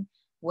diluting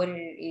what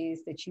it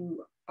is that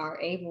you are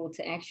able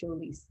to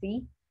actually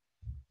see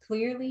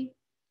clearly,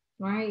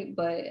 right?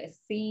 But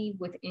see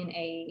within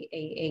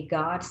a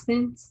God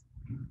sense,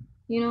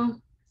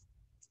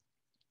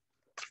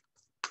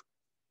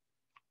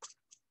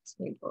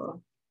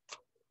 April.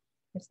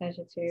 For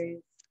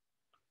Sagittarius,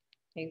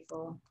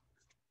 April.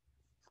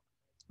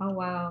 Oh,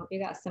 wow. You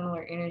got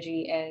similar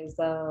energy as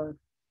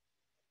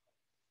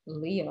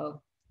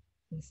Leo,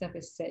 except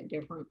it's set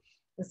different.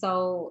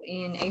 So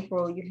in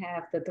April, you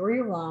have the Three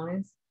of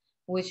Wands,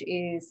 which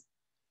is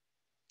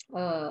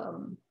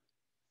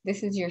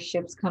this is your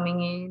ships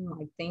coming in,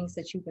 like things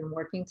that you've been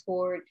working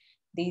toward.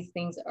 These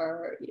things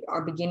are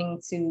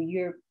beginning to,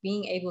 you're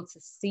being able to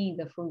see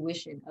the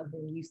fruition of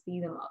them. You see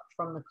them up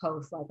from the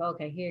coast, like,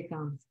 okay, here it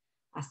comes.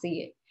 I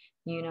see it,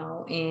 you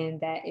know,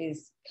 and that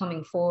is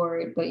coming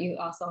forward. But you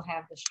also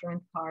have the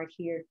Strength card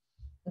here.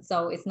 And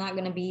so it's not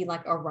going to be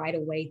like a right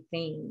away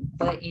thing,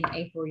 but in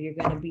April, you're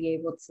going to be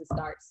able to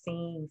start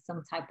seeing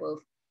some type of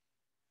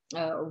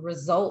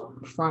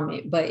result from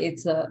it. But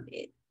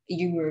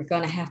you are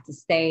going to have to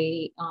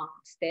stay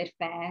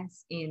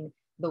steadfast in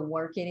the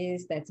work it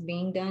is that's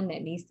being done,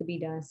 that needs to be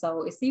done.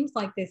 So it seems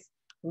like this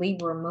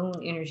Libra moon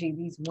energy,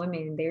 these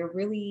women, they're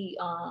really,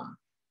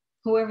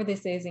 whoever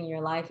this is in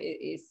your life,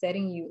 is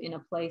setting you in a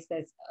place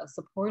that's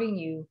supporting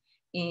you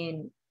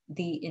in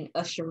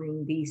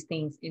ushering these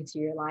things into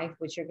your life.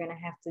 But you're going to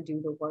have to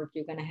do the work.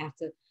 You're going to have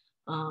to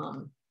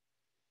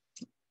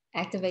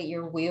activate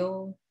your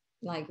will,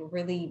 like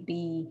really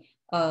be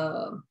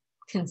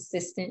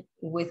consistent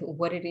with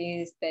what it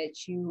is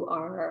that you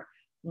are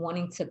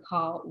wanting to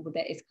call,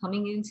 that is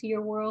coming into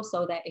your world,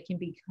 so that it can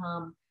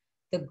become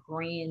the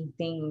grand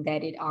thing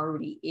that it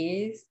already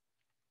is,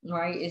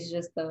 right? It's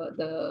just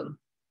the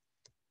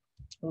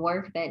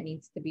work that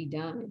needs to be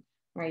done,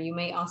 right? You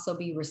may also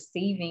be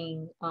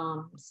receiving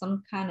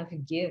some kind of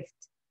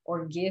gift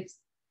or gifts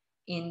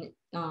in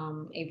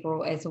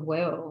April as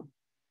well,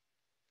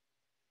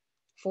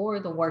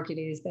 for the work it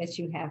is that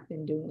you have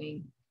been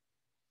doing.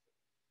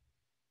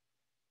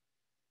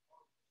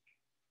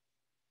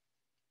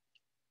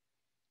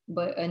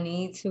 But a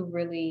need to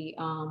really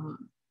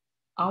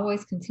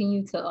always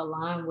continue to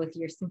align with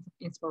your sense of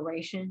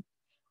inspiration,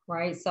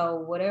 right? So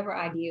whatever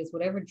ideas,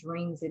 whatever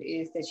dreams it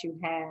is that you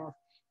have,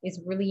 it's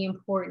really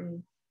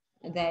important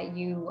that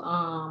you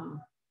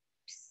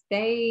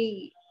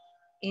stay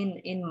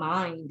in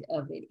mind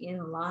of it,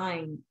 in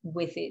line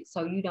with it,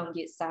 so you don't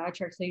get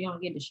sidetracked, so you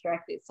don't get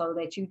distracted, so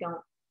that you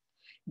don't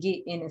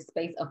get in a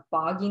space of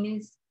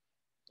fogginess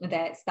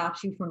that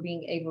stops you from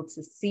being able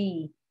to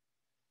see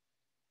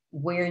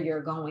where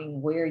you're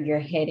going, where you're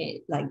headed,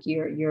 like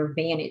your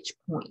vantage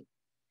point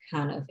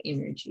kind of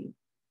energy.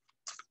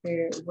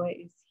 Spirit, what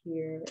is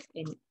here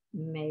in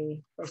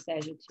May for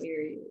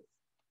Sagittarius?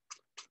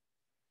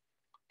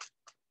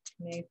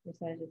 May for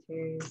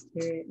Sagittarius.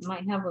 Spirit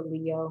might have a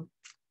Leo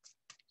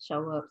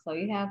show up. So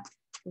you have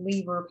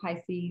Libra,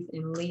 Pisces,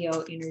 and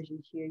Leo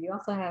energy here. You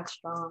also have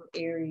strong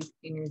Aries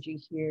energy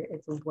here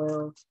as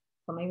well.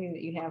 So maybe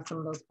you have some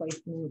of those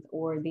placements,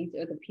 or these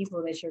are the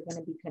people that you're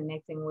going to be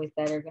connecting with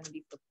that are going to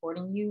be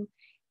supporting you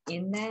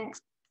in that,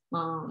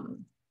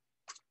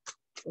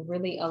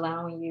 really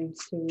allowing you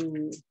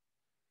to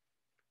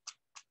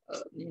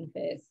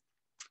manifest,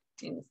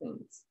 in a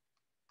sense,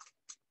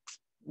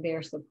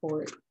 their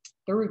support,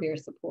 through their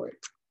support.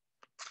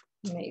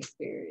 May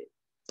Spirit.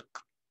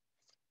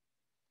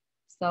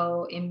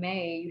 So in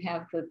May, you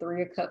have the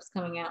Three of Cups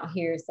coming out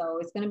here. So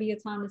it's going to be a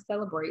time to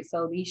celebrate.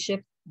 So these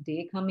shifts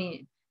did come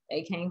in.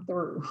 They came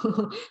through.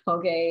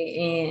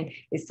 Okay. And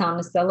it's time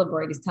to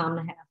celebrate. It's time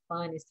to have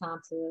fun. It's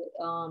time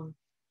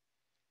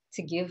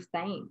to give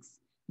thanks.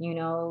 You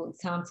know,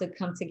 it's time to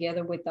come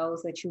together with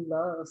those that you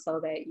love, so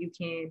that you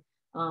can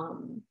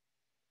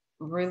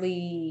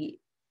really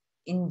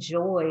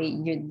enjoy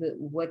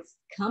what's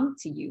come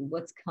to you,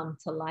 what's come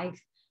to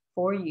life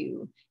for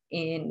you,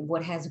 and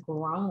what has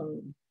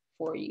grown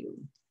for you.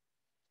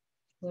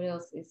 What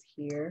else is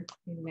here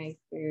in May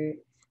Spirit?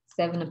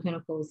 Seven of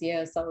Pentacles.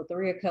 Yeah, so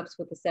Three of Cups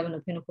with the Seven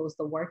of Pentacles,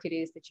 the work it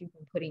is that you've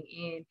been putting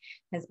in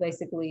has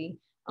basically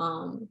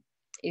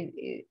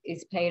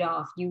it's paid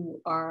off.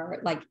 You are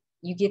like,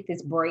 you get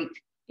this break,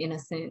 in a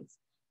sense,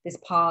 this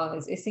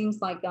pause. It seems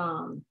like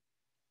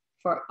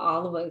for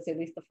all of us, at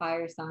least the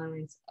fire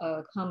signs,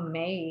 come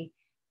May,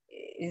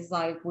 is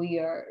like we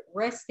are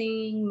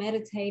resting,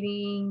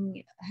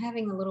 meditating,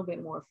 having a little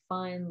bit more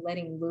fun,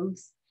 letting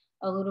loose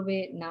a little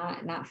bit,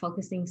 not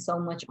focusing so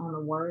much on the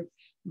work,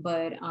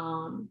 but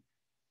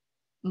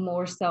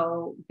more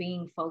so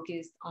being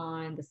focused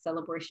on the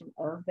celebration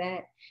of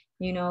that,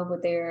 you know. But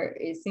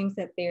it seems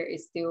that there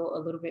is still a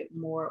little bit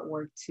more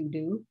work to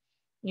do,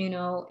 you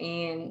know,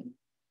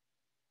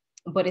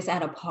 but it's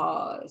at a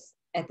pause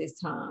at this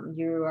time.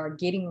 You are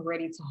getting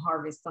ready to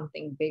harvest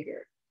something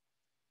bigger,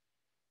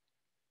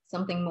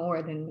 something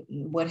more than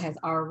what has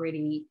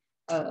already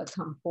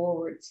come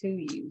forward to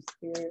you.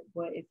 Spirit,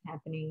 what is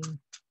happening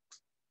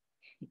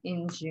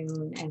in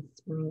June as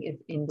spring is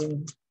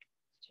ending?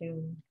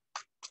 June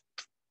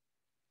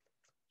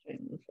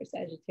for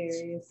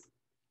Sagittarius.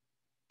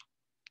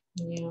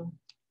 Yeah.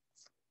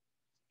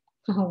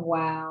 Oh,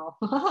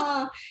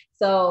 wow.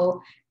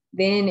 So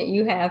then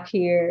you have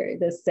here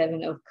the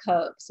Seven of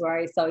Cups,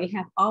 right? So you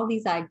have all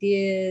these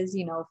ideas,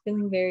 you know,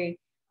 feeling very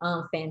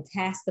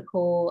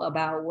fantastical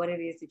about what it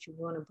is that you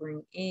want to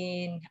bring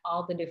in,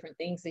 all the different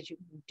things that you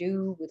can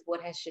do with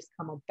what has just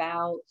come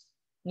about.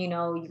 You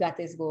know, you got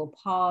this little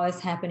pause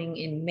happening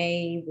in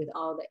May with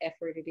all the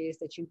effort it is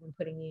that you've been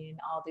putting in,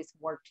 all this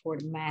work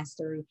toward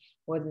mastery,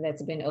 whether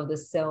that's been of the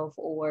self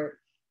or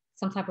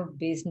some type of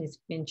business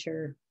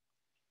venture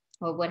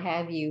or what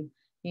have you,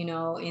 you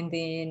know, and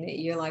then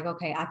you're like,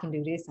 okay, I can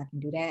do this, I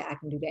can do that, I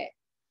can do that.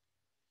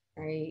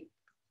 Right.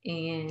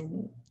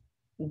 And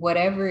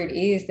whatever it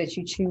is that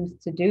you choose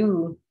to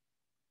do,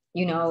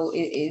 you know, it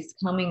is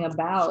coming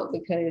about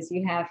because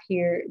you have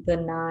here the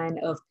Nine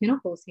of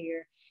Pentacles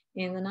here.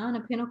 And the Nine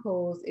of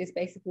Pentacles is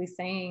basically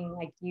saying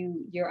like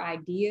your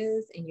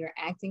ideas and your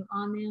acting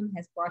on them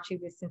has brought you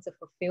this sense of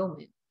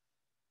fulfillment.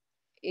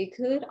 It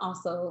could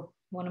also,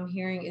 what I'm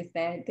hearing is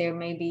that there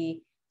may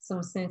be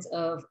some sense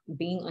of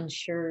being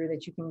unsure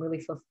that you can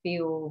really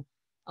fulfill,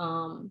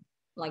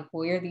 like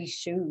wear these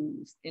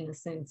shoes in a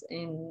sense,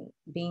 and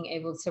being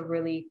able to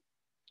really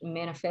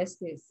manifest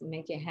this,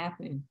 make it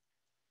happen.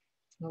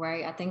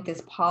 Right. I think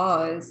this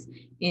pause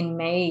in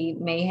May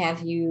may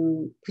have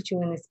you put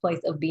you in this place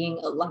of being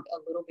like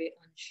a little bit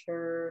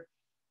unsure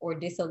or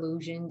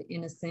disillusioned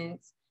in a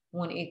sense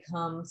when it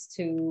comes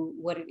to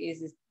what it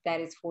is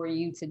that is for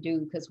you to do.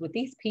 Because with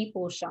these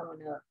people showing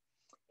up,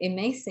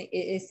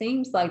 it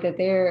seems like that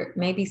there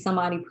may be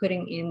somebody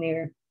putting in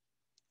their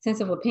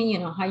sense of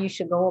opinion on how you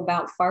should go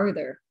about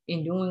further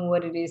in doing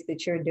what it is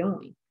that you're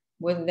doing,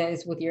 whether that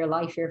is with your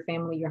life, your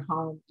family, your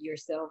home,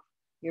 yourself,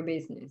 your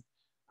business.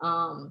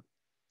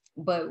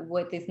 But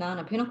what this Nine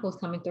of Pentacles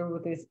coming through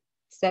with this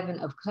Seven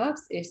of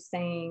Cups is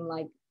saying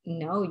like,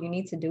 no, you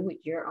need to do it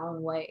your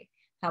own way.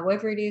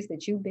 However it is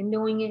that you've been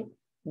doing it,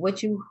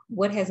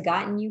 what has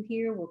gotten you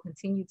here will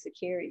continue to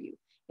carry you.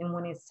 And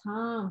when it's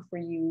time for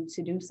you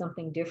to do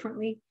something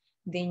differently,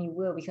 then you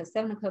will, because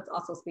Seven of Cups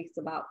also speaks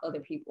about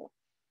other people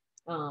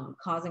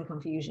causing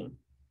confusion,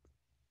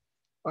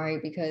 right?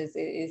 Because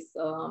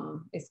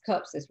it's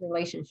cups, it's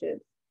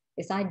relationships,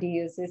 it's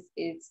ideas,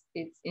 it's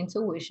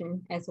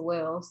intuition as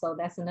well. So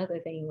that's another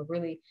thing,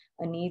 really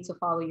a need to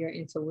follow your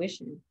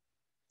intuition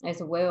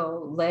as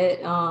well.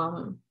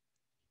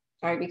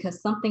 Right,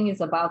 because something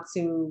is about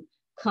to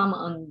come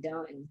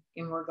undone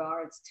in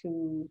regards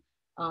to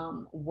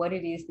what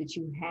it is that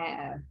you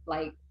have,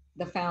 like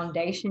the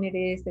foundation it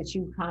is that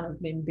you've kind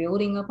of been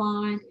building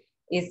upon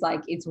is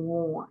like it's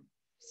worn.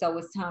 So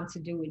it's time to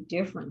do it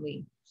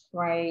differently,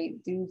 right?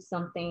 Do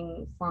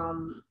something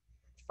from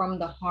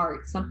the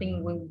heart,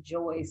 something with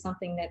joy,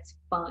 something that's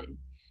fun,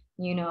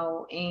 you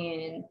know,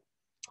 and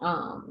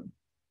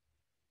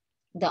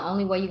the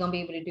only way you're gonna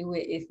be able to do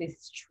it is if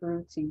it's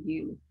true to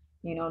you.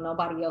 You know,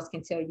 nobody else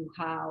can tell you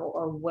how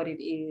or what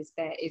it is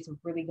that is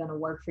really gonna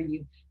work for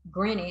you.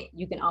 Granted,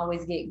 you can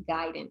always get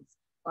guidance,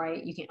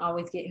 right? You can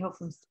always get help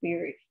from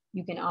spirit.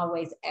 You can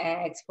always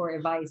ask for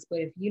advice. But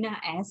if you're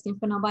not asking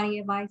for nobody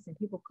advice and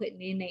people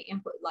putting in their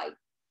input, like,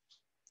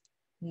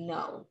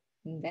 no,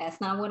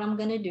 that's not what I'm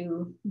gonna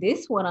do.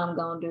 This what I'm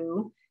gonna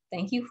do.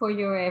 Thank you for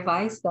your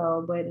advice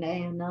though, but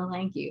no,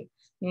 thank you.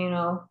 You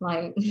know,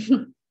 like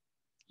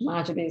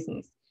mind your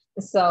business.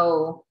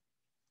 So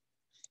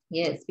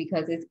yes,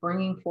 because it's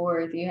bringing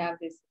forth, you have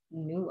this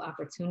new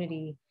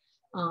opportunity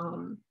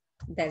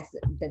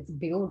that's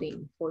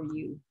building for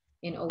you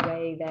in a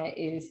way that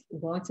is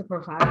going to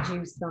provide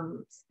you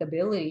some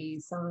stability,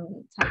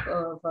 some type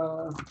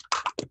of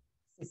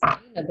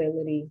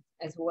sustainability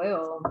as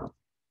well.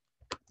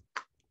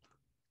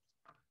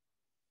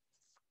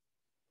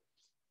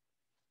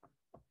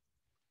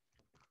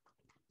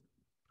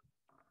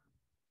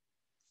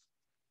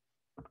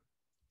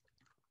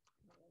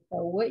 So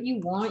what you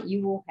want,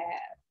 you will have.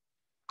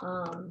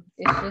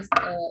 It's just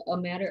a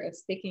matter of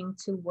sticking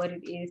to what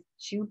it is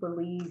that you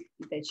believe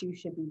that you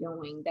should be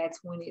doing.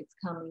 That's when it's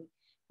coming.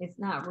 It's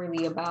not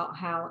really about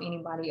how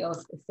anybody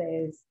else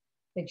says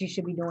that you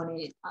should be doing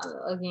it.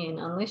 Again,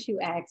 unless you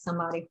ask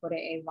somebody for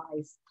their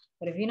advice.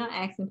 But if you're not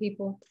asking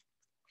people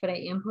for their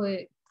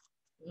input,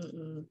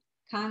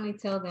 kindly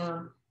tell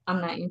them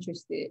I'm not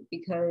interested,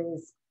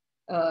 because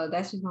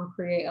that's just going to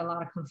create a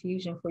lot of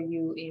confusion for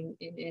you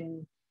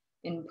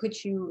and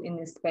put you in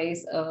this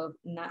space of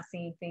not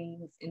seeing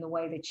things in the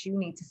way that you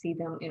need to see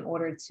them in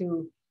order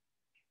to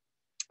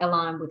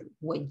align with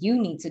what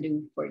you need to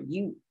do for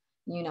you.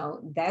 You know,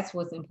 that's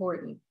what's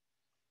important.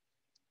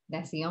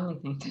 That's the only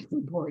thing that's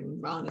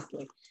important,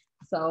 honestly.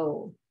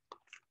 So,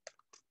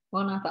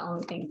 well, not the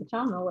only thing, but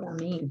y'all know what I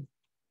mean.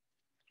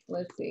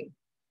 Let's see.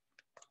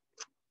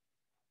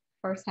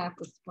 First half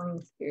of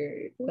spring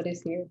spirit. What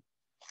is here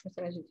for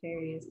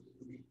Sagittarius?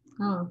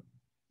 Oh,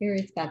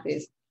 Aries got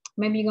this.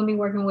 Maybe you're gonna be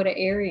working with an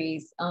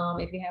Aries.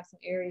 If you have some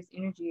Aries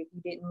energy, if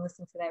you didn't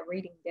listen to that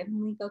reading,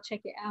 definitely go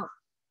check it out,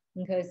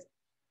 because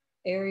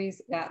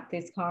Aries got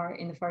this card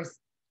in the first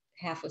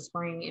half of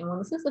spring. And when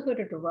the Sisterhood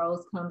of the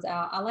Rose comes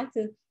out, I like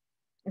to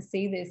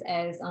see this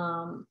as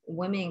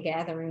women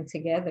gathering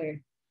together,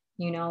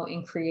 you know,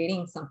 and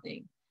creating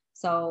something.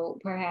 So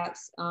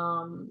perhaps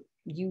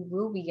you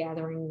will be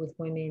gathering with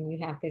women.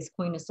 You have this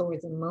Queen of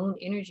Swords and Moon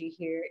energy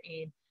here,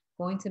 and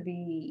going to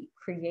be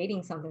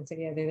creating something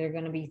together. They're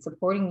going to be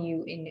supporting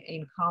you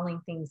in calling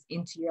things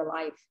into your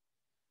life,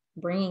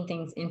 bringing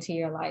things into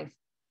your life,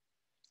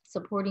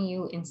 supporting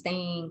you and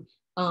staying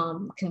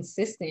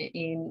consistent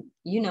in,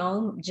 you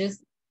know,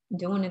 just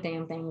doing the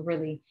damn thing,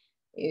 really.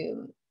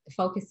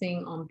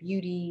 Focusing on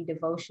beauty,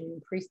 devotion,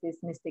 priestess,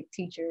 mystic,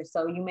 teacher.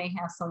 So you may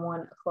have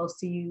someone close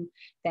to you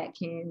that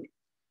can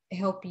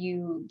help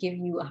you, give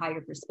you a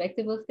higher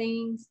perspective of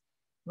things,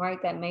 right?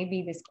 That may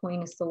be this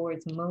Queen of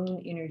Swords,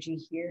 moon energy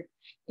here.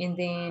 And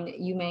then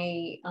you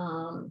may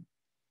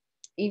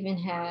even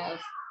have,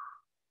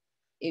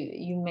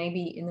 you may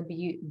be in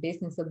the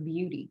business of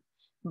beauty,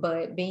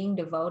 but being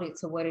devoted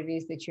to what it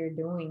is that you're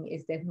doing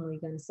is definitely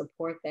going to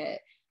support that.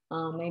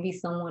 Maybe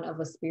someone of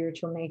a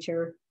spiritual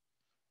nature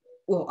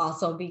will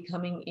also be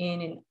coming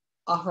in and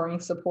offering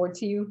support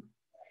to you.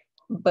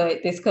 But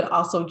this could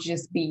also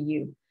just be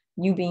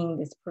you being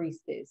this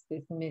priestess,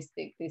 this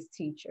mystic, this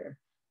teacher,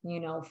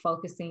 you know,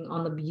 focusing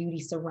on the beauty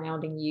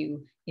surrounding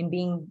you and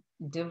being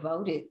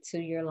devoted to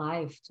your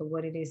life, to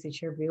what it is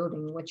that you're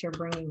building, what you're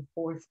bringing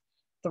forth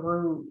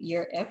through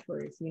your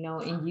efforts, you know,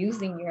 and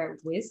using your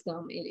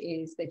wisdom it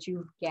is that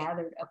you've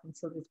gathered up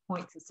until this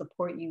point to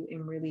support you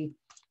in really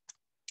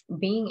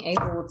being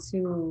able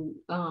to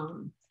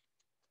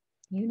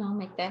you know,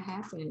 make that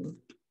happen,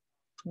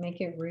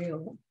 make it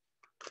real,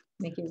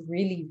 make it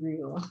really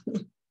real.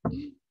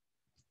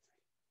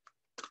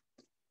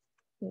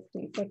 Let's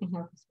see, second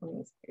half of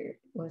spring spirit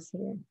was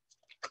here.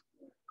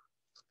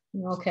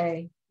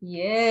 Okay,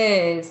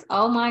 yes.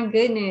 Oh my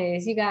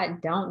goodness, you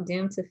got don't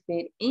dim to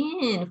fit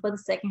in for the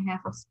second half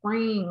of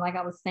spring. Like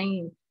I was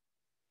saying,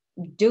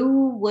 do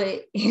what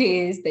it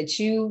is that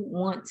you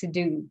want to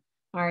do.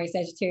 All right,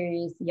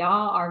 Sagittarius,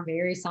 y'all are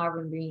very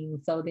sovereign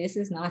beings. So this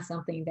is not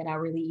something that I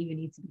really even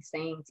need to be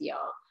saying to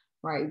y'all,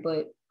 right?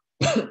 But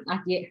I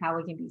get how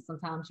it can be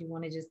sometimes you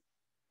want to just,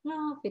 you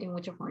know, fit in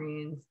with your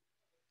friends,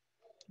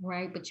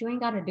 right? But you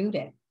ain't got to do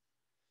that,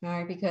 all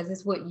right? Because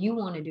it's what you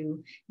want to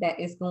do that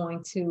is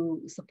going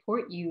to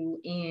support you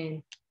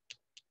in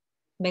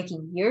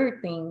making your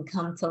thing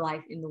come to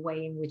life in the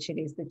way in which it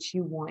is that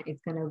you want.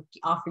 It's going to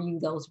offer you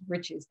those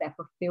riches, that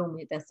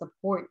fulfillment, that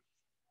support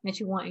that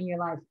you want in your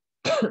life,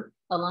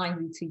 align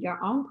you to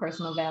your own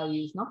personal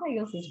values, nobody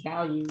else's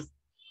values.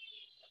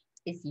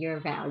 It's your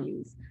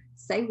values.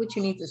 Say what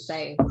you need to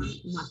say.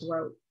 My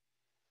throat.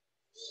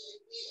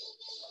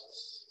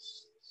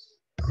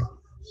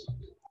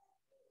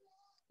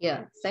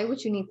 Yeah, say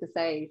what you need to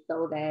say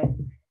so that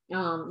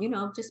you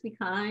know, just be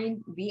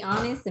kind, be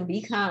honest, and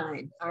be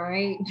kind. All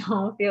right.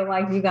 Don't feel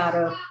like you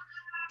gotta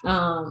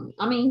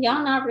I mean,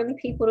 y'all not really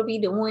people to be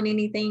doing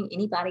anything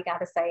anybody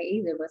gotta say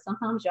either, but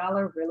sometimes y'all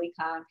are really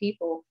kind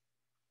people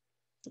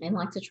and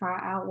like to try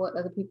out what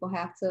other people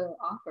have to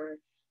offer.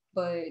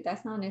 But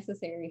that's not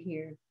necessary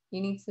here. You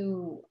need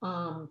to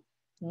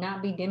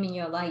not be dimming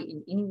your light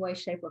in any way,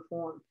 shape, or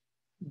form.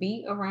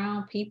 Be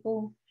around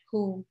people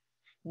who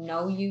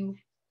know you,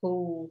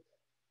 who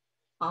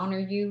honor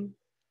you.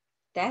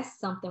 That's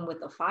something with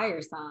the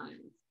fire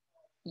signs.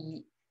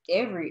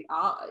 Every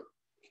all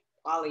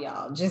of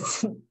y'all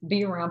just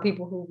be around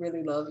people who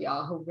really love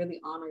y'all, who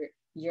really honor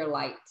your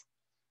light,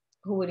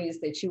 who it is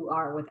that you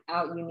are,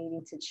 without you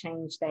needing to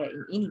change that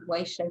in any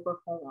way, shape, or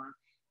form.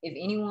 If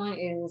anyone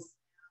is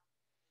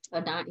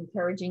not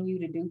encouraging you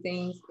to do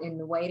things in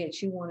the way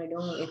that you want to do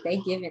them, if they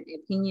give it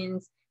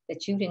opinions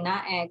that you did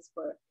not ask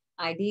for,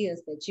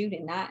 ideas that you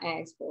did not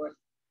ask for,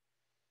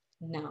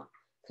 no,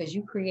 because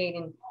you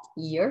creating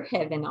your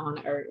heaven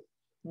on earth,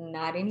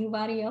 not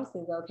anybody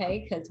else's,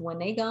 okay? Because when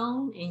they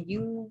gone and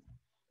you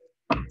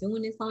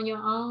doing this on your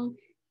own,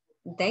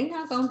 they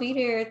not gonna be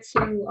there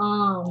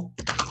to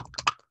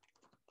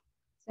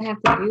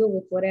have to deal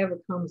with whatever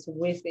comes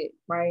with it,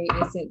 right?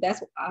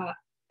 That's why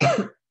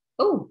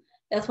oh,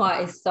 that's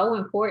why it's so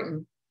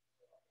important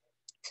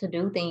to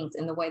do things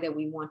in the way that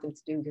we want them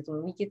to do. Because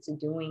when we get to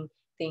doing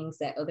things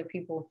that other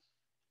people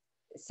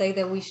say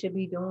that we should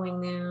be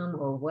doing them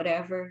or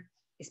whatever,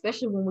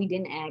 especially when we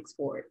didn't ask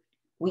for it,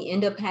 we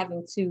end up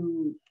having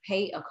to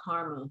pay a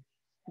karma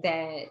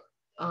that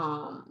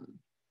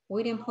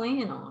we didn't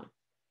plan on.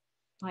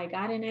 Like,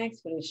 I didn't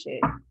ask for this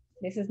shit.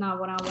 This is not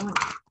what I want.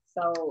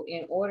 So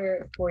in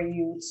order for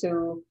you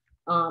to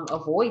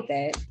avoid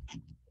that,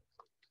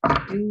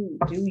 do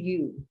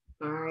you.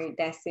 All right,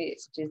 that's it.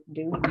 Just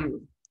do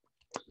you,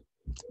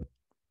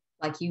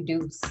 like you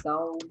do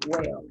so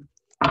well.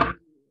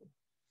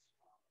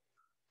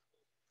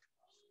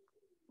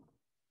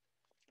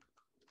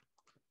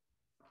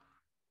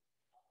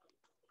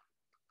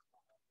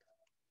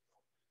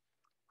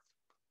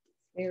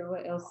 Here,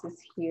 what else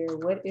is here?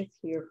 What is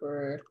here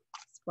for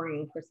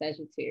spring for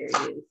Sagittarius?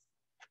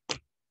 What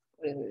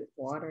is it?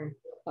 Water.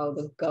 Oh,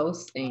 the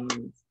ghost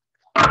things.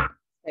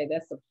 Okay,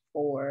 that's a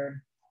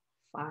 4.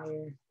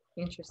 Fire.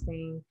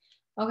 Interesting.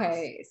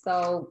 Okay,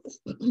 so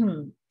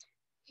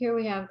here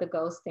we have the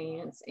ghost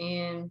dance.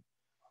 And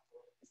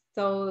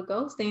so the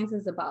ghost dance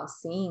is about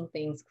seeing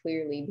things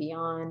clearly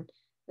beyond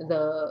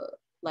the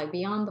like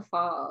beyond the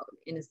fog,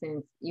 in a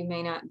sense. You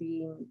may not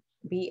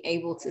be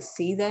able to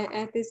see that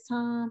at this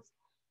time,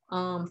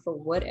 for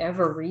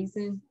whatever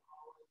reason.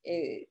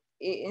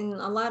 And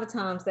a lot of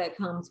times that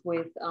comes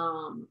with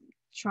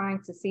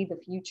trying to see the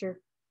future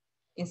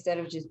instead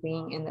of just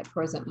being in that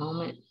present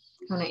moment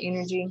kind of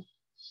energy.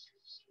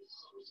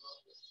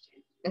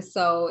 And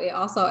so it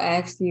also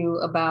asks you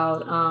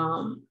about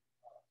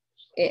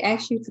it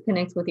asks you to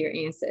connect with your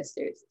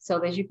ancestors so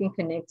that you can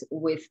connect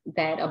with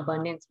that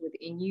abundance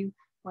within you,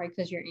 right?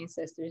 Because your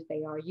ancestors,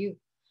 they are you,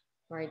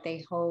 right?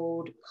 They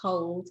hold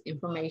codes,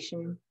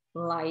 information,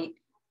 light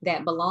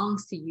that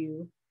belongs to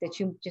you that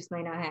you just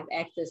may not have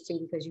access to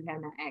because you have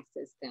not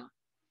accessed them.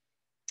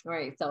 All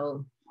right.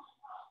 So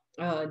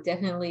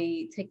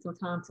definitely take some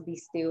time to be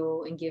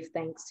still and give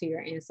thanks to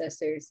your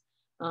ancestors.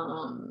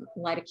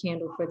 Light a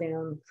candle for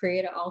them,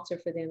 create an altar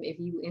for them if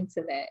you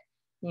into that.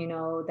 You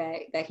know,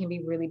 that can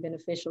be really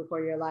beneficial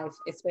for your life,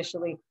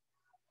 especially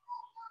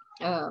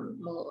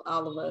well,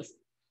 all of us.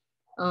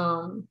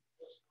 And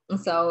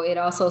so it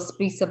also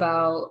speaks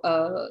about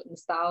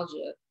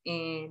nostalgia,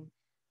 and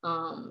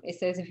it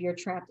says if you're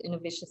trapped in a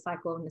vicious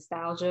cycle of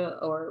nostalgia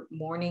or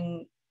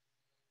mourning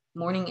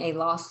a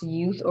lost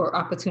youth or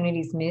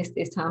opportunities missed,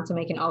 it's time to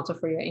make an altar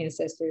for your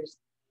ancestors.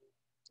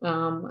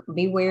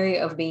 Be wary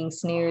of being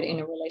snared in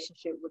a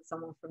relationship with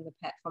someone from a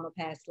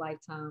past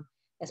lifetime,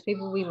 as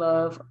people we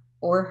love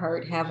or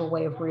hurt have a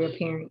way of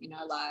reappearing in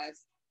our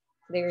lives.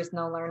 There is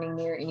no learning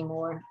there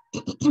anymore.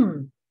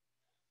 It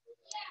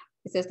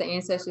says the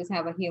ancestors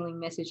have a healing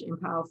message and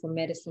powerful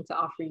medicine to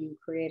offer you.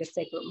 Create a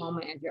sacred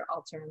moment at your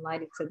altar and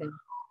light it to them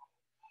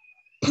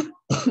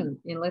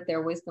and let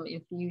their wisdom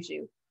infuse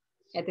you.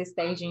 At this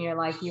stage in your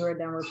life, you are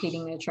done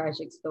repeating their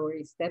tragic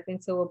stories. Step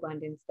into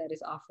abundance that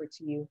is offered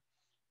to you.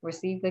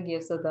 Receive the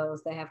gifts of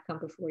those that have come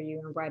before you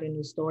and write a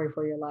new story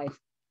for your life.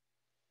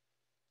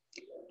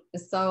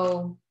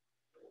 So,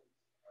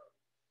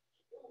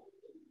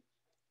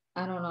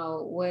 I don't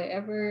know,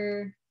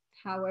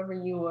 however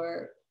you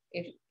were,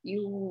 if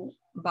you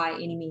by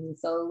any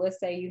means. So let's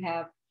say you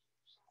have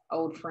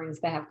old friends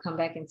that have come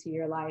back into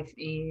your life,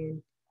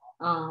 and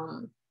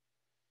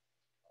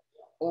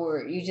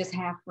or you just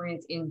have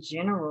friends in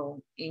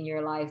general in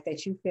your life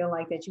that you feel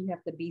like that you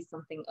have to be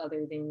something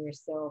other than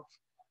yourself.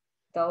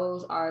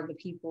 Those are the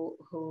people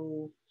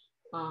who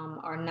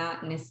are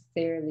not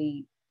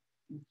necessarily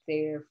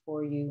there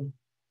for you.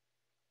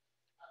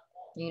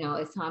 You know,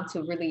 it's time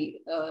to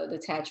really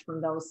detach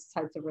from those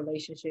types of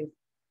relationships,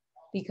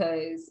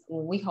 because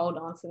when we hold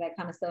on to that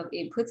kind of stuff,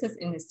 it puts us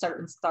in a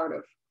certain start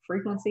of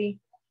frequency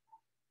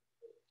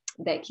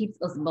that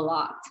keeps us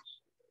blocked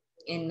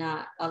and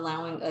not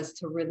allowing us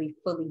to really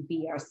fully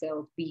be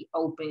ourselves, be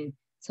open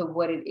to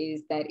what it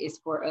is that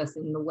is for us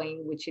in the way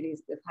in which it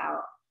is, of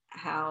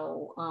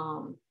how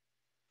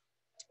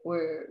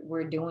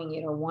we're doing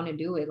it or want to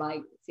do it.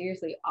 Like,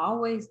 seriously,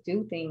 always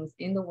do things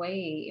in the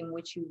way in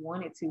which you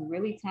want it to.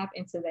 Really tap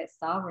into that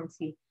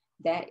sovereignty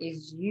that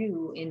is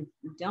you, and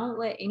don't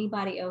let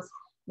anybody else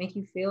make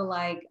you feel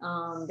like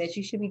that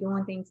you should be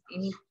doing things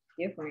any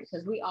different,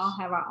 because we all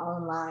have our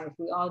own lives.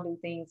 We all do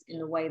things in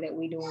the way that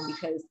we do them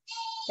because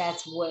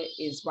that's what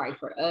is right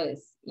for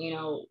us. You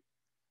know,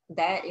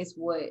 that is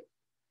what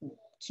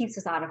keeps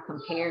us out of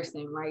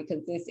comparison, right?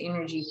 Because this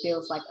energy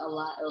feels like a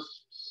lot of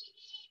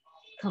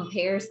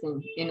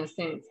comparison in a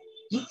sense.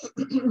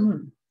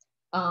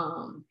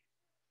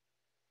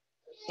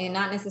 And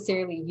not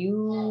necessarily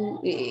you,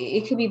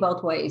 it could be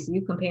both ways.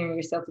 You comparing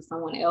yourself to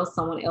someone else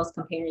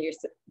comparing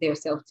their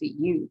self to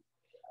you.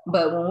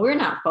 But when we're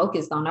not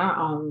focused on our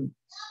own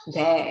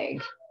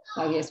bag,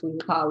 I guess we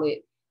would call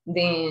it,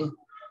 then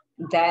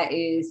that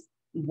is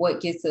what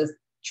gets us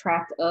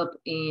trapped up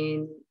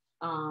in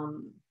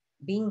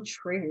being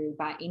triggered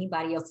by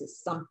anybody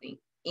else's something,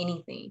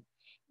 anything,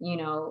 you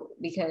know,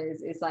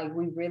 because it's like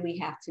we really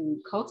have to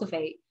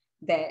cultivate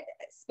that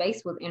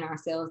space within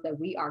ourselves that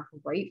we are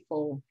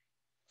grateful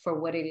for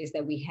what it is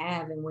that we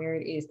have and where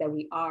it is that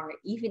we are,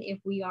 even if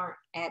we aren't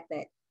at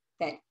that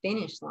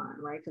finish line,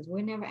 right? Because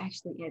we're never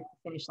actually at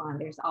the finish line.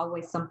 There's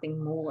always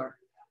something more,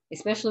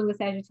 especially with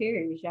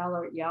Sagittarius. Y'all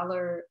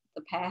are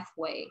the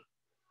pathway,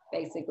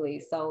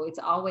 basically. So it's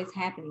always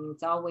happening.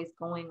 It's always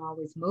going,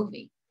 always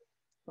moving,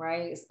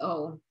 right?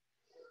 So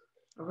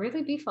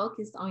really be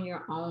focused on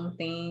your own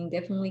thing.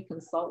 Definitely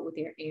consult with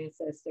your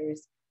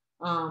ancestors,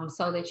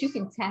 so that you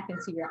can tap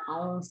into your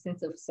own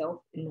sense of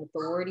self and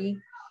authority.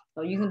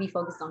 So you can be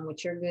focused on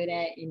what you're good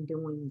at and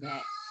doing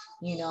that,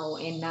 you know,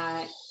 and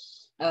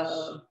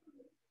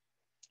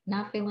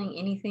not feeling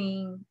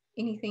anything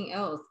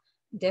else.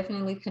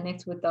 Definitely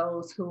connect with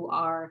those who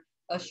are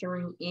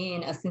ushering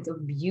in a sense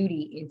of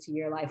beauty into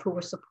your life, who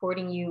are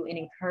supporting you and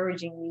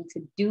encouraging you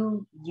to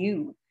do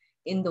you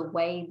in the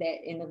way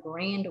that, in the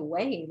grand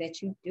way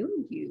that you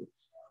do you.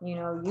 You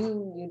know,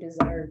 you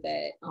deserve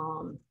that.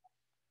 You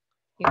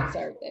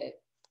deserve that.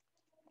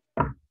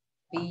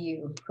 Be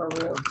you, for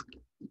real.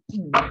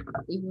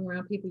 Even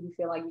around people you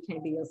feel like you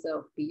can't be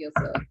yourself, be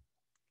yourself.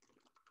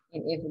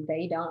 And if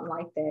they don't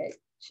like that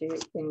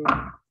shit, then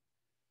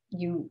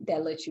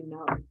that lets you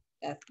know.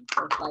 that's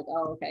like,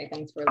 oh, okay,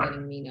 thanks for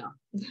letting me know.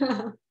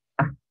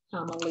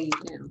 I'm gonna leave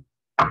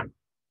now.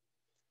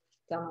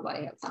 Don't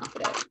nobody have time for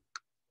that.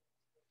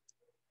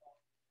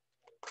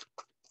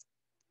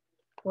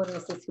 What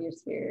else is here,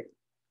 Spirit?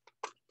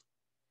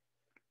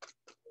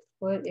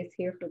 What is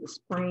here for the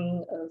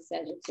spring of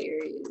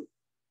Sagittarius?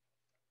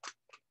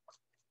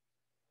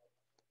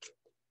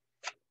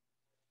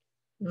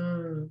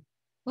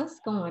 What's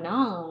going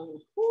on?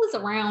 Who's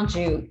around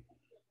you?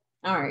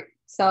 All right,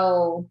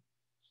 so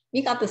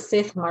you got the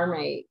Sixth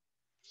Mermaid.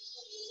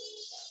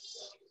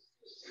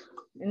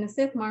 And the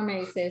Sixth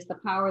Mermaid says the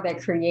power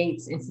that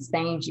creates and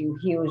sustains you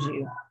heals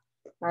you.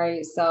 All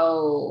right,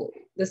 so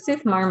the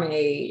Sixth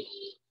Mermaid,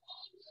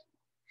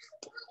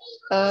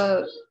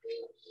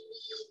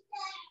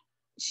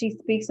 she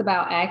speaks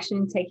about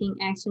action, taking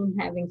action,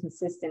 having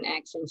consistent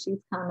action.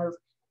 She's kind of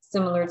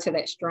similar to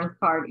that Strength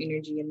card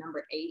energy in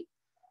number 8.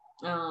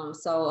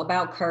 So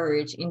about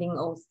courage, ending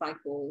old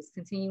cycles,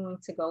 continuing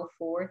to go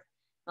forth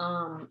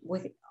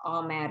with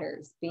all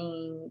matters,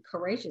 being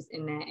courageous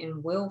in that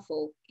and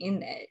willful in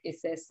that. It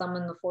says,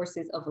 summon the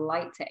forces of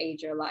light to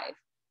aid your life.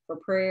 For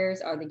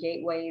prayers are the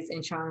gateways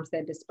and charms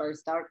that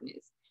disperse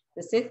darkness.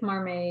 The Sixth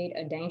Mermaid,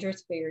 a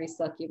dangerous fairy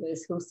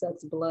succubus who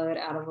sucks blood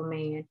out of a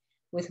man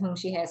with whom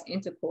she has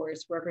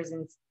intercourse,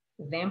 represents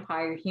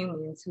vampire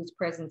humans whose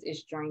presence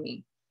is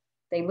draining.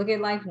 They look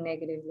at life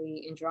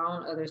negatively and draw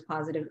on others'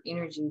 positive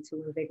energy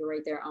to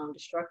invigorate their own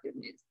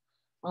destructiveness.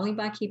 Only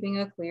by keeping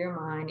a clear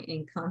mind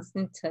and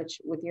constant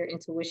touch with your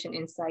intuition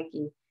and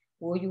psyche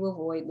will you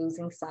avoid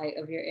losing sight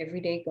of your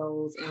everyday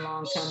goals and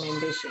long-term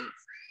ambitions.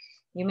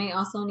 You may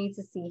also need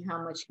to see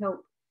how much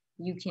help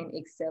you can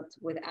accept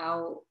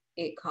without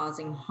it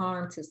causing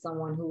harm to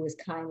someone who is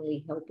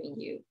kindly helping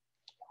you.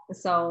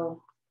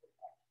 So,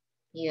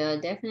 yeah,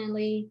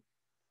 definitely.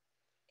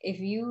 If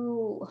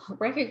you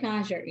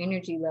recognize your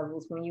energy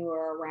levels when you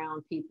are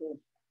around people,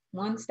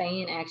 one,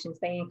 stay in action,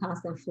 stay in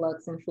constant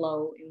flux and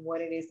flow in what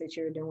it is that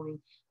you're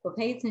doing, but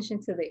pay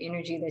attention to the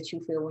energy that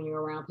you feel when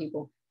you're around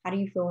people. How do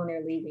you feel when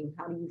they're leaving?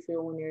 How do you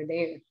feel when they're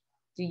there?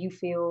 Do you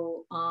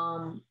feel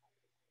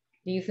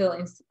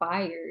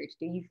inspired?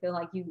 Do you feel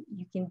like you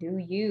can do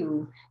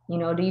you? You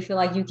know, do you feel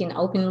like you can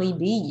openly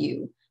be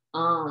you?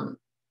 Or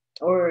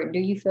do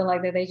you feel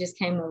like that they just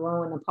came to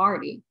ruin the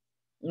party?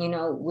 You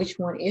know, which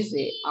one is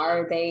it?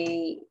 Are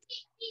they,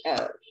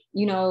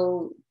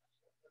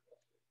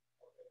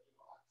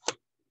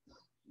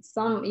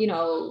 some,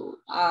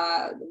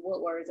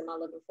 what words am I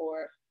looking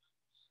for?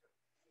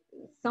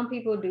 Some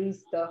people do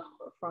stuff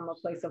from a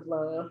place of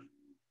love,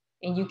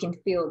 and you can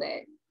feel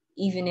that,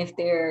 even if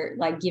they're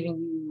like giving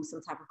you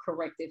some type of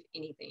corrective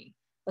anything.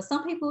 But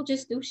some people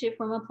just do shit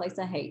from a place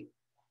of hate.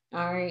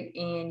 All right.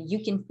 And you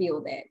can feel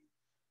that.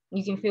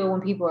 You can feel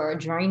when people are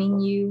draining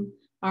you.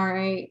 All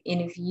right.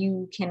 And if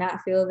you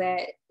cannot feel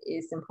that,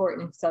 it's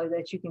important so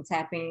that you can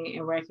tap in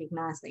and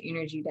recognize the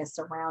energy that's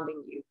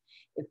surrounding you.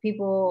 If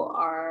people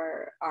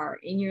are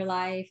in your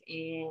life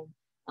and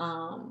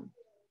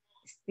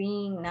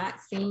not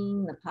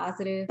seeing the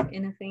positive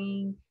in a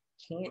thing,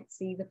 can't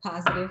see the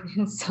positive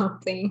in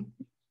something,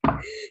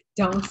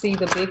 don't see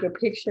the bigger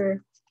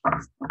picture,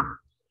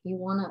 you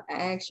want to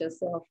ask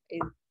yourself,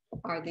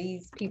 are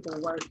these people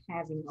worth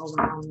having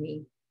around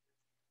me?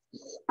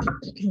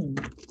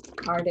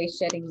 Are they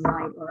shedding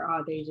light, or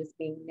are they just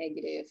being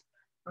negative?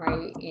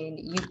 Right? And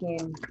you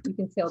can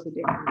tell the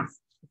difference.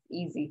 It's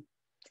easy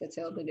to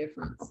tell the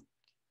difference.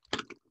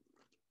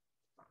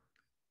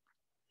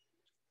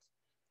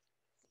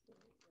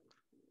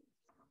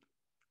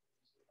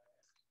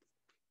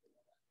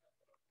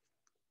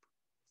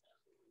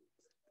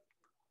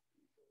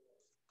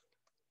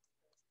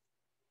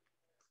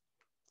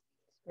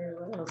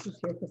 What else is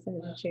here for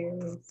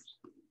Sagittarius?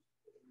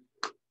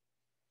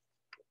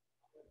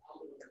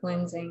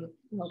 Cleansing.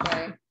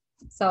 Okay.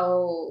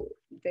 So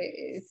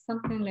it's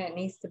something that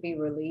needs to be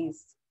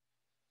released,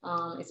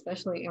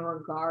 especially in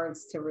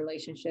regards to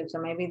relationships.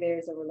 Or maybe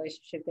there's a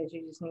relationship that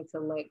you just need to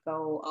let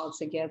go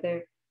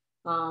altogether,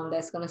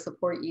 that's going to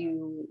support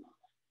you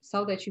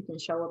so that you can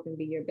show up and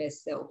be your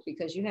best self.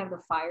 Because you have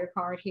the Fire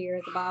card here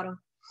at the bottom,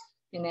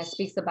 and that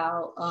speaks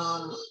about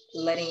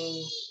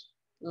letting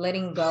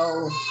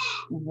go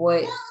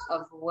what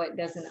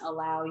doesn't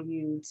allow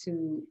you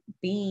to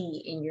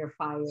be in your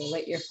fire.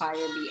 Let your fire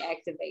be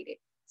activated.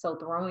 So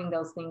throwing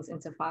those things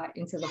into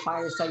the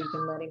fire so you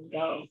can let it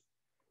go.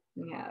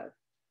 We have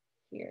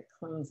here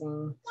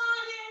cleansing.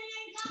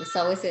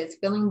 So it says,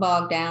 feeling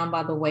bogged down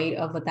by the weight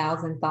of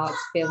 1,000 thoughts,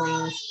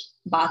 feelings,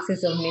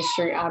 boxes of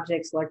mystery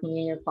objects lurking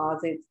in your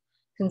closets.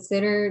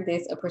 Consider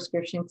this a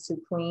prescription to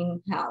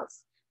clean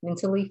house,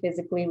 mentally,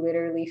 physically,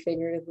 literally,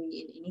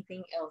 figuratively, and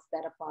anything else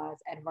that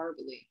applies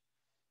adverbially.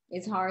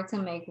 It's hard to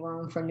make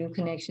room for new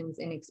connections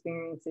and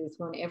experiences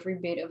when every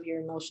bit of your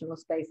emotional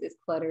space is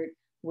cluttered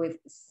with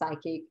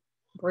psychic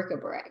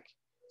bric-a-brac.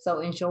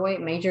 So enjoy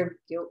major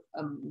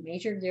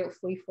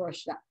guilt-free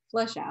flush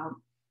out,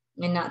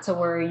 and not to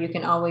worry, you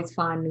can always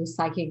find new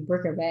psychic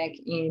bric-a-brac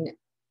in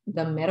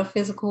the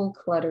metaphysical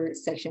cluttered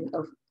section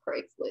of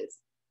Craigslist.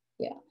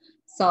 Yeah.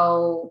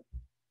 So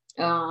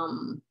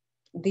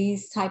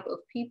these type of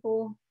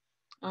people,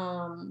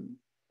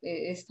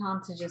 it's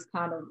time to just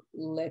kind of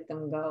let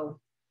them go,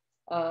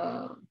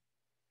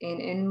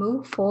 and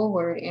move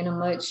forward in a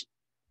much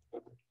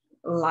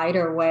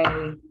lighter way,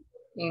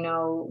 you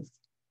know,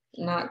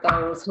 not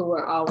those who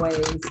are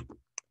always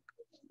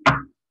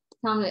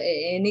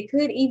and it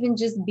could even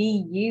just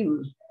be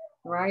you,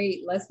 right?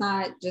 Let's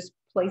not just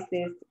place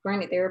this,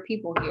 granted there are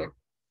people here,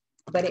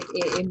 but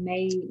it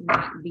may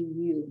not be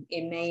you.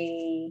 It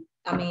may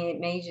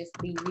just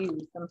be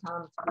you.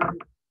 Sometimes we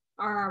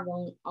are our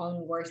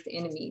own worst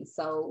enemies,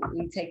 so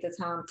we take the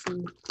time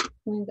to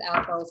cleanse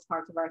out those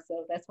parts of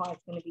ourselves. That's why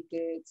it's going to be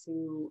good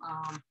to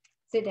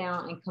sit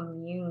down and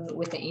commune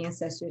with the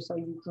ancestors so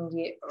you can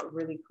get a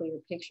really clear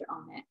picture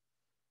on that.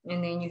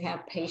 And then you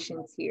have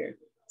patience here.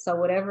 So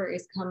whatever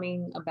is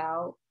coming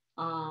about,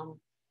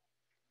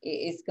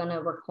 it's going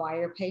to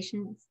require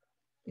patience.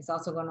 It's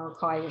also going to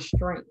require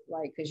strength,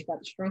 right? Because you got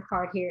the strength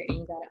card here and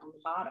you got it on the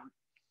bottom.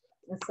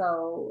 And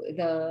so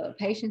the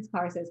patience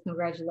card says,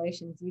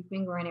 congratulations, you've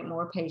been granted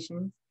more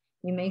patience.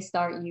 You may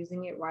start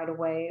using it right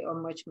away or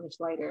much, much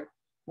later.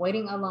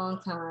 Waiting a long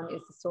time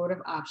is the sort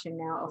of option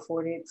now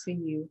afforded to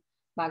you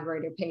by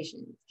greater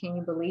patience. Can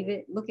you believe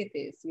it? Look at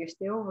this. You're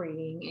still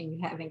reading and you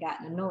haven't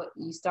gotten annoyed.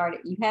 You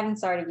haven't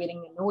started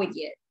getting annoyed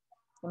yet.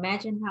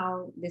 Imagine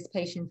how this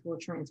patience will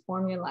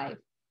transform your life.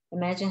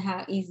 Imagine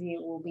how easy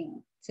it will be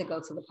to go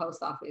to the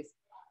post office.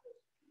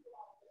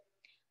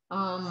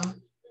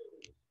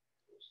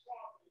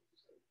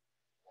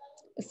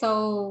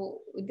 So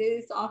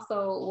this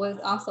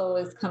also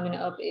is coming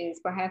up is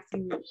perhaps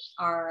you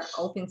are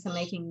open to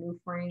making new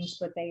friends,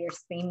 but they are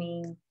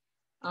seeming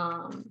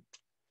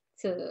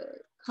to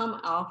come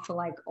off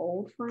like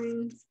old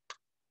friends,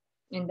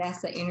 and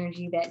that's the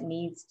energy that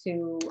needs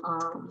to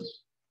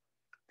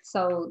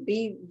so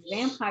these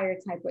vampire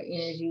type of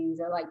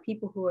energies are like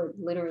people who are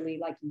literally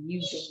like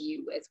using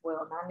you as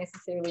well, not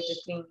necessarily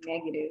just being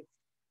negative,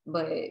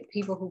 but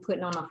people who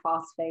putting on a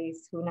false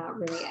face, who not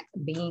really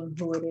being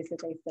who it is that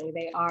they say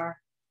they are,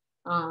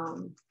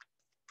 and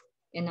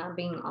not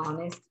being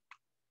honest.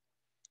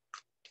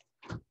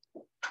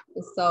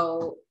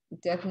 So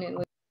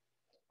definitely.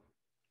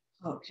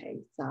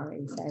 Okay,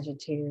 sorry,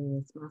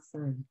 Sagittarius. My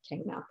son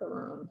came out the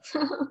room.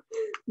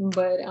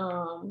 But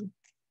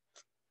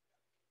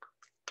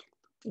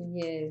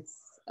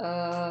yes.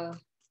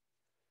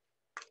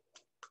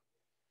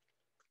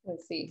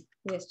 Let's see.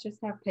 Yes, just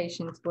have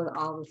patience with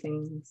all the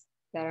things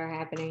that are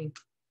happening.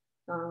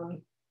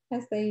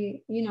 As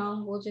they,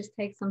 will just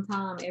take some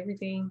time.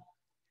 Everything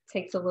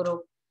takes a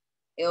little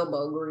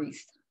elbow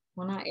grease.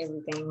 Well, not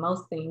everything.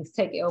 Most things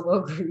take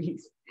elbow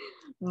grease.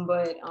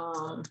 But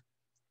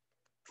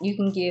you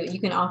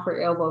can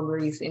offer elbow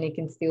grease and it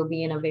can still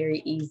be in a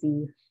very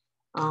easy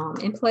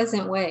and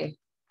pleasant way.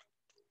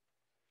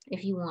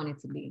 If you want it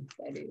to be,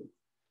 that is.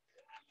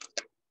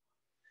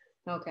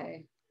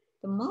 Okay.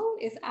 The moon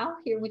is out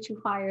here with you,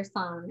 fire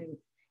signs.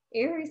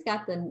 Aries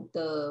got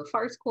the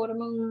first quarter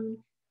moon.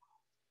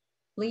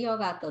 Leo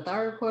got the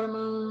third quarter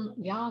moon.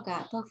 Y'all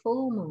got the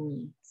full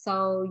moon.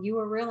 So you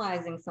are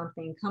realizing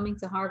something coming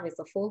to harvest,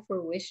 a full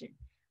fruition,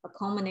 a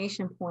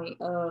culmination point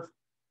of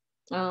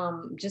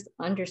just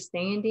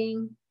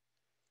understanding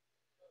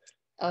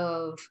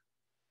of,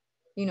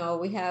 we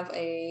have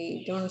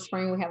during the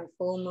spring, we have a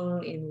full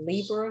moon in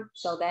Libra.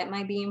 So that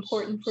might be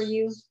important for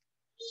you.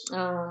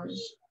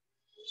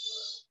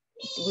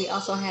 We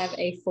also have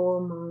a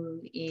full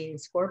moon in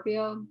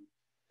Scorpio.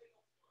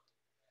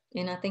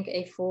 And I think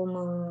a full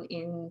moon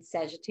in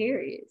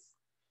Sagittarius.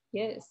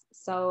 Yes.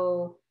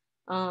 So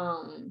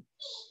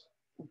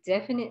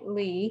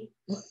definitely,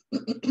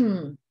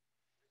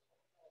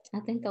 I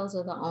think those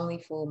are the only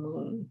full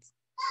moons.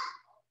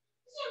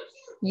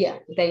 Yeah,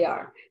 they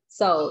are.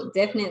 So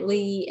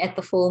definitely at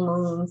the full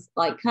moons,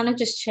 like kind of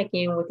just check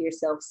in with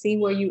yourself, see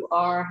where you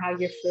are, how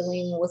you're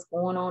feeling, what's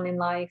going on in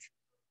life,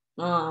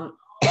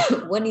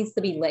 what needs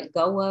to be let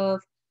go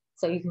of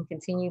so you can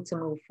continue to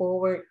move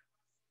forward,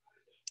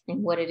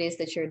 and what it is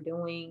that you're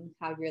doing,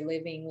 how you're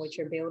living, what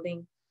you're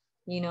building,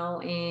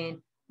 and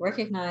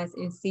recognize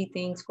and see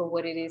things for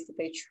what it is that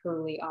they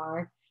truly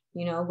are,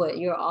 but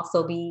you'll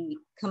also be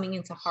coming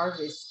into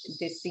harvest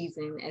this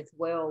season as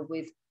well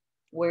with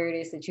where it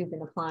is that you've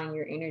been applying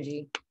your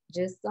energy.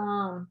 Just,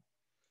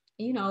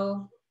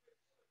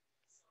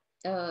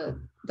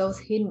 those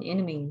hidden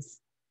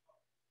enemies.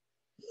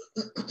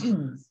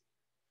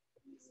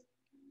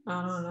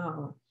 I don't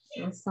know.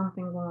 There's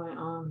something going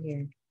on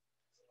here.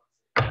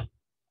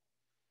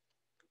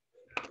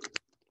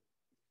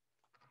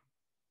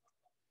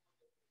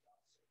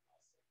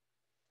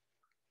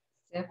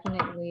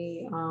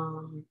 Definitely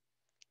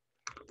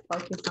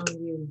focus on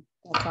you.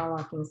 That's all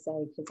I can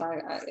say,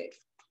 because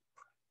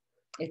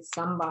it's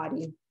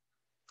somebody,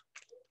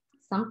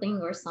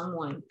 something, or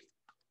someone.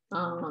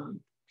 And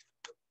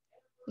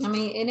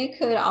it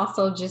could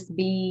also just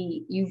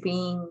be you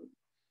being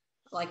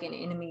like an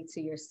enemy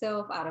to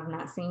yourself out of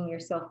not seeing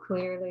yourself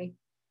clearly,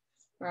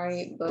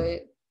 right?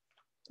 But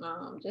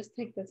just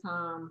take the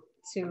time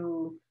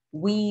to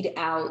weed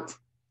out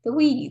the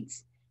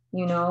weeds.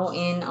 you know,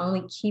 and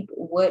only keep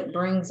what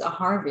brings a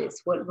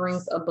harvest, what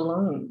brings a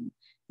bloom,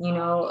 you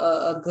know,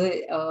 a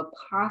good,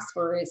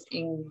 prosperous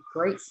and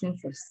great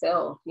sense of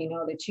self, you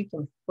know, that you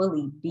can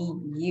fully be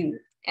you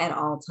at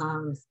all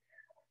times.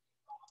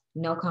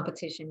 No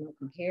competition, no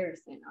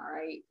comparison, all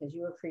right? Because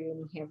you are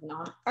creating heaven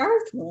on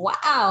earth.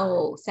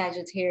 Wow,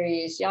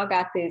 Sagittarius, y'all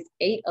got this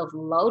Eight of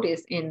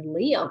Lotus, and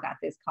Leo got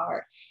this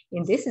card.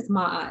 And this is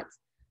my odds.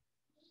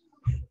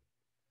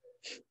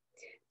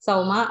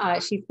 So my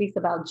she speaks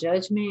about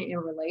judgment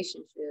and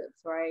relationships,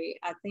 right?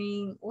 I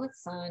think, what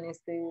sign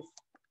is this?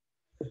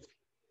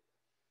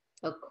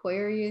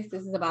 Aquarius.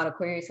 This is about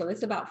Aquarius. So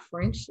it's about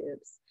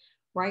friendships.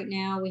 Right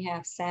now we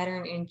have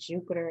Saturn and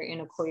Jupiter in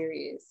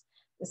Aquarius.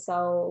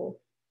 So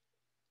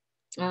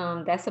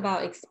that's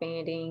about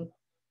expanding.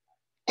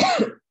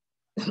 But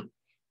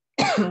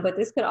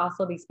this could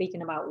also be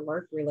speaking about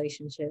work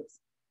relationships.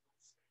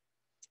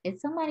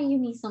 It's somebody you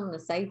need something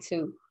to say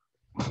to.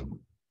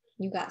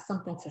 You got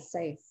something to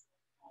say.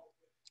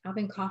 I've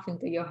been coughing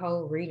through your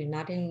whole reading.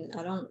 I didn't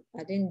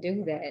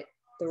do that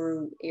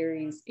through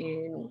Aries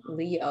and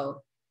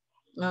Leo.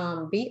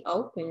 Be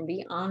open,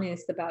 be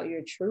honest about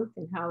your truth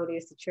and how it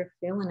is that you're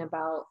feeling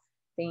about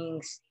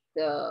things.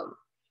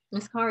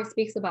 This card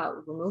speaks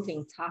about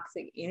removing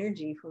toxic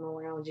energy from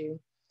around you,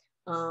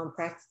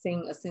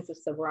 practicing a sense of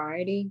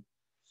sobriety.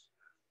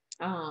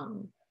 Let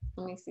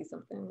me see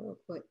something real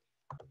quick.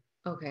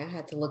 Okay, I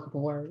had to look up a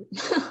word.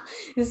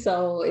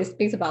 So it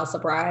speaks about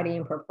sobriety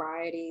and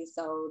propriety.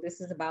 So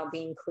this is about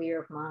being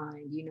clear of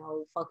mind, you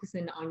know,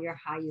 focusing on your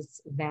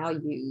highest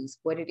values,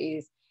 what it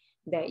is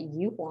that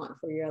you want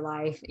for your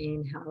life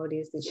and how it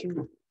is that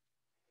you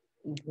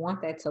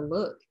want that to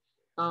look.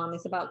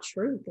 It's about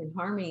truth and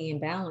harmony and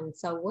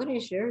balance. So what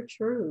is your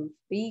truth?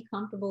 Be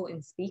comfortable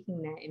in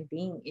speaking that and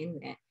being in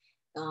that.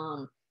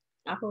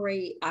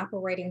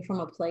 Operating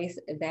from a place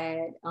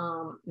that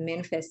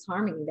manifests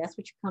harmony. That's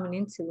what you're coming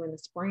into in the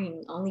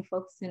spring, only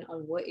focusing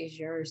on what is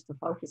yours to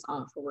focus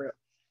on for real,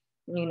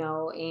 you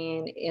know,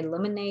 and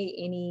eliminate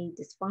any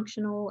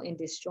dysfunctional and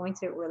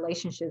disjointed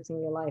relationships in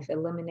your life.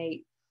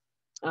 Eliminate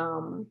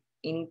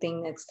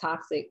anything that's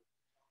toxic.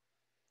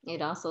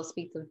 It also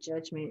speaks of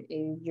judgment.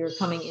 You're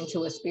coming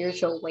into a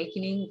spiritual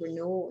awakening,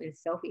 renewal, and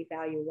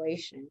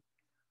self-evaluation.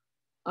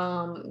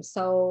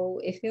 So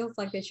it feels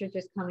like that you're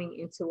just coming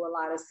into a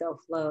lot of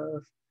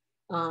self-love,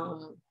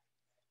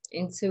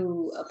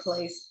 into a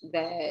place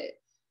that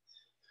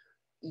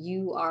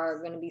you are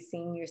going to be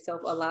seeing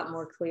yourself a lot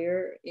more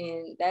clear.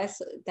 And that's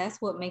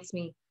what makes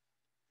me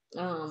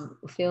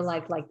feel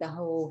like the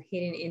whole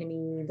hidden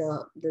enemy,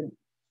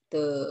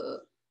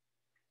 the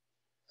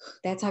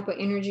that type of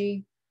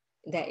energy,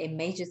 that it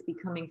may just be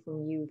coming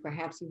from you.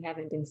 Perhaps you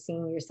haven't been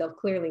seeing yourself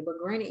clearly, but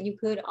granted, you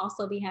could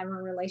also be having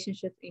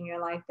relationships in your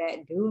life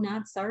that do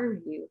not serve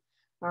you.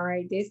 All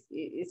right, this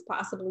is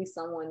possibly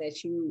someone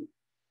that you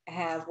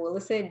have, well,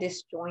 let's say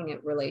disjointed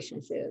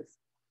relationships.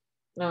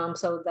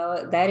 So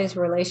that is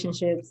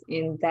relationships,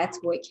 and that's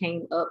what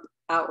came up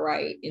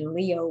outright. And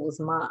Leo was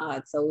my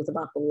odd, so it was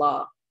about the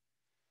law.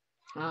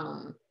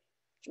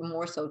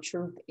 More so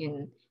truth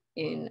in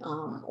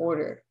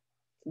order.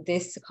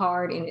 This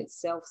card in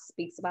itself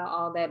speaks about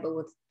all that, but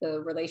with the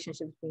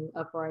relationships being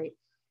upright,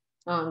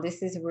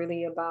 this is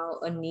really about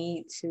a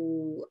need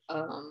to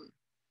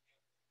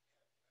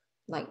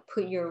like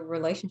put your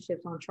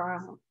relationships on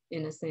trial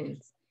in a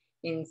sense,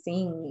 and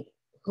seeing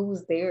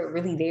who's there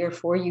really there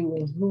for you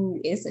and who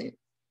isn't,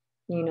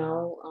 you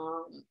know,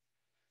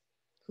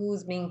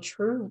 who's being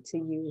true to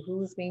you,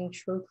 who's being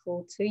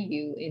truthful to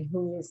you, and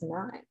who is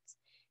not,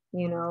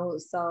 you know.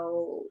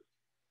 So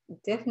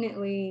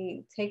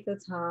definitely take the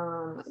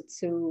time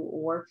to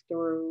work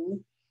through,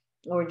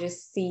 or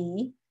just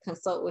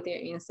consult with your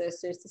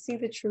ancestors to see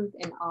the truth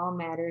in all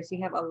matters.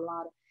 You have a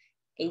lot of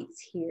eights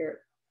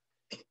here.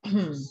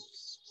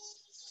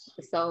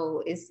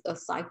 So it's a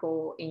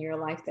cycle in your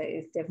life that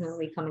is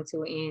definitely coming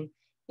to an end,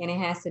 and it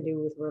has to do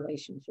with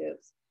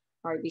relationships,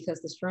 right?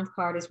 Because the strength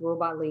card is ruled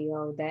by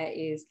Leo. That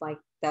is like,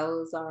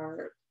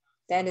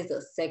 that is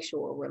a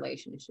sexual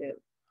relationship.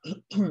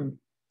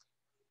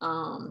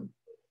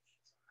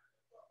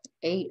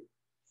 Eight,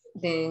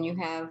 then you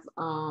have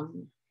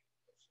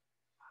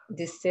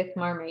this Sixth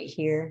Mermaid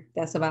here.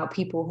 That's about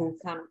people who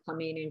kind of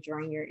come in and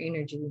drain your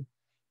energy.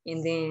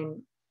 And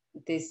then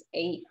this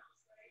eight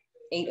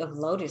of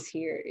Lotus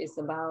here is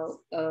about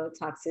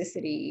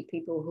toxicity,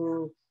 people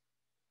who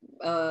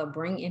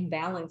bring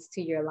imbalance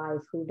to your life,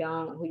 who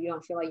you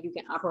don't feel like you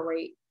can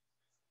operate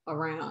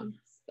around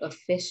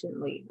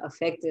efficiently,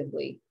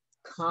 effectively,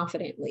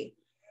 confidently,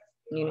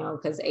 you know,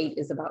 because 8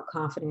 is about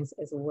confidence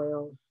as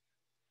well.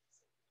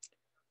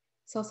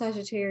 So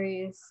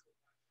Sagittarius,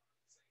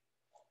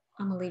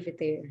 I'm gonna leave it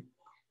there.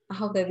 I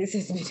hope that this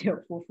has been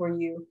helpful for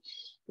you.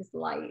 It's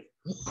light.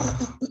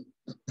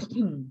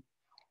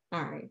 All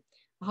right.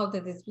 I hope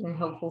that this has been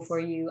helpful for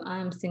you.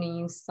 I'm sending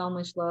you so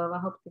much love. I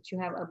hope that you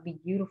have a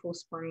beautiful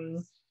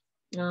spring.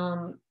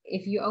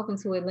 If you're open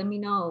to it, let me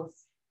know.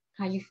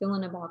 How you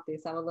feeling about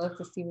this? I would love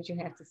to see what you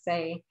have to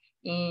say.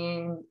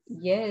 And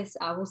yes,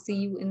 I will see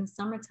you in the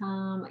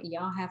summertime.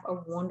 Y'all have a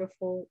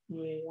wonderful,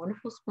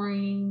 wonderful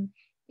spring.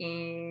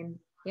 And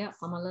yeah,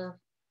 all my love.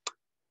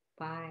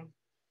 Bye.